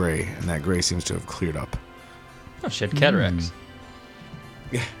mess of gray, and that gray seems to have cleared up. Oh, she had cataracts.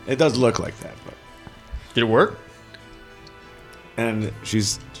 Yeah, it does look like that. But. Did it work? And she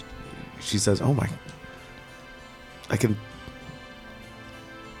says, "Oh my, I can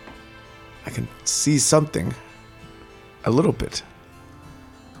see something, a little bit.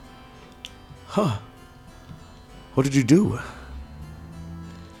 Huh? What did you do?"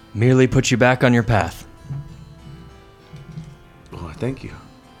 Merely put you back on your path. Oh, thank you.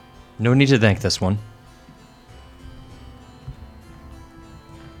 No need to thank this one.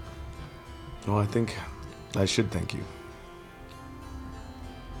 Well, I think I should thank you.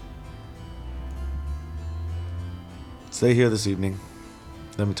 Stay here this evening.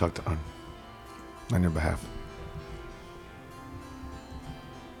 Let me talk to Arn on your behalf.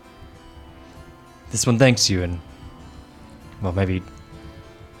 This one thanks you, and well, maybe.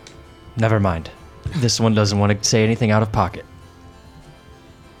 Never mind. This one doesn't want to say anything out of pocket.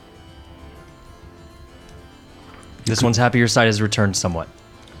 This one's happy your sight has returned somewhat.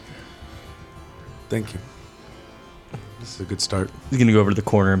 Thank you. This is a good start. He's gonna go over to the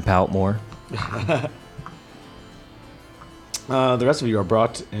corner and pout more. The rest of you are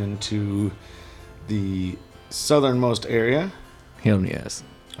brought into the southernmost area Hell yes.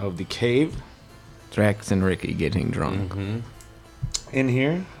 of the cave. Drax and Ricky getting drunk. In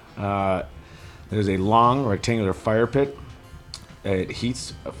here, there's a long rectangular fire pit. It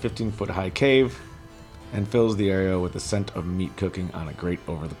heats a 15-foot high cave and fills the area with the scent of meat cooking on a grate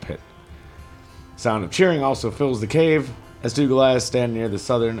over the pit. Sound of cheering also fills the cave as two Goliaths stand near the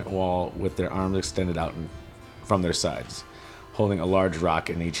southern wall with their arms extended out from their sides, holding a large rock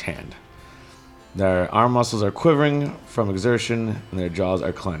in each hand. Their arm muscles are quivering from exertion and their jaws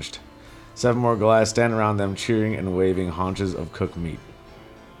are clenched. 7 more Goliaths stand around them, cheering and waving haunches of cooked meat.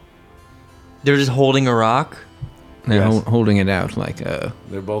 They're just holding a rock? They're Yes. holding it out like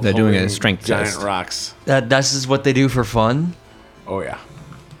They're both they're doing a holding strength giant test. rocks. That's just what they do for fun? Oh yeah.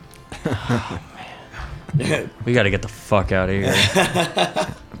 We gotta get the fuck out of here.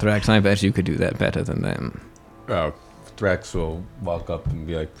 Thrax, I bet you could do that better than them. Drax will walk up and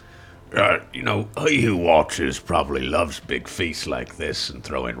be like, He who watches probably loves big feasts like this and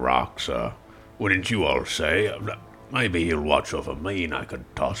throwing rocks. Wouldn't you all say? Maybe he'll watch over me and I could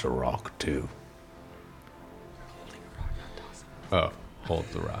toss a rock too. oh, hold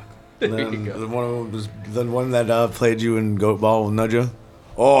the rock. Then the one that played you in Goatball will nudge you.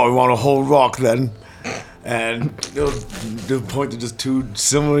 Oh, I want a whole rock then. And they'll point to just 2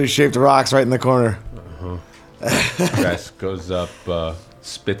 similarly shaped rocks right in the corner. Drax goes up,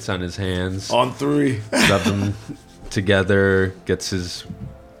 spits on his hands, On 3. rubs them together, gets his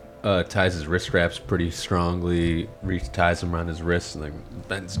ties his wrist straps pretty strongly, ties them around his wrists, and then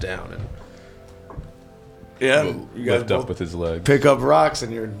bends down and Yeah, you guys lift up both with his legs. pick up rocks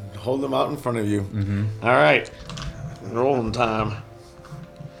and you're holding them out in front of you. All right, rolling time.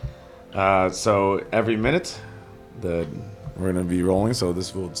 So every minute, we're gonna be rolling. So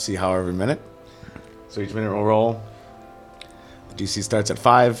this will see how every minute. So each minute we'll roll. The DC starts at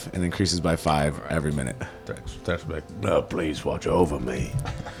 5 and increases by 5 every minute. Drax will be like, Please watch over me.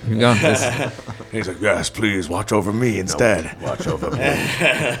 You got this. He's like, yes, please watch over me instead. Watch over me.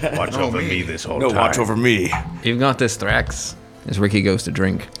 Watch over me this whole No, time. watch over me. You've got this, Thrax. As Ricky goes to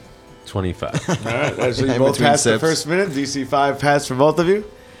drink. 25. All right, so you In both between passed the sips. first minute. DC 5 passed for both of you.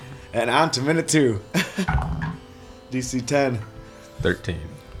 And on to minute 2. DC 10. 13.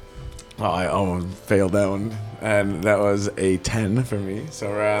 Oh, I almost failed that one. And that was a 10 for me. So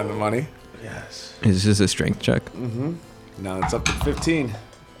we're on the money. Yes. Is this a strength check? Now it's up to 15.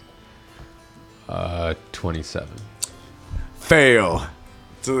 27. fail.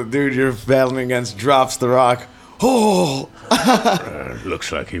 So the dude you're battling against drops the rock. Oh!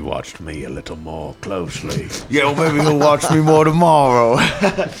 Looks like he watched me a little more closely. Yeah, well, maybe he'll watch me more tomorrow.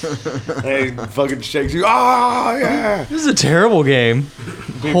 He fucking shakes you. Ah, yeah. This is a terrible game.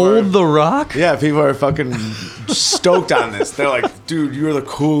 Hold the rock? Yeah, people are fucking stoked on this. They're like, dude, you're the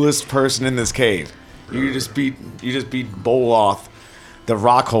coolest person in this cave. You just beat Boloth, the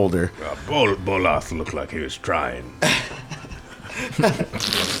rock holder. Boloth looked like he was trying.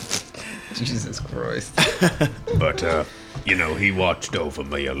 Jesus Christ. But, he watched over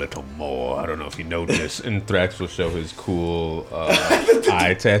me a little more. I don't know if you noticed. And Thrax will show his cool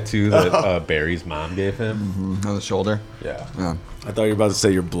eye tattoo that Barry's mom gave him. On the shoulder. Yeah. I thought you were about to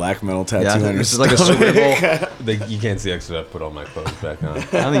say your black metal tattoo Yeah, on your this is like a stomach. scribble. You can't see extra. I put all my clothes back on. I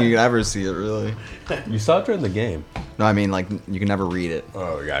don't think you could ever see it, really. You saw it during the game. No, I mean, like, you can never read it.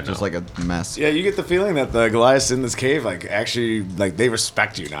 Oh, yeah, Just like a mess. Yeah, you get the feeling that the Goliaths in this cave, actually, they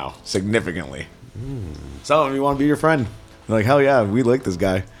respect you now, significantly. Some of them, you want to be your friend. They're like, hell yeah, we like this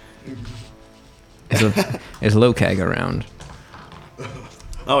guy. Is Lokag around?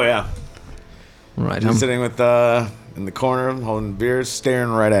 Oh, yeah. Right. He's sitting with, in the corner, holding beers, staring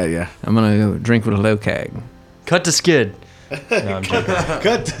right at you. I'm going to go drink with Lokag. Cut to Skid. No, I'm joking.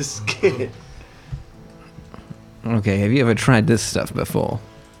 Cut the skid. Okay, have you ever tried this stuff before?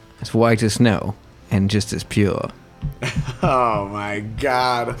 It's white as snow and just as pure. Oh, my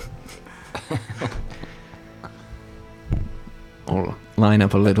God. I'll line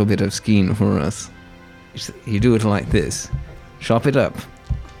up a little bit of skein for us. You do it like this. Chop it up.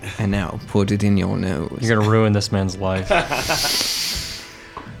 And now put it in your nose. You're going to ruin this man's life.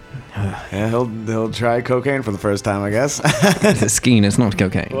 Yeah, he'll try cocaine for the first time, I guess. The skein is not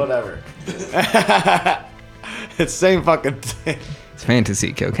cocaine. Whatever. It's the same fucking thing. It's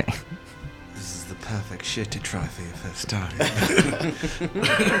fantasy cocaine. This is the perfect shit to try for your first time.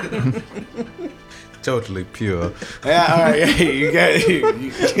 Totally pure. Yeah, all right. Yeah, you get.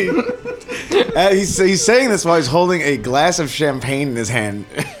 He's saying this while he's holding a glass of champagne in his hand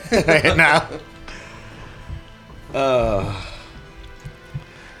right now.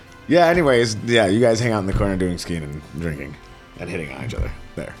 Yeah. Anyways, yeah. You guys hang out in the corner doing skiing and drinking and hitting on each other.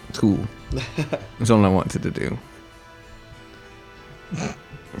 There. Cool. That's all I wanted to do.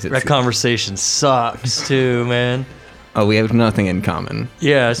 That conversation sucks too, man. Oh, we have nothing in common.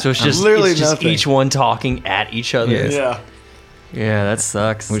 Yeah, so it's just nothing. each one talking at each other. Yes. Yeah. Yeah, that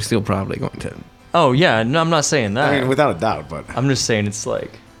sucks. We're still probably going to. Oh yeah, no, I'm not saying that. I mean, without a doubt, but I'm just saying it's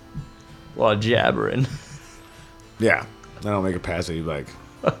like a lot of jabbering. yeah, I don't make it past it. You like,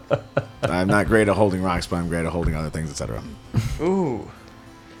 I'm not great at holding rocks, but I'm great at holding other things, etc. Ooh.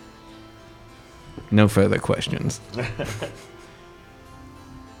 No further questions.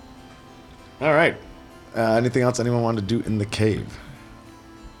 All right. Anything else anyone wanted to do in the cave?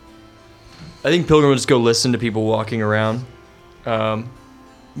 I think Pilgrim will just go listen to people walking around. All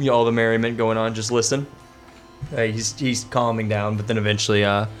the merriment going on, just listen. He's calming down, but then eventually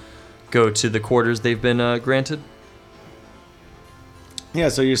go to the quarters they've been granted. Yeah,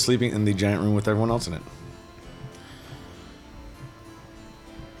 so you're sleeping in the giant room with everyone else in it.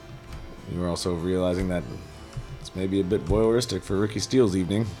 You were also realizing that it's maybe a bit voyeuristic for Ricky Steele's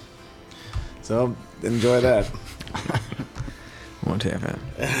evening. So, enjoy that. Whatever.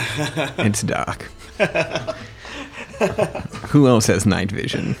 It's dark. Who else has night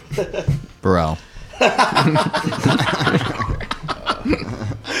vision? Burrell.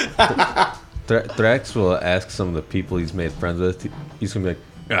 Thrax will ask some of the people he's made friends with. He's going to be like,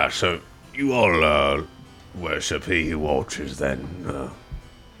 Yeah, so you all worship he who watches then?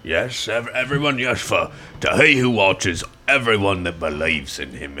 Yes, everyone, yes, to he who watches, everyone that believes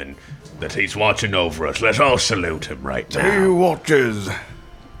in him and that he's watching over us. Let's all salute him right now. He who watches.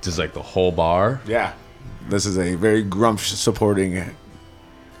 just like the whole bar. Yeah. This is a very Grump supporting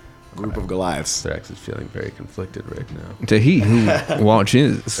group of Goliaths. Thrax is feeling very conflicted right now. To he who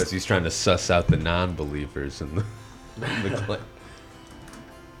watches. As he's trying to suss out the non-believers in the clan.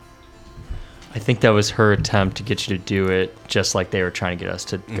 I think that was her attempt to get you to do it, just like they were trying to get us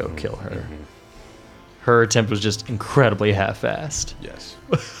to go kill her. Mm-hmm. Her attempt was just incredibly half-assed. Yes.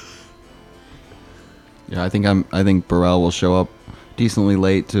 Yeah, I think Burrell will show up decently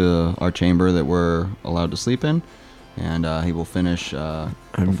late to our chamber that we're allowed to sleep in, and he will finish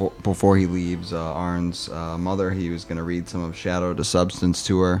before he leaves. Arn's mother, he was going to read some of Shadow to Substance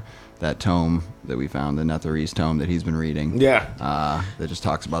to her that tome that we found, the Netherese tome that he's been reading. Yeah. That just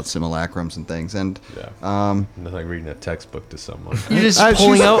talks about simulacrums and things. And Nothing like reading a textbook to someone. You're just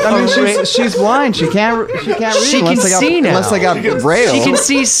pulling out. I mean, she's blind. She can't read. She can see now. Unless they got braille. She can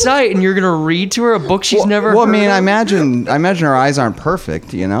see sight, and you're gonna read to her a book she's never heard. Well, I mean, of? I imagine her eyes aren't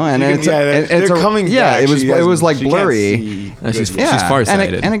perfect, you know, and they're coming Yeah, back. it was like blurry. She's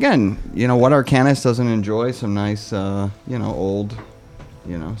farsighted. And again, you know, what Arcanist doesn't enjoy? Some nice, old,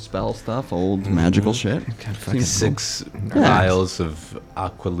 spell stuff, old magical shit. Fucking 6 vials of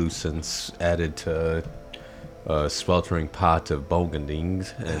aqualucence added to a sweltering pot of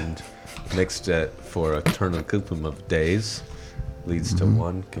Bogandings and mixed it for a turnipum of days leads to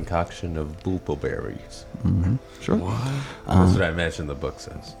one concoction of bulpoberries. Sure. That's what I imagine the book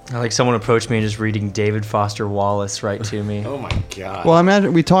says. Like someone approached me and just reading David Foster Wallace right to me. Oh my god. Well, I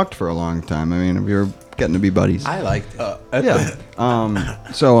imagine we talked for a long time. I mean, we were getting to be buddies. I liked it.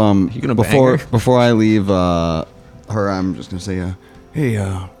 Before I leave her, I'm just gonna say, Hey,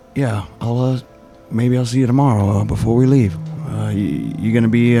 I'll maybe I'll see you tomorrow before we leave. You gonna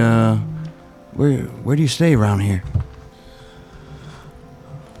be where do you stay around here?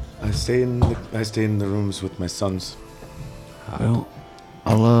 I stay in the rooms with my sons. Well,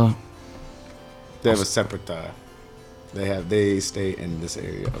 I'll They have a separate. They stay in this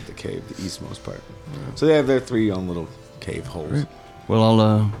area of the cave, the eastmost part. So they have their 3 own little cave holes. Right. Well,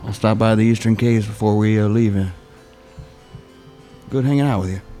 I'll stop by the eastern caves before we leave. Good hanging out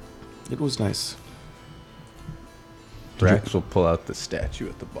with you. It was nice. Drax will pull out the statue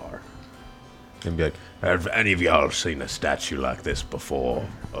at the bar and be like, Have any of y'all seen a statue like this before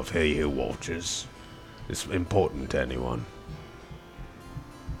of He Who Watches? It's important to anyone.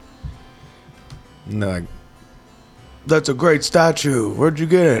 And they're like, that's a great statue. Where'd you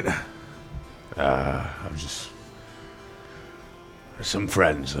get it? I'm just... Some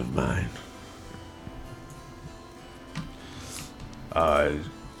friends of mine.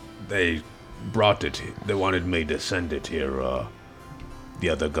 They brought it. They wanted me to send it here. The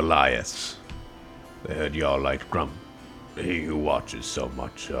other Goliaths. They heard y'all like He Who Watches so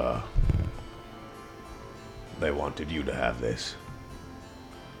much. They wanted you to have this.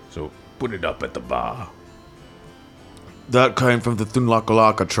 So put it up at the bar. That came from the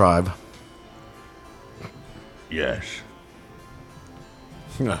Thunlakalaka tribe. Yes.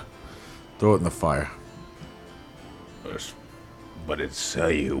 Throw it in the fire. But it's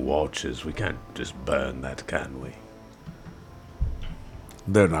He Who Watches. We can't just burn that, can we?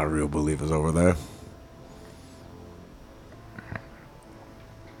 They're not real believers over there.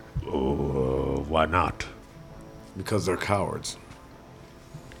 Oh, why not? Because they're cowards.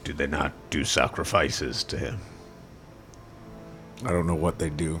 Do they not do sacrifices to him? I don't know what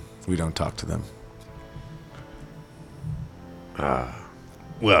they do. We don't talk to them.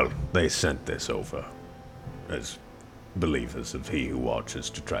 Well, they sent this over as believers of He Who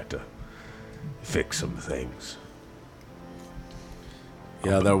Watches to try to fix some things.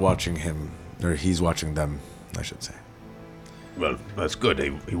 Yeah, they're watching him. Or he's watching them, I should say. Well, that's good.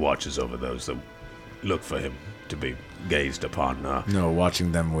 He watches over those that look for him to be gazed upon. No,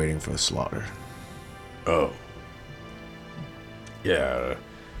 watching them waiting for the slaughter. Oh. Yeah.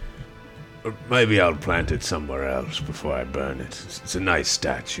 Maybe I'll plant it somewhere else before I burn it. It's a nice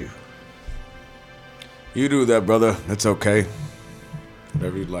statue. You do that, brother. It's okay.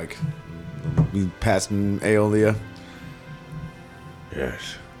 Whatever you'd like. Be passing Aeolia.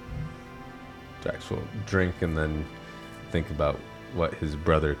 Yes. Drax will drink and then think about what his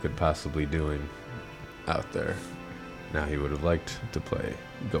brother could possibly doing out there. Now he would have liked to play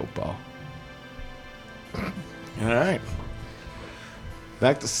Goatball. All right.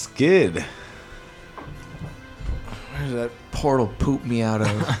 Back to Skid. Where did that portal poop me out of?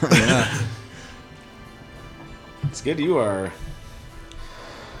 Yeah. Skid, you are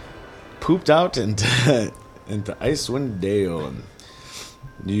pooped out into Icewind Dale. And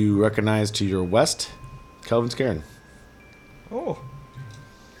you recognize to your west Kelvin's Cairn. Oh.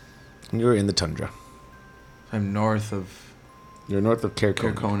 And you're in the tundra. I'm north of You're north of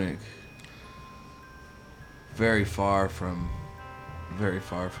Kerkonik. Very far from the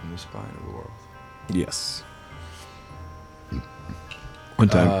spine of the world. Yes. One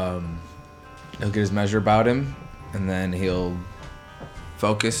time. He'll get his measure about him, and then he'll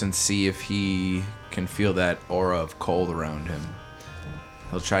focus and see if he can feel that aura of cold around him.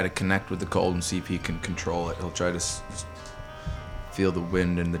 He'll try to connect with the cold and see if he can control it. He'll try to feel the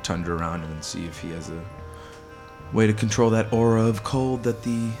wind and the tundra around him and see if he has a way to control that aura of cold that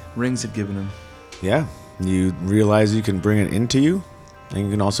the rings had given him. Yeah. You realize you can bring it into you, and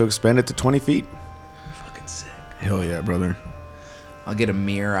you can also expand it to 20 feet. Fucking sick. Hell yeah, brother. I'll get a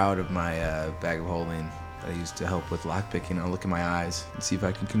mirror out of my bag of holding that I used to help with lockpicking. I'll look in my eyes and see if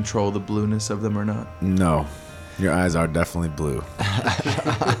I can control the blueness of them or not. No. Your eyes are definitely blue.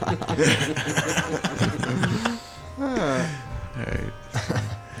 Alright.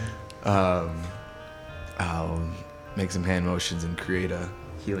 I'll make some hand motions and create a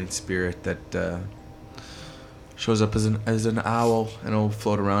healing spirit that shows up as an owl, and it'll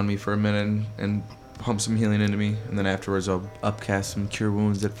float around me for a minute and pump some healing into me, and then afterwards I'll upcast some cure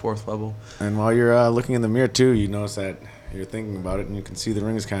wounds at 4th level. And while you're looking in the mirror too, you notice that you're thinking about it, and you can see the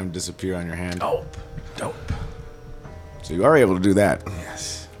rings kind of disappear on your hand. Dope. So you are able to do that.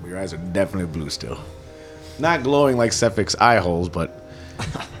 Yes. Your eyes are definitely blue still. Not glowing like Sephic's eye holes, but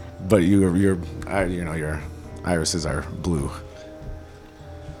your irises are blue.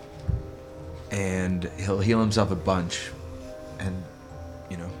 And he'll heal himself a bunch and,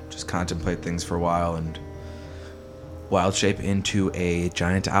 just contemplate things for a while and wild shape into a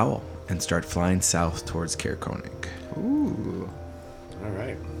giant owl and start flying south towards Caer Konig. Ooh. All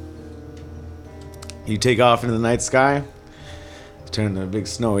right. You take off into the night sky, turn into a big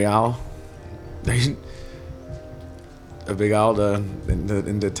snowy owl. A big owl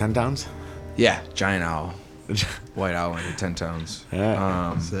into 10 towns? Yeah, giant owl. White owl into 10 towns.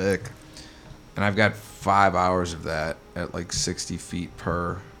 Yeah. Sick. And I've got 5 hours of that at like 60 feet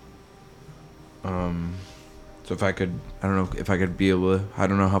per. So if I could, I don't know if I could be able to, I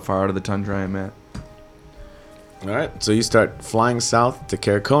don't know how far out of the tundra I'm at. All right, so you start flying south to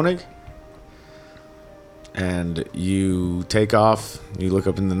Caer Konig, and you take off. You look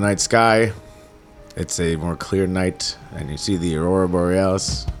up in the night sky. It's a more clear night, and you see the Aurora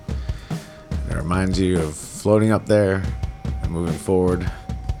Borealis. It reminds you of floating up there and moving forward.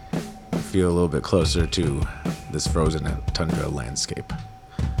 You feel a little bit closer to this frozen tundra landscape.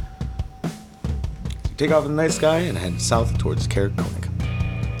 You take off in the night sky and head south towards Caer Konig.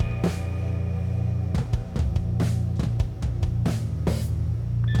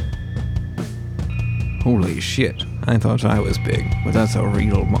 Holy shit. I thought I was big, but that's a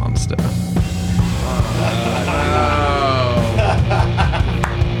real monster.